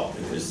Machiavelli a lot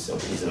because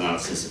of his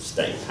analysis of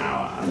state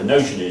power. And the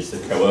notion is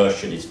that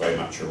coercion is very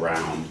much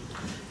around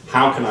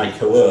how can I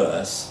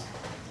coerce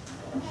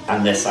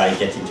unless I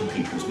get into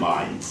people's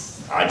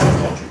minds,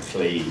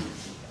 ideologically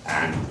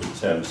and in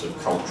terms of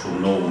cultural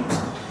norms.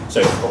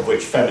 So, of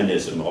which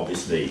feminism,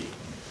 obviously,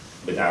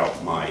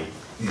 without my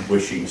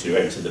wishing to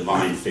enter the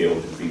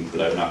minefield and being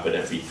blown up at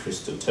every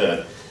twist and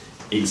turn,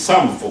 in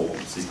some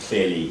forms is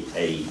clearly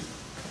a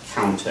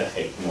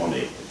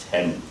counter-hegemonic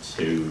attempt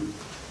to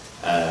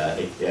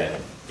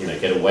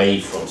get away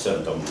from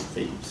certain dominant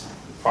themes,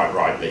 quite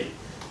rightly,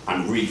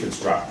 and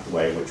reconstruct the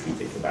way in which we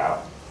think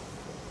about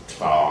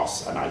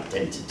class and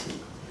identity.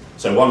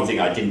 So one thing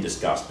I didn't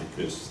discuss,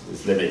 because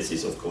there's limits,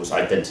 is of course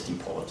identity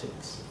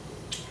politics,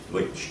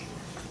 which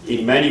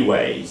in many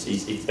ways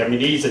is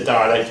a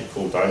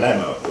dialectical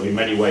dilemma. In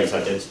many ways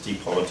identity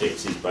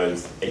politics is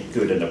both a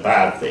good and a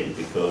bad thing,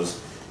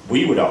 because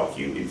we would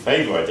argue in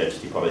favour of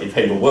identity politics, in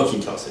favour of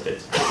working class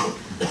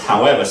identity.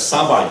 However,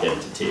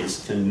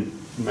 sub-identities can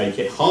make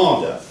it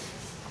harder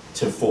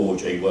to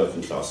forge a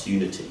working class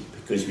unity,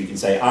 because we can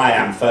say, I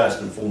am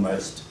first and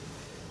foremost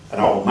an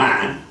old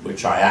man,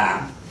 which I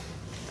am,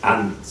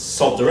 and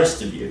sod the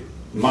rest of you.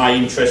 My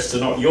interests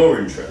are not your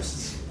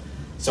interests.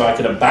 So I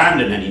can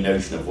abandon any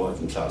notion of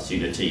working class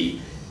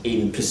unity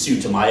in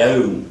pursuit of my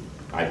own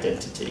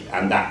identity,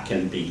 and that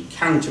can be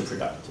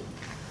counterproductive.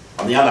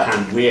 On the other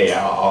hand, we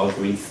are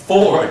arguing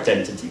for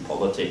identity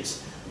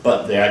politics,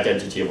 but the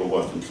identity of a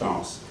working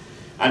class.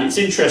 And it's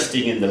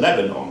interesting in the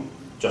Lebanon,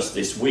 just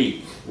this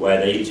week, where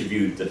they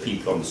interviewed the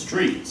people on the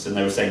streets, and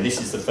they were saying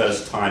this is the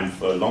first time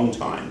for a long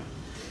time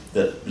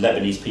that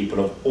Lebanese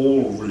people of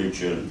all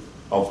religion,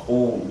 of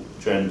all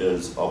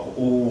genders, of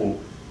all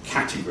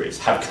categories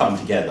have come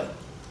together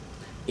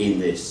in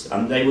this,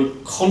 and they were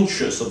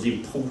conscious of the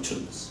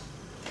importance.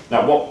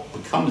 Now what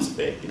becomes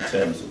big in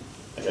terms of,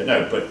 I don't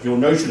know, but your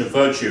notion of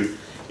virtue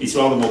is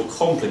rather more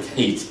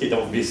complicated,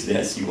 obviously,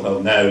 as you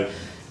well know,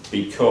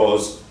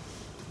 because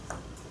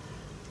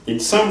in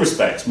some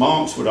respects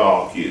Marx would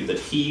argue that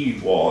he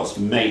was,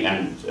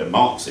 and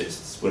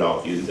Marxists would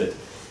argue that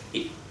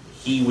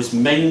he was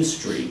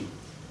mainstream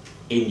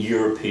in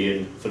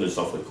European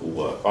philosophical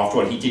work. After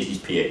all, he did his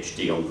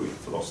PhD on Greek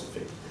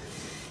philosophy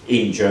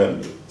in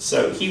Germany.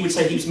 So he would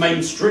say he was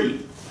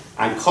mainstream,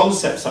 and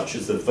concepts such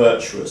as the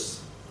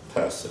virtuous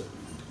person,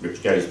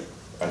 which goes,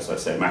 as I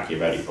say,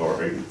 Machiavelli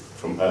borrowing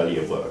from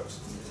earlier works,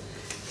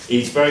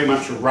 is very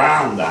much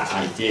around that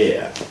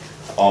idea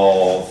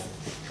of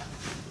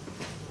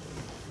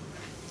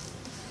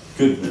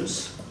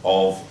goodness,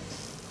 of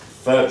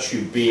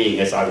virtue being,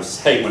 as I was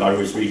saying when I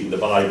was reading the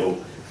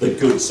Bible, the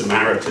Good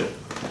Samaritan.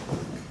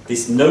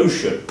 This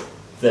notion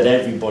that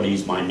everybody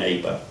is my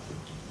neighbour.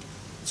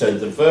 So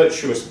the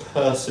virtuous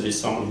person is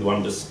someone who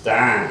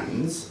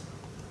understands.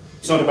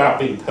 It's not about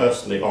being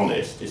personally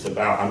honest, it's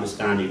about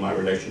understanding my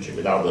relationship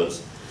with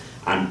others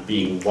and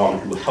being one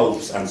who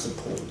helps and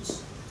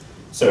supports.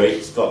 So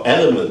it's got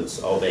elements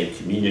of a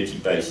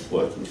community-based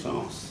working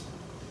class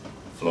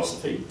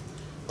philosophy,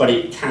 but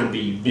it can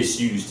be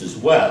misused as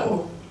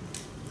well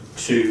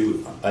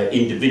to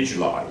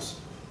individualise,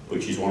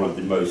 which is one of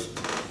the most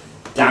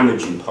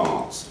damaging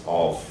parts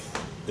of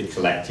the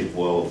collective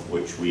world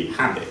which we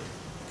inhabit.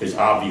 Because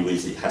our view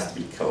is it has to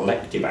be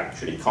collective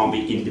action. It can't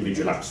be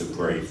individual acts of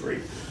bravery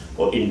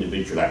or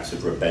individual acts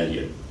of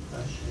rebellion.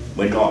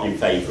 We're not in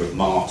favour of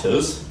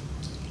martyrs,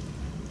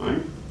 right?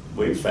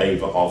 We're in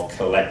favour of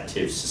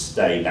collective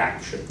sustained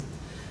action.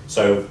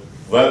 So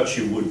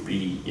virtue would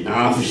be, in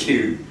our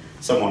view,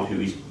 someone who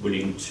is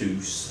willing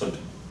to sort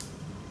of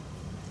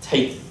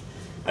take,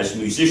 as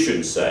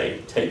musicians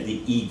say, take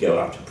the ego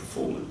out of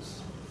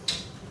performance.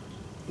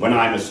 When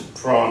I'm a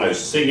soprano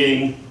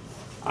singing,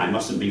 I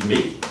mustn't be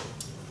me.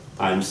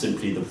 I'm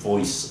simply the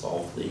voice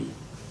of the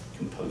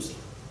composer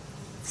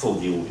for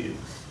the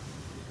audience.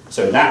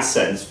 So in that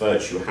sense,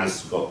 virtue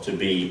has got to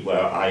be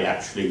where I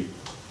actually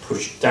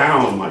push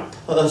down my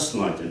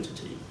personal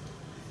identity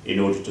in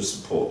order to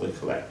support the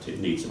collective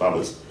needs of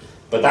others.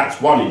 But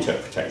that's one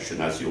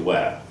interpretation, as you're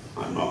aware.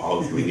 I'm not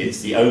arguing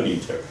it's the only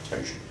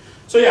interpretation.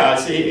 So yeah,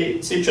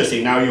 it's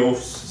interesting. Now your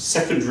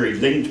secondary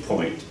linked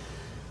point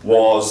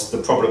was the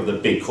problem of the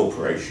big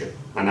corporation.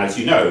 And as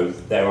you know,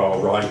 there are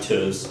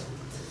writers,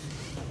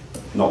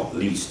 not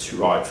least to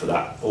write for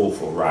that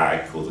awful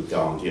rag called The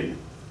Guardian,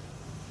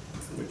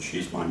 which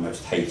is my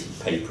most hated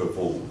paper of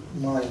all.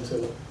 Mine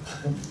too.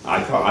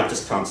 I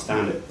just can't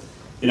stand it.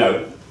 You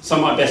know, some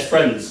of my best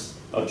friends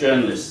are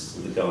journalists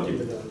of The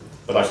Guardian,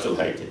 but I still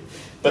hate it.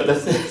 But the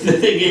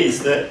thing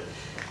is that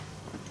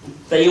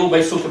they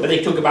always talk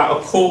about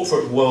a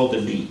corporate world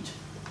elite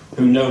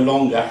who no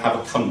longer have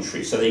a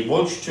country. So they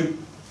want to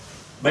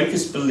make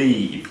us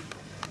believe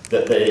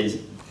that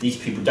these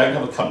people don't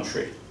have a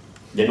country,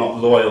 they're not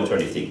loyal to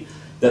anything,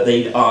 that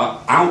they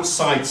are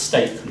outside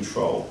state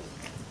control,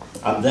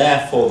 and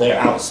therefore they're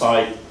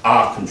outside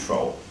our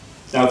control.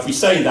 Now, if we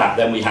say that,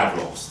 then we have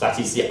lost. That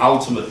is the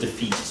ultimate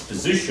defeatist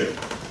position,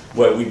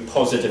 where we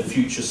posit a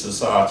future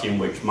society in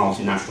which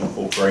multinational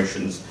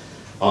corporations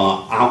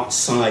are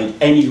outside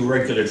any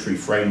regulatory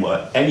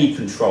framework, any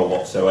control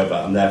whatsoever,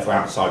 and therefore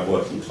outside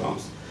working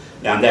class.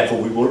 And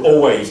therefore we will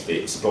always be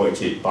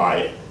exploited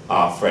by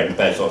our friend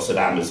Bezos at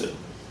Amazon,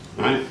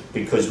 right?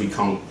 Because we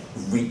can't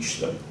reach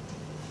them.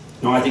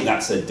 Now, I think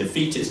that's a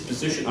defeatist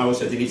position. I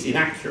also think it's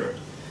inaccurate.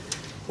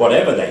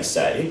 Whatever they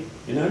say,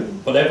 you know,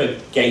 whatever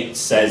Gates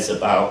says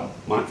about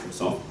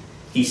Microsoft,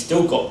 he's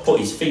still got to put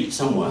his feet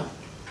somewhere.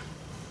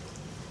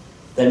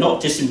 They're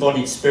not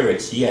disembodied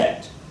spirits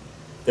yet.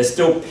 They're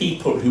still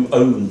people who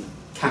own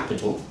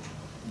capital.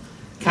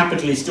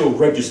 Capital is still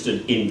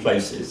registered in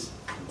places.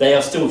 They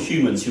are still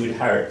humans who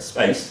inherit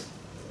space,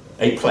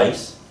 a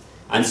place,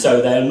 and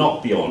so they are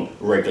not beyond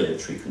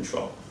regulatory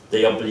control.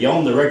 They are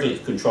beyond the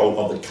regulatory control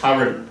of the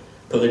current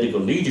political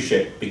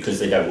leadership because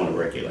they don't want to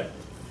regulate.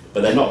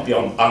 But they're not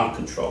beyond our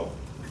control.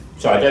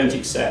 So I don't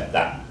accept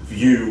that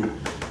view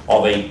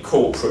of a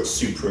corporate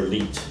super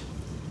elite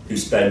who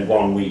spend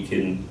 1 week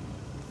in,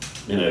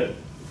 you know,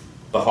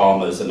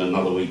 Bahamas and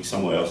another week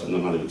somewhere else and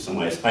another week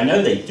somewhere else. I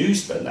know they do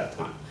spend that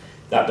time.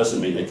 That doesn't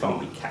mean they can't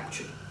be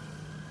captured.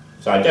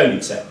 So I don't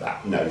accept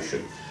that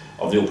notion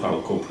of the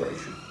all-powerful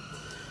corporation.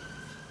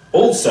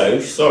 Also,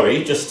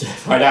 sorry, just to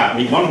find out, I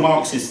mean, one of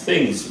Marx's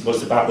things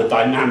was about the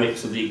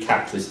dynamics of the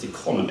capitalist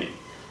economy.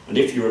 And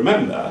if you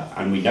remember,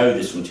 and we know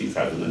this from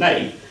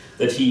 2008,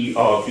 that he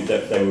argued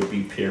that there would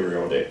be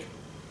periodic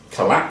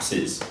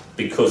collapses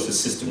because the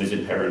system is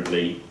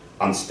inherently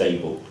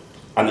unstable,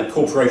 and that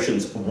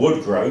corporations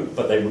would grow,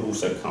 but they would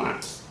also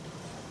collapse.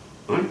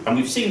 Right? And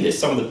we've seen this,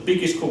 some of the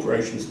biggest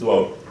corporations in the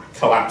world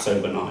collapse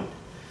overnight.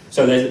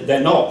 So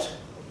they're not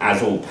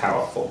as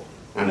all-powerful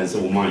and as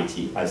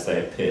almighty as they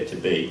appear to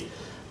be.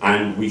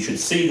 And we should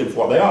see them for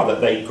what they are,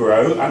 that they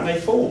grow and they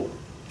fall.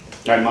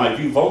 Now, in my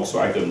view,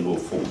 Volkswagen will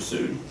fall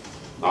soon,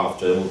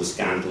 after all the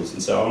scandals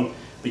and so on,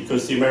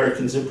 because the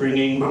Americans are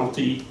bringing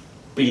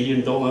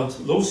multi-billion-dollar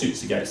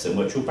lawsuits against them,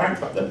 which will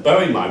bankrupt them.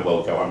 Boeing might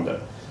well go under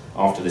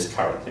after this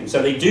current thing.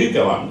 So they do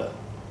go under.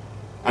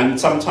 And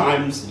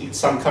sometimes, in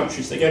some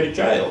countries, they go to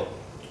jail.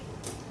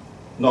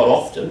 Not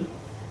often.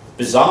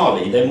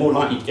 Bizarrely, they're more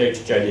likely to go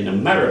to jail in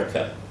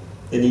America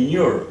than in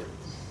Europe.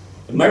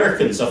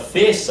 Americans are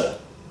fiercer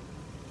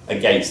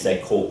against their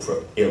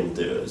corporate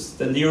ill-doers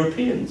than the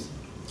Europeans.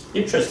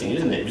 Interesting,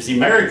 isn't it? It was the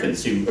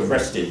Americans who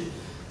arrested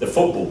the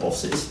football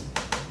bosses.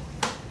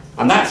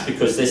 And that's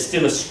because there's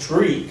still a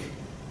streak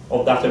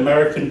of that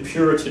American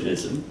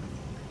Puritanism.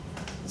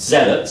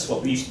 Zealots,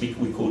 what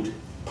we called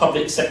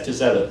public sector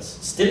zealots,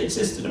 still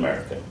exist in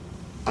America.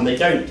 And they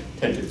don't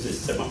tend to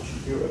exist so much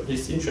in Europe.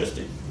 It's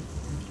interesting.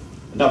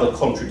 Another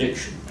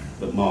contradiction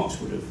that Marx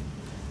would have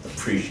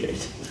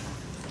appreciated.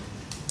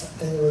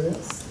 Anyone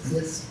else?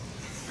 Yes.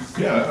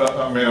 Yeah,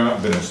 I mean,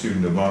 I've been a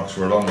student of Marx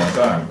for a long, long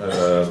time.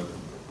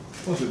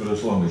 Possibly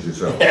as long as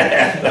yourself.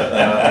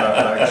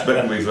 I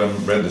expect we've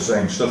read the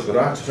same stuff, but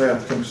I have to say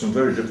I've come to some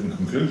very different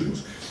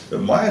conclusions.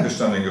 My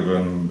understanding of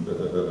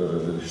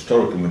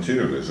historical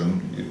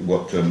materialism,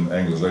 what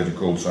Engels later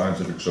called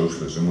scientific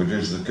socialism, which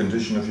is the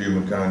condition of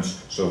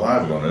humankind's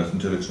survival on Earth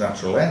until its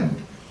natural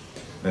end.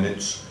 And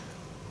it's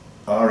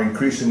our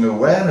increasing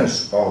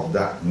awareness of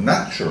that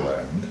natural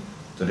end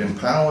that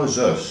empowers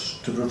us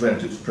to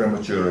prevent its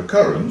premature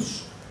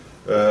occurrence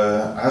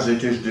as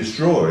it is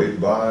destroyed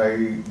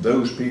by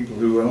those people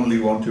who only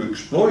want to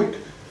exploit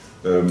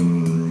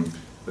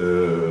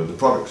the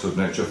products of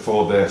nature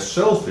for their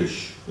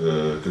selfish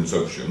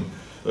consumption,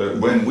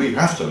 when we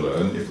have to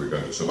learn, if we're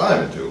going to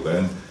survive until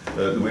then,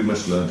 that we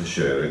must learn to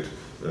share it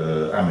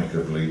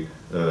amicably,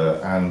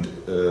 and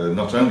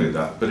not only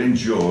that, but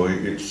enjoy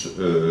its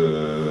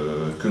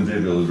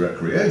convivial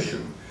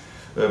recreation.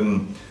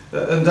 And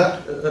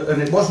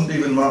it wasn't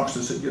even Marx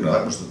that said, you know,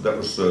 that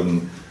was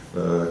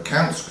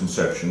Kant's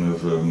conception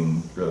of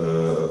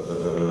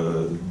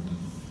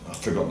I've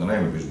forgotten the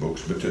name of his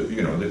books, but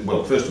you know,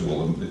 well, first of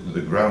all,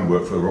 the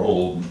groundwork for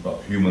all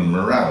human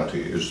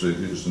morality is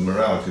the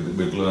morality that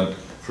we've learnt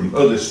from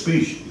other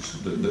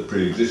species that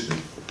pre-existed,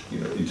 you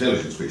know,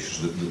 intelligent species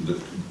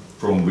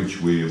from which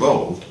we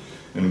evolved,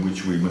 and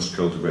which we must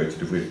cultivate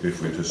if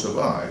we're to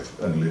survive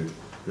and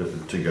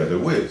live together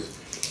with.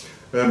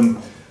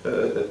 And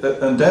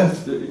then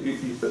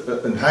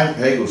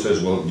Hegel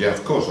says, well, yeah,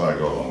 of course I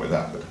go along with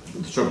that, but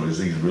the trouble is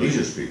these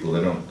religious people,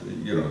 they don't,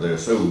 you know, they're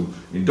so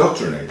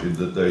indoctrinated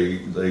that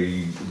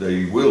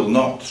they will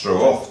not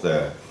throw off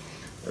their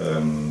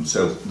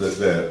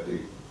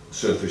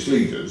selfish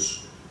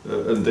leaders,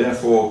 and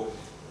therefore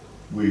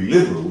we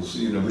liberals,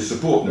 you know, we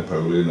support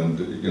Napoleon and,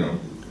 you know,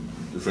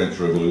 the French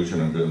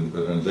Revolution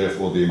and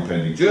therefore the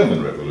impending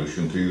German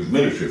Revolution to use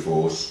military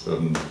force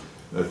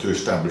to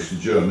establish the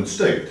German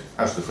state,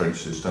 as the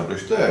French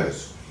established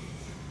theirs.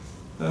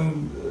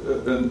 And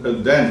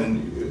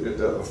then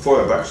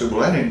Feuerbach said,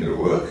 well, that ain't going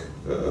to work,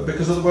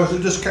 because otherwise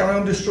they'll just carry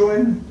on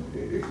destroying,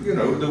 you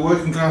know, the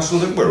working class. So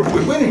that we're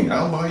winning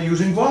now by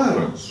using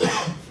violence.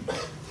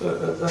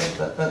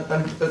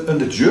 And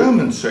the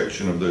German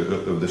section of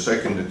the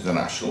Second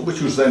International,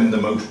 which was then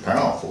the most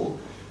powerful,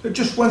 it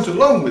just went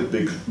along with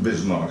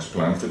Bismarck's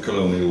plan for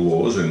colonial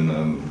wars and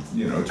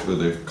you know, for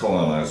the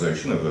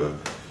colonisation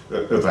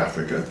of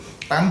Africa,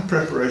 and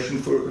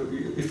preparation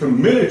for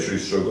military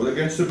struggle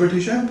against the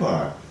British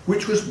Empire,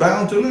 which was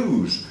bound to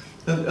lose.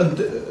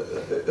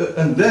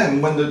 And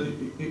then when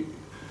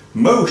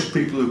most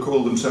people who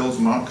call themselves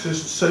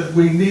Marxists said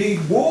we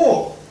need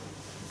war,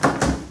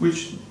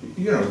 which,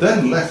 you know,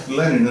 then left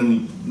Lenin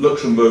and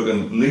Luxemburg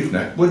and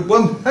Liebknecht with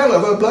one hell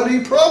of a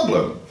bloody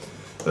problem.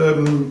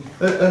 And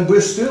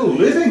we're still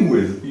living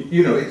with,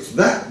 you know, it's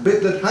that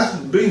bit that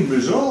hasn't been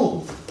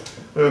resolved.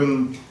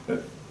 And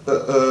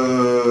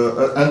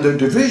the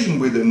division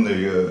within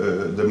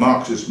the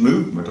Marxist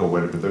movement, or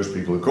whatever those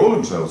people who call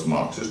themselves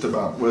Marxist,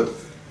 about what,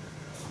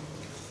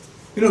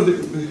 you know,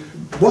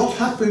 what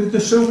happened in the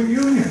Soviet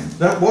Union.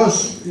 That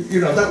was,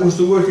 you know, that was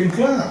the working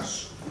class.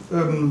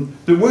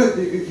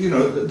 You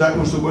know, that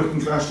was the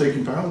working class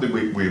taking power.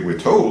 We were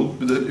told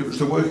that it was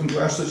the working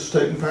class that's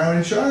taking power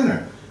in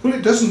China. Well,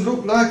 it doesn't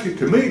look like it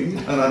to me,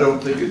 and I don't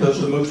think it does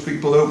to most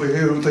people over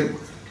here who think,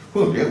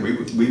 well, yeah,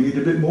 we need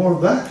a bit more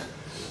of that.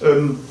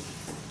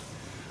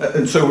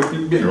 And so,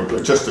 you know,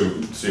 just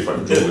to see if I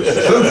can draw this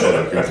to some sort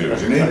of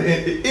conclusion,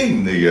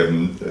 in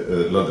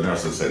the London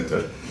Arsenal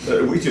Centre,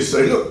 we just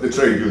say, look, the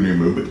trade union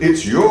movement,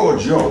 it's your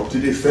job to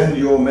defend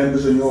your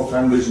members and your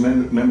family's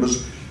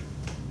members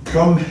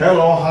come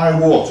hell or high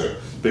water,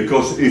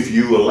 because if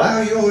you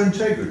allow your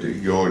integrity,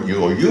 your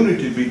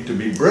unity to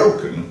be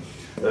broken,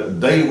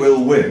 they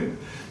will win.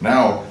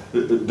 Now,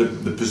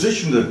 the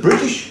position of the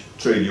British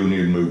trade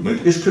union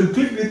movement is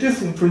completely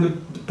different from the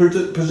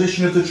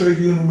position of the trade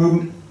union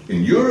movement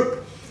in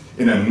Europe,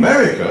 in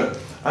America,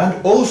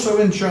 and also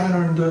in China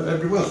and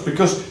everywhere else.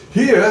 Because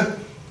here,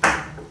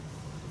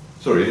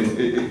 sorry,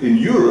 in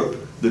Europe,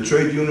 the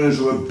trade unions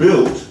were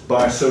built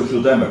by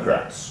social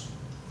democrats.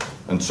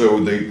 And so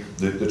the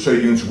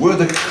trade unions were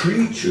the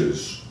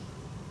creatures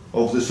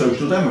of the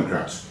social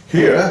democrats.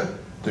 Here,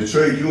 the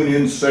trade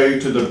unions say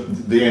to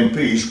the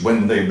MPs,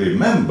 when they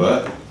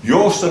remember,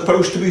 you're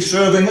supposed to be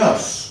serving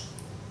us.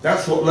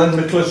 That's what Len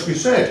McCluskey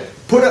said.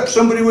 Put up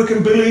somebody we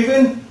can believe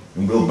in,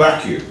 and we'll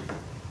back you,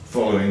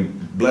 following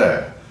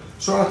Blair.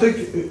 So I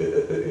think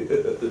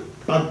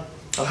I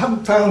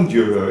haven't found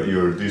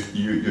your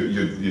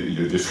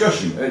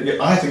discussion.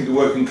 I think the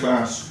working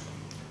class,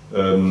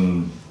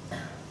 the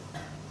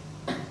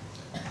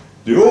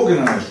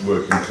organised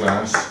working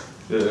class,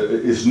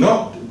 does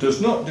not.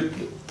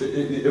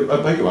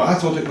 I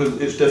thought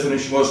its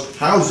definition was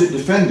how does it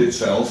defend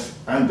itself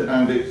and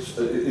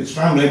its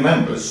family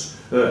members.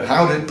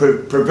 How did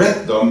it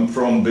prevent them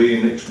from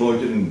being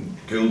exploited and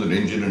killed and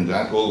injured and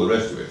all the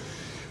rest of it?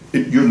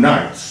 It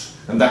unites,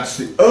 and that's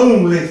the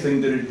only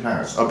thing that it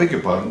has. I beg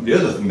your pardon. The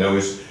other thing, though,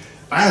 is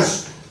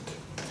as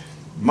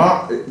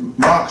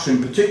Marx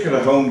in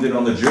particular homed in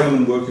on the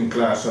German working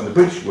class and the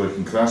British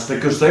working class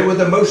because they were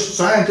the most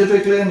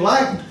scientifically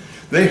enlightened.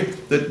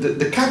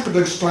 The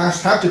capitalist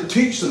class had to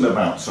teach them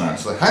about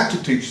science. They had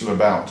to teach them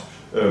about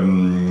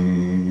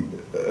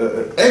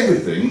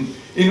everything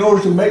in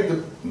order to make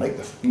the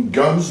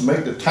guns,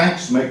 make the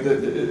tanks, make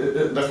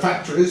the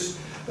factories.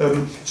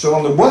 So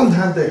on the one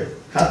hand, they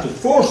had to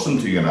force them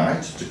to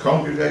unite, to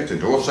congregate, and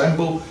to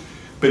assemble,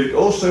 but it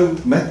also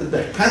meant that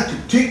they had to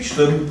teach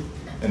them,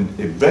 and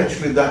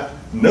eventually that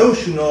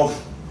notion of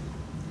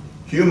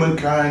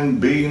humankind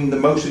being the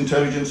most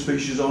intelligent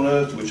species on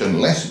Earth, which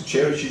unless it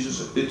cherishes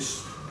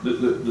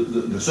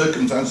the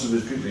circumstances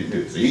of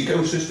its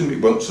ecosystem,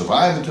 it won't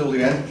survive until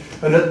the end.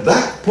 And at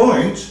that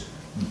point,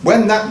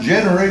 when that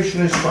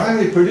generation is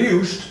finally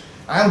produced,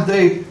 and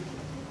they,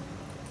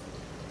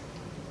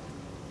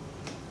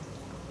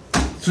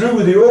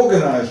 through the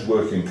organised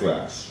working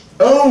class,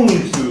 only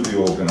through the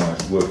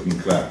organised working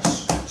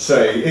class,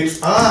 say it's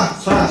our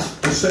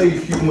task to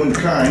save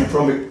humankind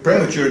from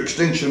premature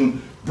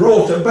extinction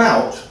brought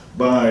about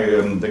by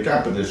the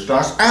capitalist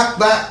class, at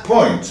that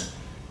point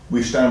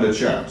we stand a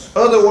chance.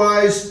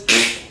 Otherwise,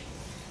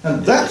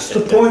 and that's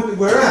the point that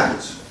we're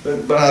at.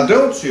 But I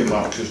don't see a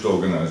Marxist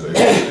organisation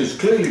that is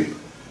clearly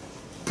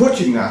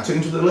putting that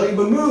into the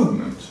labour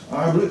movement.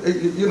 I would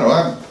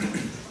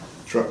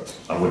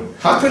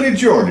happily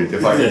join it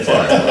if I could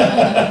find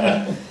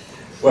it.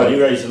 Well,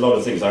 you raised a lot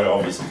of things. I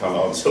obviously can't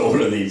answer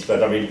all of these,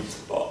 but I mean,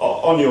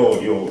 on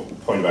your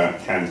point about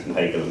Kant and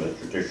Hegel and the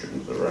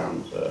traditions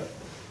around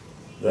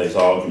those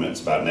arguments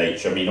about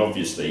nature, I mean,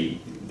 obviously,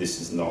 this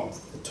is not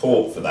the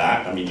talk for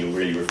that. I mean, you're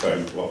really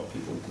referring to what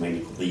people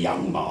mainly call the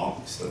young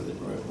Marx, the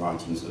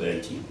writings of the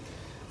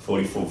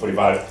 1844,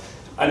 45.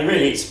 And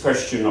really, it's a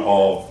question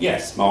of,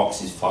 yes,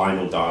 Marx's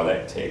final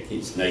dialectic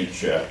is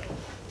nature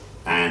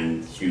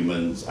and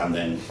humans, and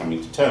then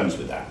coming to terms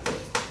with that.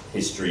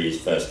 history is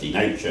firstly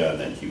nature, and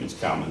then humans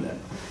come, and then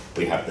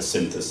we have the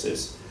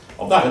synthesis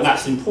of that. And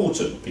that's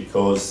important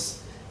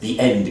because the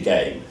end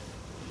game,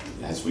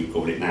 as we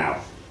call it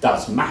now,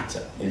 does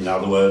matter. In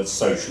other words,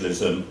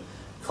 socialism,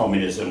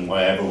 communism,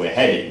 wherever we're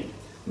heading,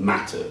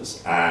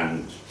 matters.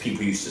 And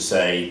people used to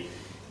say,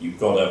 you've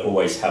got to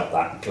always have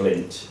that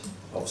glint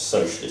of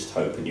socialist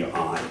hope in your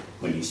eye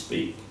when you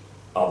speak.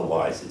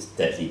 Otherwise, it's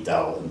deadly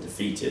dull and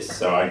defeatist.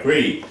 So I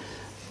agree.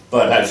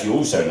 But as you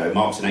also know,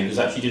 Marx and Engels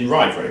actually didn't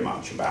write very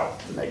much about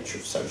the nature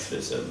of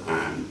socialism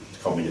and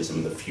communism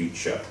in the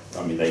future.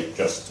 I mean, they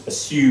just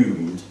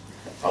assumed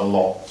a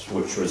lot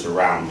which was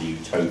around the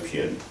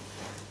utopian,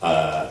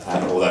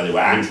 and although they were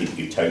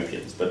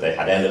anti-utopians, but they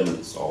had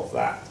elements of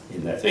that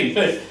in their thing.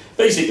 But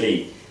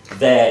basically,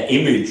 their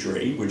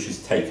imagery, which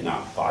is taken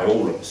up by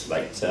all of us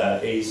later,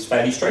 is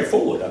fairly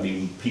straightforward. I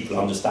mean, people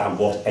understand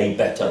what a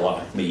better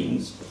life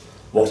means,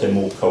 what a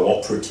more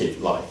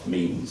cooperative life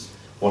means,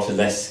 what a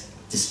less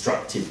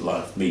destructive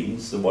life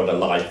means, and what a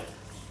life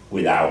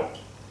without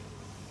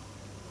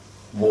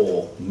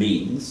war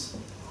means,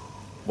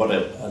 what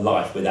a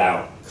life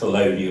without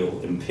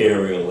colonial,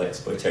 imperial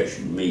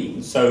exploitation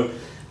means. So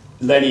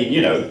Lenin,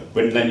 you know,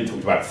 when Lenin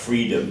talked about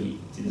freedom, he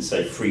didn't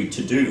say free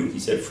to do, he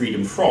said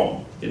freedom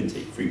from, didn't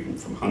he? Freedom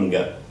from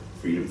hunger,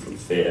 freedom from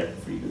fear,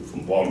 freedom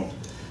from want.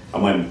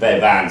 And when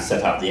Bevan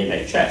set up the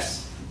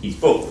NHS, his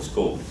book was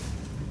called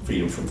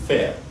Freedom from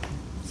Fear,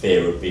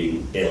 fear of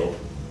being ill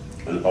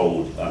and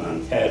old and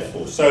uncared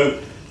for.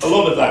 So a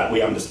lot of that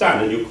we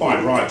understand, and you're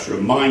quite right to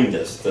remind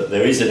us that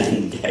there is an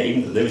end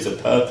game, that there is a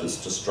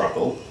purpose to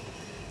struggle,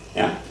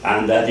 yeah,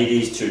 and that it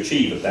is to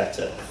achieve a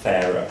better,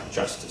 fairer,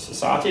 juster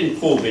society.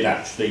 And Corbyn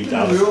actually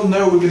does. We all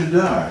know we're going to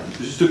die. It's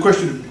just a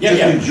question of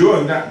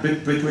enjoying that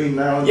bit between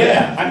now and then.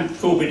 Yeah, and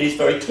Corbyn is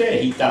very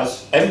clear. He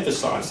does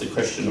emphasise the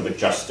question of a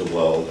juster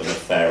world and a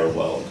fairer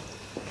world.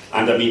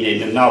 And I mean,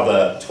 in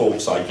other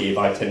talks I give,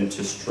 I tend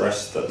to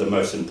stress that the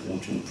most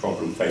important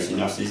problem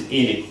facing us is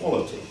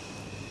inequality.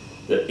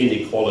 That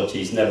inequality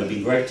has never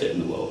been greater in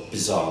the world,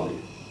 bizarrely.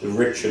 The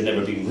rich have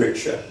never been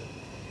richer,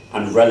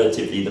 and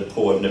relatively the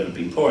poor have never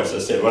been poorer. As I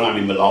said, when I'm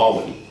in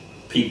Malawi,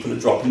 people are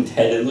dropping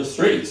dead in the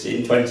streets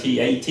in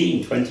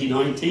 2018,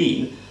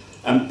 2019,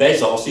 and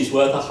Bezos is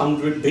worth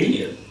 100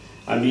 billion.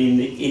 I mean,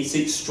 it's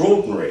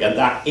extraordinary, and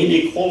that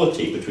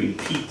inequality between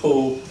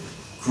people,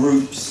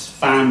 groups,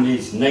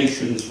 families,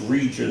 nations,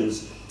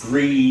 regions,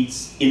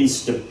 breeds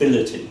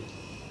instability.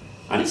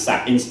 And it's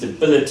that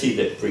instability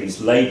that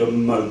brings labour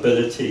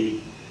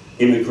mobility,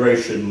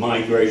 immigration,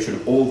 migration,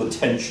 all the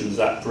tensions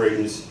that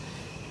brings.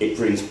 It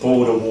brings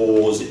border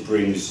wars, it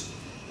brings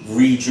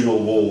regional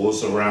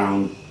wars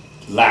around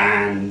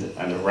land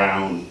and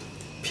around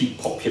peak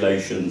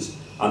populations,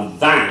 and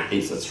that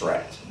is a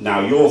threat.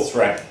 Now, your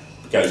threat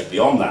goes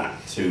beyond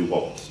that to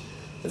what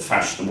the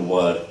fashionable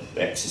word,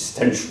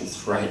 existential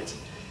threat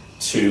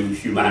to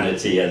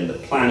humanity and the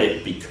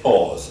planet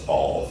because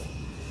of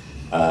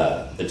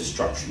the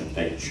destruction of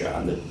nature.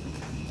 And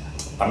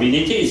I mean,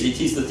 it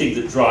is the thing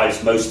that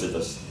drives most of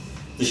us,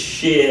 the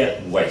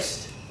sheer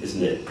waste,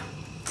 isn't it?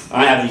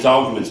 I have these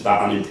arguments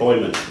about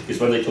unemployment because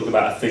when they talk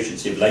about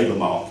efficiency of labour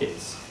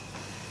markets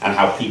and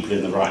how people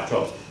in the right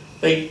jobs,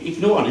 they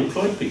ignore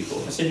unemployed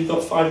people. I said, you've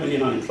got 5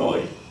 million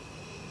unemployed.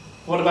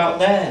 What about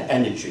their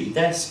energy,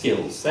 their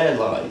skills, their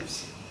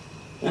lives?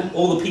 Yeah?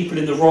 All the people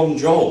in the wrong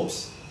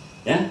jobs,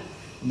 yeah?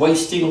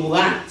 Wasting all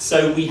that.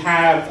 So we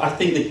have, I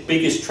think the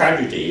biggest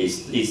tragedy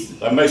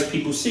is and most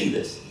people see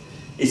this,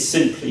 is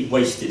simply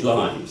wasted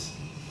lives.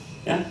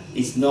 Yeah?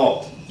 It's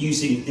not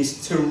using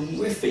this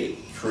terrific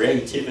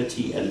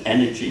creativity and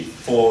energy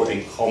for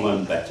a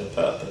common, better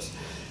purpose.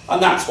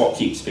 And that's what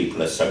keeps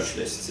people as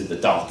socialists in the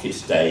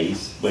darkest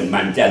days, when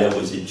Mandela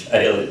was in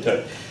jail.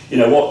 You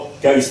know, what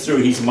goes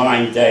through his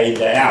mind day in,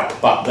 day out,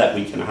 but that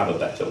we can have a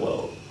better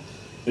world.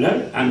 You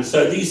know, and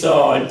so these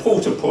are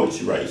important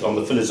points you raise on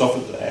the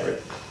philosophical area.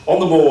 On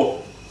the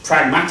more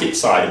pragmatic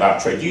side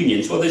about trade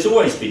unions, well, there's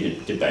always been a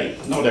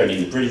debate, not only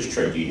in the British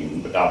trade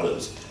union, but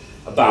others,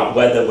 about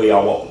whether we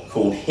are what are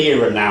called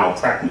here and now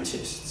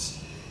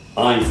pragmatists.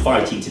 I'm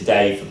fighting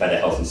today for better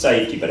health and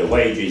safety, better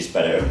wages,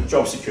 better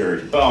job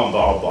security, blah,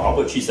 blah, blah,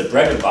 which is the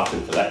bread and butter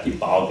of collective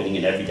bargaining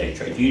and everyday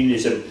trade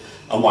unionism,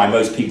 and why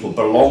most people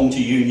belong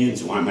to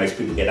unions, and why most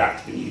people get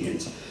active in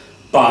unions.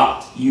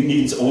 But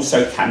unions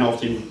also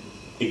cannot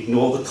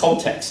ignore the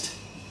context.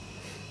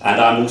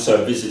 And I'm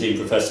also a visiting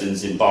professor in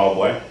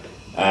Zimbabwe,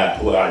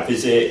 where I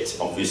visit,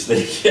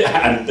 obviously,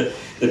 and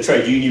the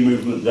trade union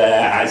movement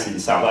there, as in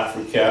South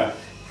Africa,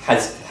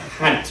 has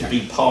had to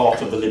be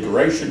part of the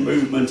liberation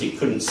movement. It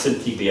couldn't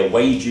simply be a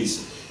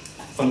wages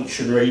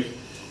functionary,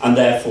 and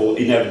therefore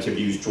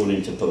inevitably was drawn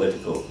into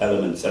political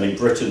elements. And in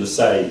Britain the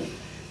same,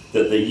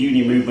 that the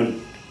union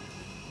movement,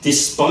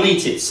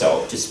 despite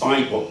itself,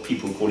 despite what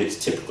people call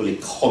its typical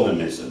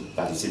economism,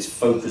 that is its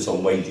focus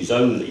on wages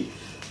only,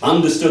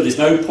 understood there's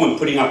no point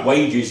putting up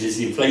wages as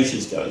the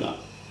inflation's going up.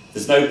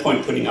 There's no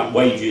point putting up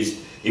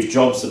wages if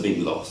jobs are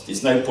being lost.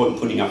 There's no point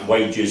putting up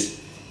wages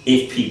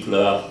if people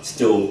are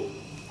still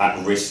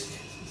at risk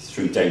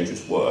through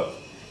dangerous work.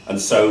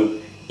 And so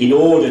in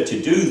order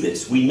to do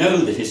this, we know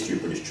the history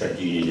of British trade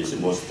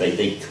unionism was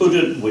they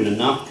couldn't win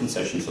enough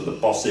concessions from the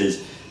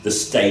bosses, the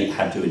state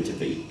had to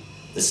intervene.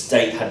 The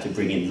state had to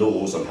bring in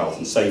laws on health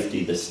and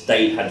safety, the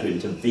state had to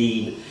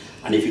intervene,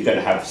 and if you're going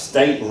to have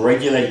state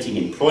regulating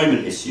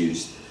employment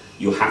issues,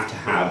 you have to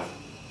have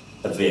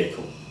a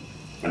vehicle,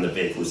 and the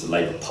vehicle is the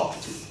Labour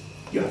Party.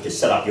 You have to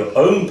set up your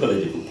own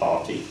political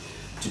party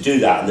to do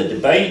that, and the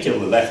debate on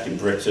the left in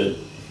Britain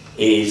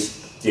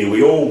is, do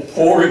we all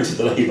pour into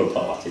the Labour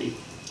Party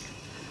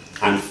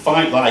and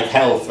fight like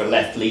hell for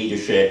left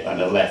leadership and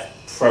a left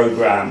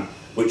programme,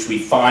 which we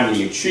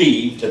finally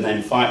achieved, and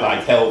then fight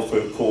like hell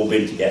for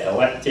Corbyn to get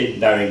elected,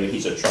 knowing that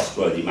he's a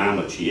trustworthy man,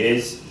 which he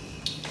is?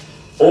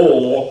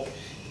 Or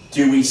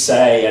do we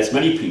say, as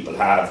many people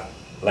have,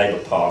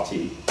 Labour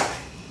Party,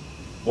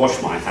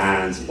 wash my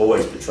hands,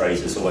 always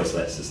betrays us, always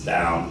lets us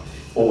down,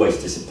 always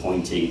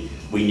disappointing,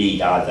 we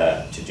need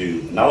either to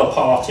do another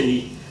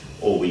party,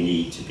 or we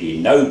need to be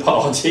in no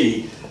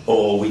party,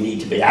 or we need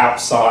to be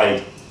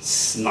outside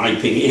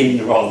sniping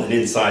in rather than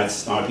inside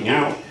sniping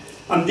out.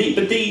 And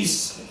but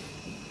these,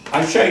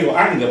 I share your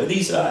anger, but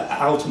these are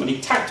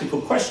ultimately tactical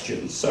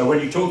questions. So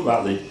when you talk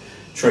about the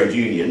trade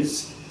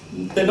unions,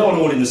 they're not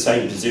all in the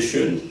same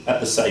position at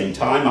the same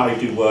time. I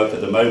do work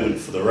at the moment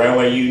for the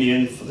Railway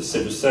Union, for the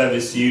Civil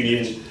Service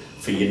Union,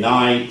 for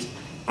Unite,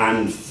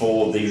 and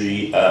for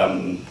the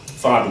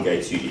Fire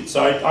Brigades Union.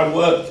 So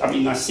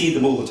I see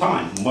them all the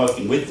time, I'm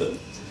working with them.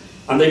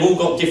 And they've all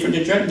got different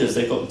agendas,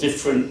 they've got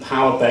different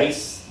power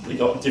base, they've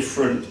got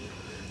different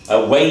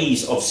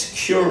ways of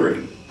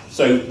securing.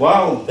 So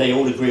while they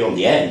all agree on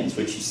the ends,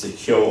 which is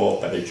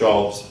secure, better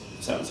jobs,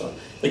 so on and so on,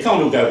 they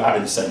can't all go about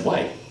it the same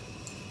way.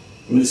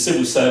 I mean, the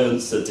civil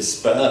servants are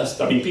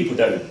dispersed. I mean, people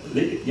don't,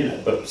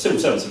 but civil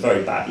servants are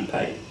very badly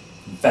paid.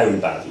 Very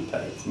badly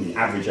paid. I mean,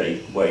 average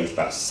wage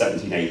about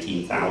 17,000,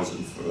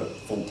 18,000 for a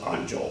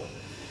full-time job.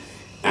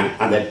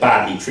 And they're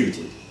badly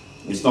treated.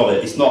 It's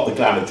not the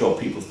glamour job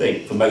people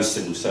think for most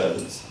civil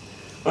servants,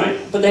 right?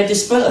 But they're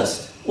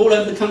dispersed all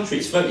over the country.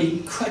 It's very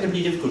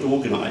incredibly difficult to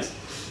organise.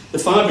 The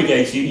Fire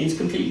Brigades Union is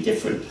completely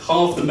different.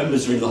 Half the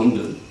members are in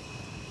London,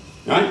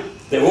 right?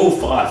 They're all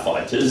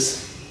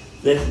firefighters.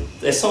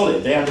 They're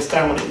solid. They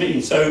understand what it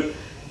means. So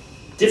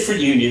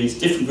different unions,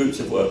 different groups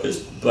of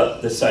workers,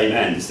 but the same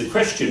ends. The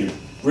question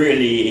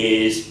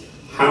really is,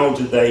 how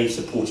do they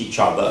support each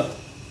other,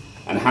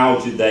 and how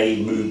do they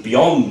move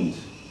beyond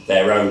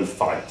their own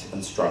fight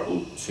and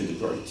struggle to the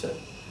greater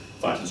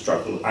fight and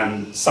struggle?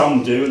 And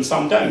some do and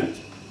some don't.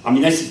 I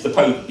mean, this is the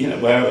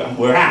where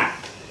we're at.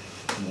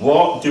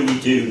 What do we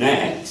do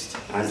next?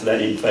 As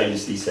Lenin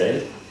famously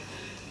said,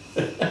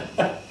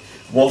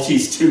 what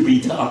is to be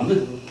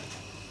done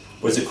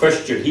was a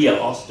question he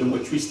asked and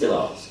which we still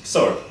ask.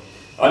 Sorry,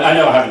 I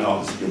know I haven't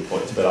answered your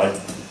point, but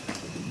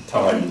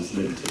time is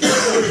limited.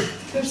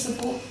 First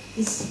of all,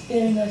 it's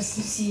very nice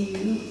to see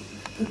you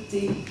put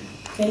the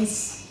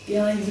face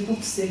behind the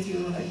books that you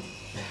write.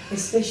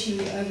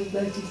 Especially, I would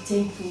like to be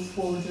thankful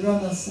for the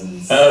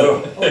Ramasons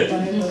of Bible.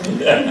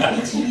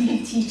 It really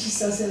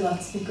teaches us a lot,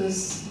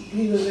 because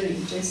we were very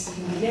interested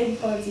in the Labour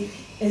Party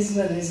as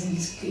well as in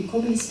the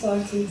Communist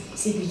Party,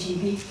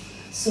 CPGB.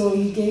 So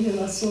you gave a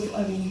lot of,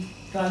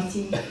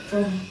 writing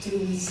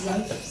through his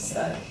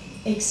lifestyle.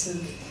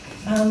 Excellent.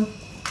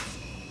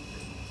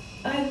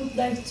 I would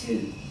like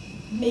to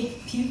make a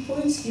few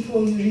points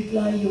before you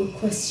reply your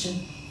question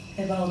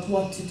about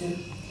what to do.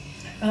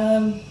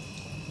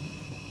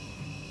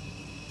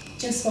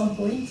 Just one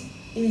point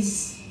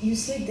is, you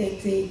said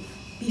that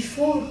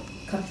before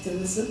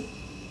capitalism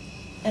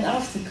and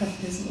after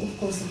capitalism, of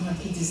course, the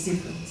market is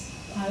different.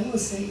 I will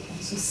say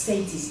also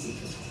state is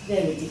different,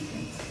 very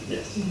different,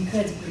 yes.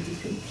 Incredibly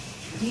different.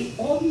 The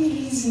only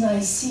reason I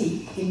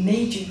see, the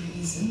major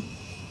reason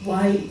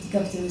why the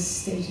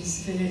capitalist state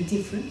is very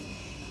different,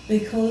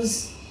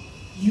 because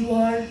you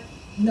are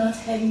not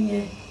having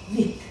a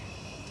whip.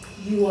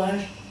 You are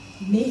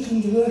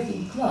making the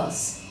working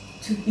class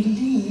to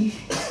believe,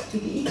 to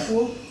be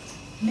equal,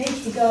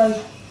 make the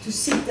guy to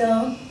sit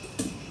down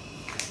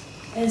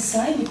and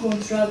sign the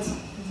contract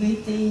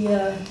with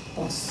the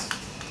boss,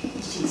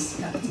 which is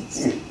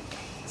capitalist.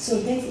 So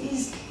that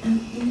is,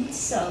 in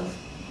itself,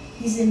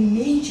 is a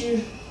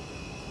major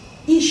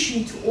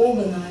issue to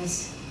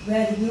organize,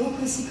 where the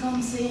bureaucracy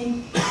comes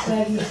in,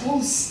 where the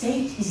whole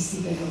state is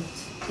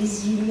developed,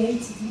 is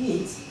related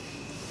with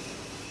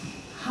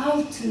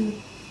how to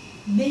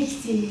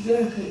make the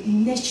worker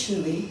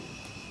naturally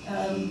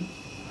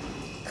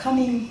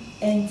coming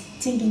and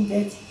thinking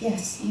that,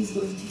 yes, he's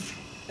going to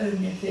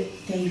earn a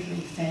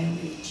fair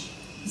wage.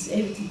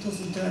 Everything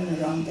doesn't turn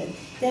around that.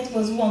 That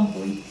was one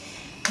point.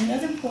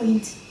 Another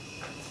point,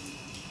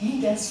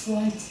 Engels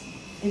writes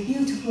a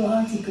beautiful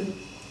article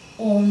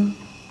on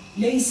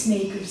lace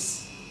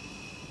makers.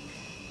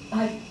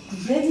 I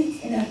read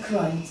it and I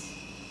cried.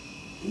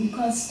 You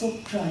can't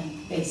stop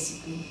crying,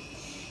 basically.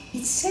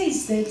 It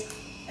says that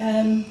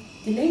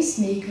the lace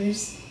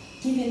makers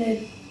given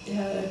a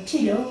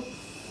pillow,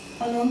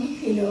 and on the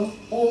pillow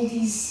all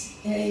these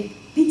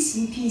bits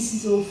and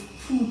pieces of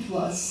food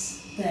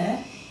was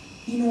there,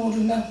 in order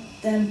not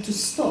them to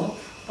stop,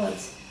 but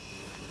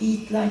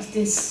eat like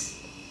this.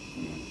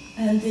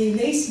 And the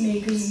lace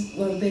makers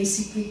were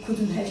basically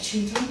couldn't have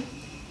children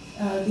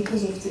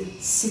because of the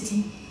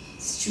sitting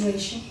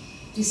situation,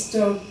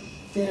 disturbed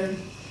their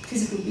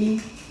physical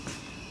being.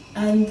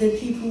 And the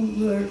people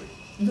were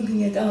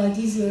looking at,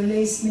 these were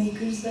lace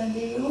makers, and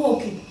they were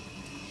walking.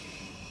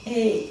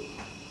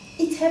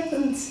 It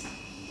happened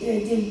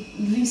in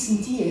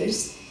recent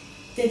years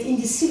that in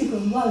the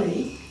Silicon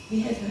Valley,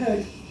 we have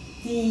heard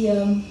the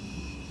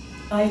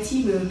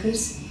IT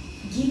workers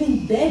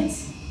given bed.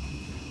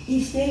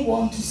 If they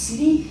want to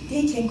sleep,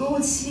 they can go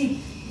and sleep,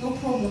 no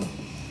problem.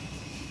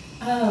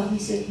 We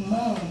said,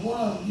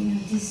 wow,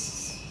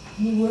 this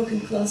new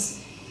working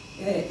class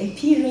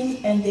appearing,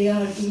 and they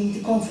are giving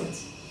the comfort.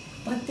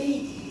 But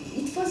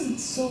it wasn't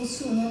so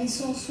soon. I mean,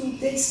 so soon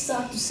they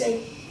start to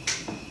say,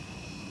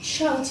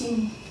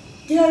 shouting,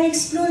 they are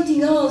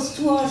exploiting us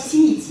to our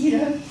teeth,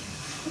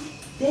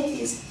 That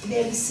is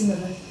very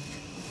similar.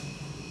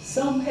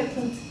 Some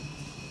happened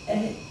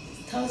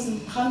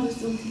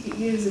hundreds of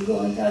years ago,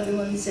 and the other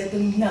one is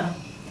happening now.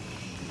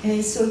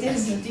 So there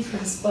is no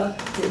difference, but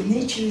the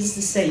nature is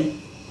the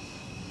same.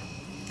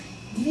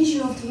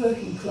 Division of the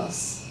working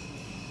class.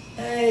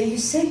 You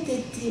said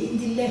that in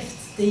the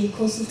left, the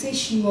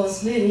consultation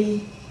was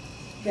very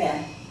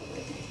rare.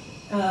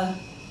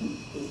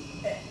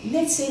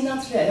 Let's say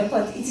not rare,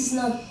 but it is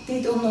not,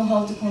 they don't know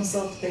how to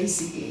consult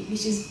basically,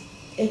 which is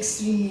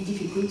extremely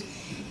difficult,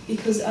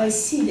 because I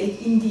see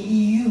that in the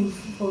EU,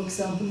 for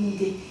example, in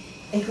the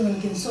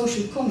Economic and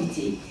Social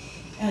Committee,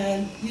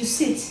 you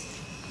sit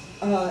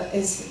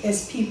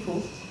as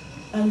people,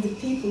 and the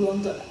people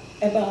on the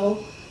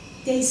above,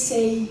 they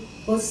say,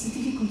 what's the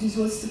difficulties,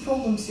 what's the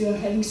problems you are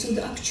having? So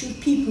the actual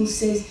people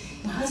says,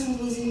 my husband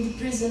was in the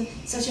prison,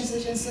 such and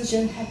such and such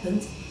and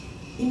happened.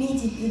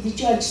 Immediately the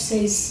judge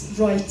says,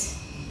 right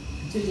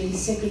to the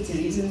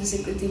secretaries, and the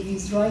secretary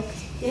is right,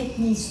 that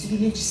needs to be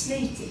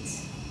legislated.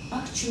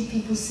 Actual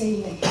people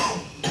say that.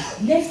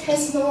 Left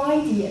has no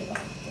idea about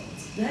that.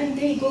 When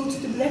they go to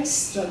the black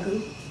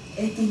struggle,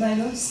 at the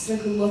minority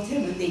struggle,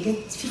 whatever, they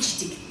get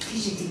fidgety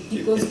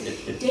because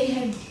they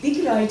have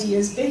bigger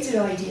ideas,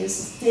 better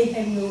ideas. They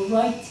have no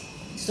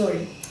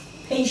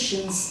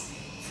patience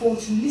for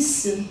to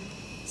listen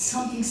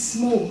something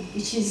small,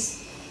 which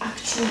is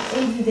actual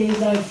everyday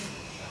life.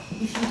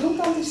 If you don't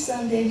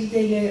understand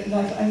everyday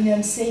life, I mean,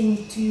 I'm saying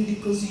it to you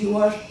because you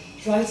are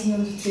writing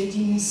on the trade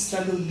union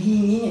struggle,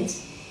 being in it.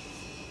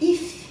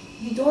 If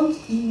you don't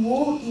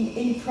involve in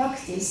any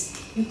practice,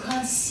 you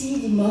can't see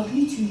the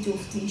magnitude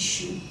of the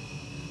issue.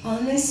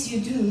 Unless you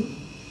do,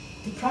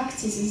 the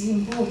practice is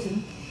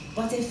important.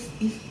 But if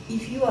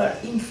you are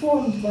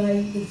informed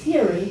by the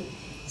theory,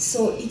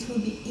 so it will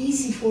be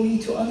easy for you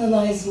to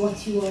analyze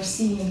what you are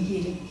seeing and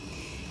hearing.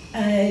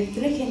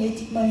 Black and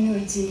ethnic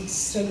minority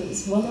struggle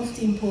is one of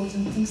the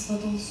important things,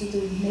 but also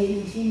the male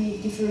and female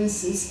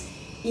differences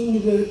in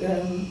the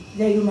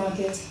labor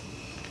market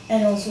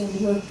and also in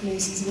the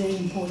workplace is very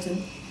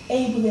important.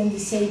 Able and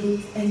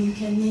disabled, and you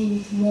can name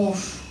it more.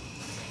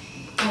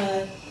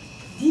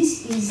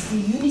 This is the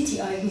unity,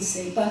 I will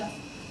say, but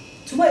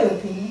to my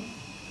opinion,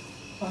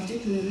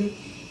 particularly,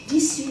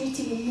 this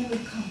unity will never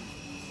come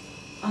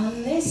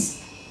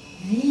unless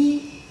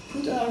we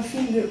put our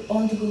finger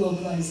on the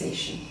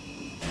globalization.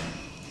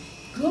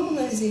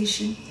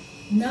 Globalization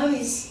now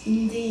is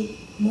in the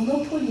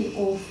monopoly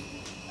of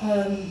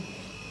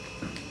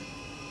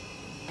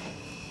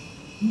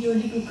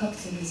neoliberal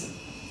capitalism.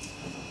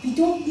 We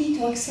don't need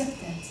to accept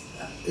that.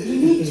 We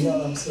need to.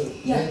 I'm sorry.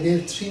 Yeah. We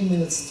have 3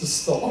 minutes to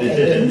stop.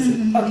 Okay.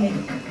 Okay.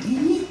 We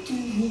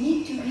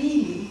need to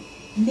really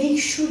make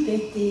sure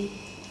that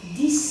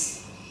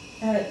this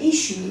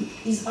issue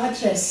is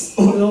addressed,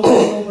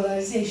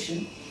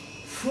 globalization,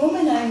 from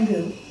an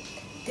angle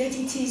that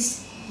it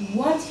is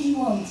what we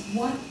want,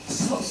 what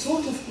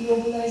sort of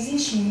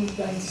globalization we're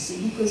trying to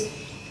see, because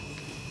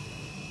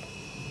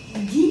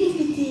dealing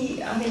with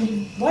the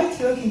white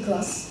working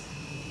class,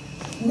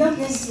 not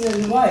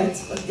necessarily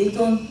white, but they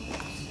don't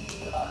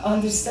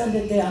understand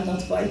that they are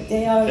not white,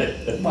 they are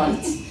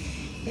white.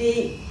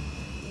 The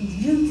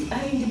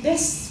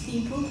best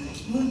people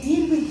will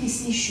deal with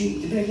this issue,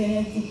 the black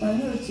and ethnic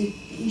minority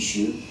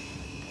issue,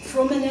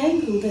 from an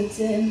angle that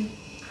the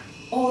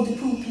poor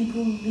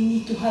people, we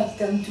need to help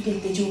them to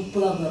get the job,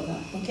 blah, blah, blah,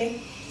 okay?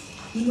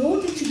 In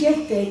order to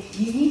get that,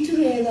 you need to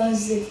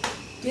realize that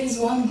there is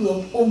one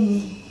globe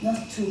only,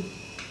 not two,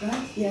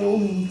 right? We are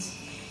all in it.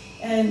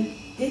 And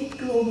that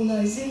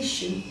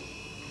globalization,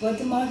 what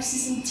the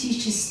Marxism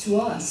teaches to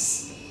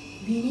us,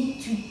 we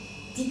need to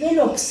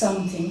develop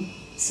something,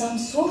 some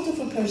sort of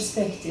a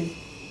perspective,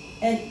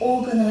 and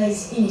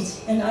organize in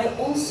it. And I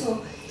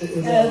also...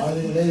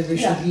 maybe we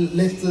should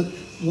let the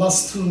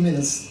last 2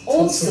 minutes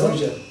also, to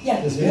Roger.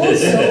 Yeah, also I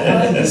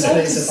would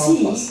like to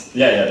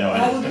see,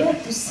 I would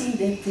like to see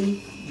that the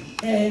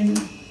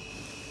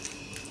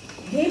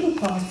Labour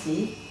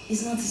Party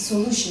is not a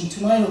solution,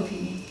 to my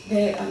opinion.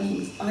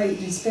 I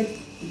respect,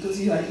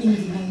 because you are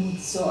independent,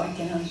 so I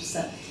can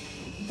understand.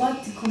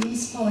 But the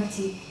Communist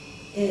Party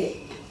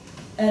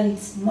and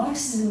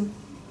Marxism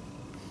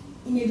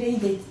in a way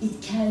that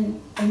it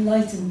can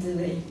enlighten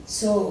the way.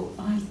 So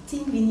I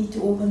think we need to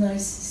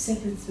organize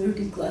separate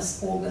working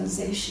class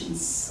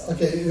organizations.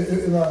 Okay,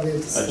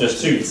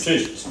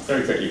 just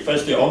very quickly.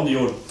 Firstly, on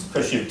your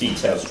question of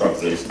detailed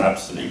struggle is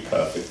absolutely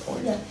perfect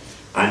point. Yeah.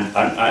 And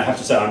I have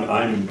to say,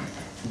 I'm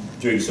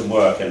doing some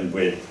work, and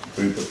with a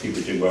group of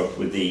people doing work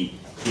with the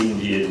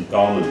Indian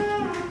Garment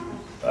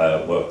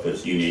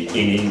Workers Union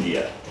in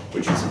India,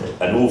 which is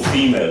an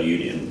all-female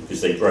union,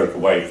 because they broke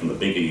away from the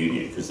bigger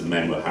union because the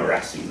men were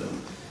harassing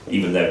them,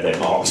 even though they're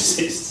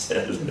Marxists.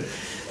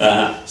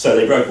 So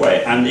they broke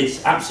away, and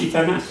it's absolutely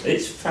fantastic.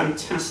 It's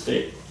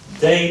fantastic.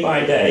 Day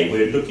by day,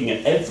 we're looking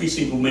at every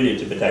single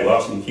minute of the day. We're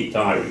asking to keep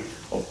diary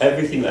of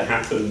everything that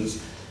happens,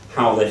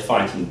 how they're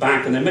fighting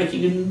back, and they're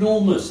making an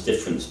enormous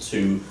difference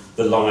to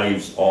the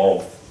lives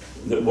of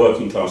the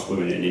working class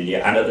women in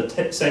India, and at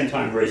the same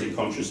time raising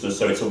consciousness.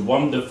 So it's a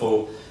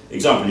wonderful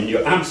example, and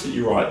you're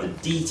absolutely right. The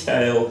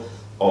detail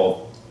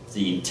of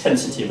the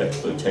intensity of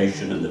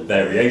exploitation and the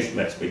variation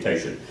of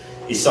exploitation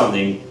is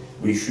something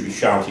we should be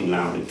shouting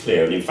loud and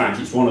clear. And in fact,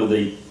 it's one of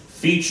the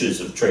features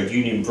of trade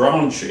union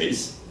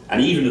branches,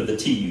 and even of the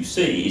TUC,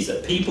 is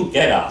that people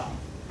get up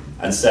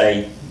and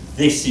say,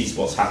 this is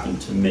what's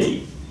happened to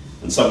me.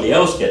 And somebody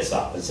else gets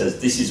up and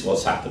says, this is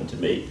what's happened to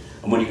me.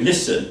 And when you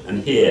listen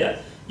and hear,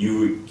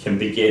 you can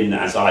begin,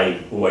 as I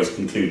always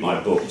conclude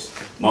my books,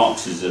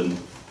 Marxism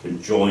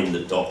can join the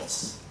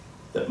dots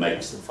that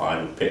makes the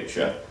final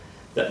picture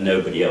that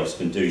nobody else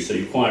can do. So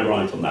you're quite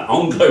right on that.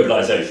 On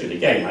globalization,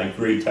 again, I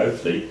agree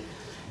totally.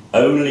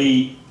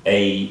 Only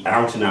a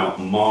out-and-out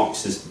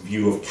Marxist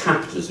view of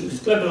capitalism, because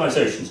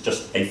globalization is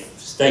just a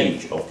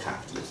stage of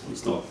capitalism.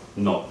 It's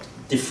not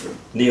different.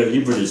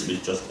 Neoliberalism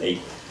is just a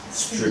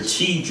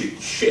strategic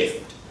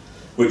shift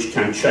which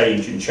can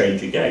change and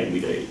change again.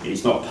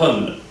 It's not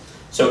permanent.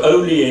 So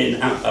only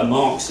a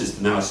Marxist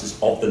analysis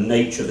of the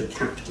nature of the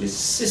capitalist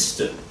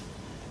system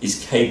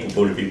is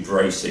capable of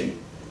embracing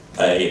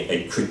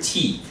a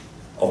critique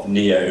of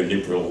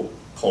neoliberal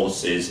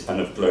policies and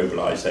of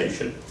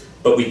globalization.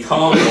 But what we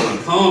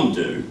can't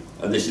do,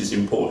 and this is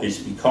important,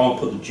 is we can't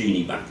put the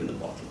genie back in the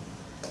bottle.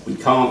 We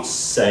can't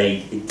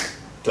say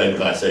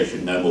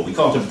globalization no more. We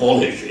can't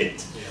abolish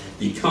it.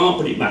 You can't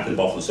put it back in the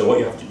bottle. So what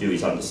you have to do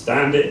is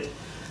understand it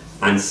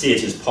and see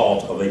it as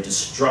part of a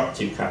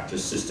destructive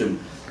capitalist system.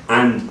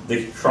 And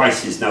the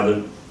crisis, now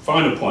the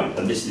final point,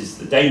 and this is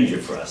the danger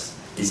for us,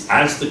 is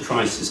as the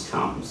crisis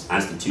comes,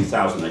 as the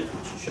 2008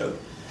 crisis showed,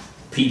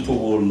 people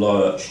will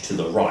lurch to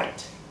the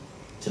right,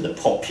 to the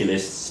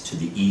populists, to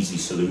the easy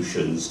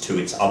solutions, to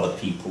its other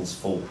people's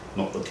fault,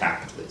 not the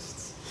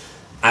capitalists,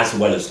 as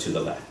well as to the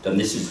left. And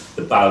this is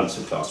the balance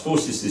of class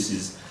forces. This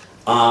is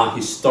our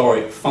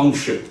historic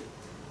function,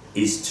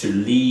 is to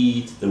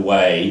lead the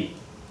way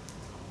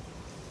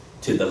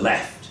to the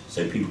left,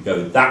 so people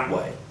go that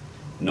way,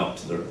 not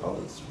to the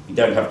others. We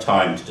don't have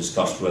time to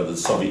discuss whether the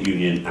Soviet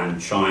Union and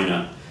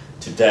China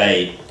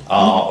today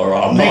are or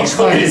are not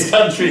communist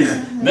countries.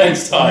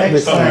 Next time.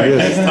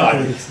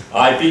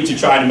 I've been to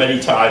China many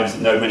times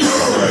and know many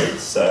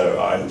comrades, so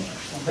I'm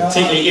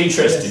particularly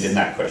interested in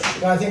that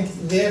question. I think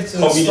we have to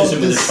communism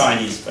with a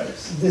Chinese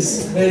face.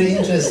 This very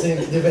interesting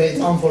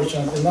debate.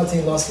 Unfortunately,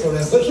 nothing lasts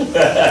forever. So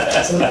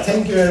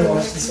thank you very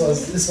much. This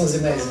was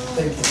amazing.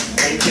 Thank you.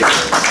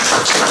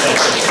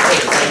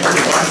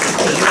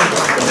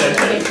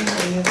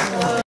 Thank you.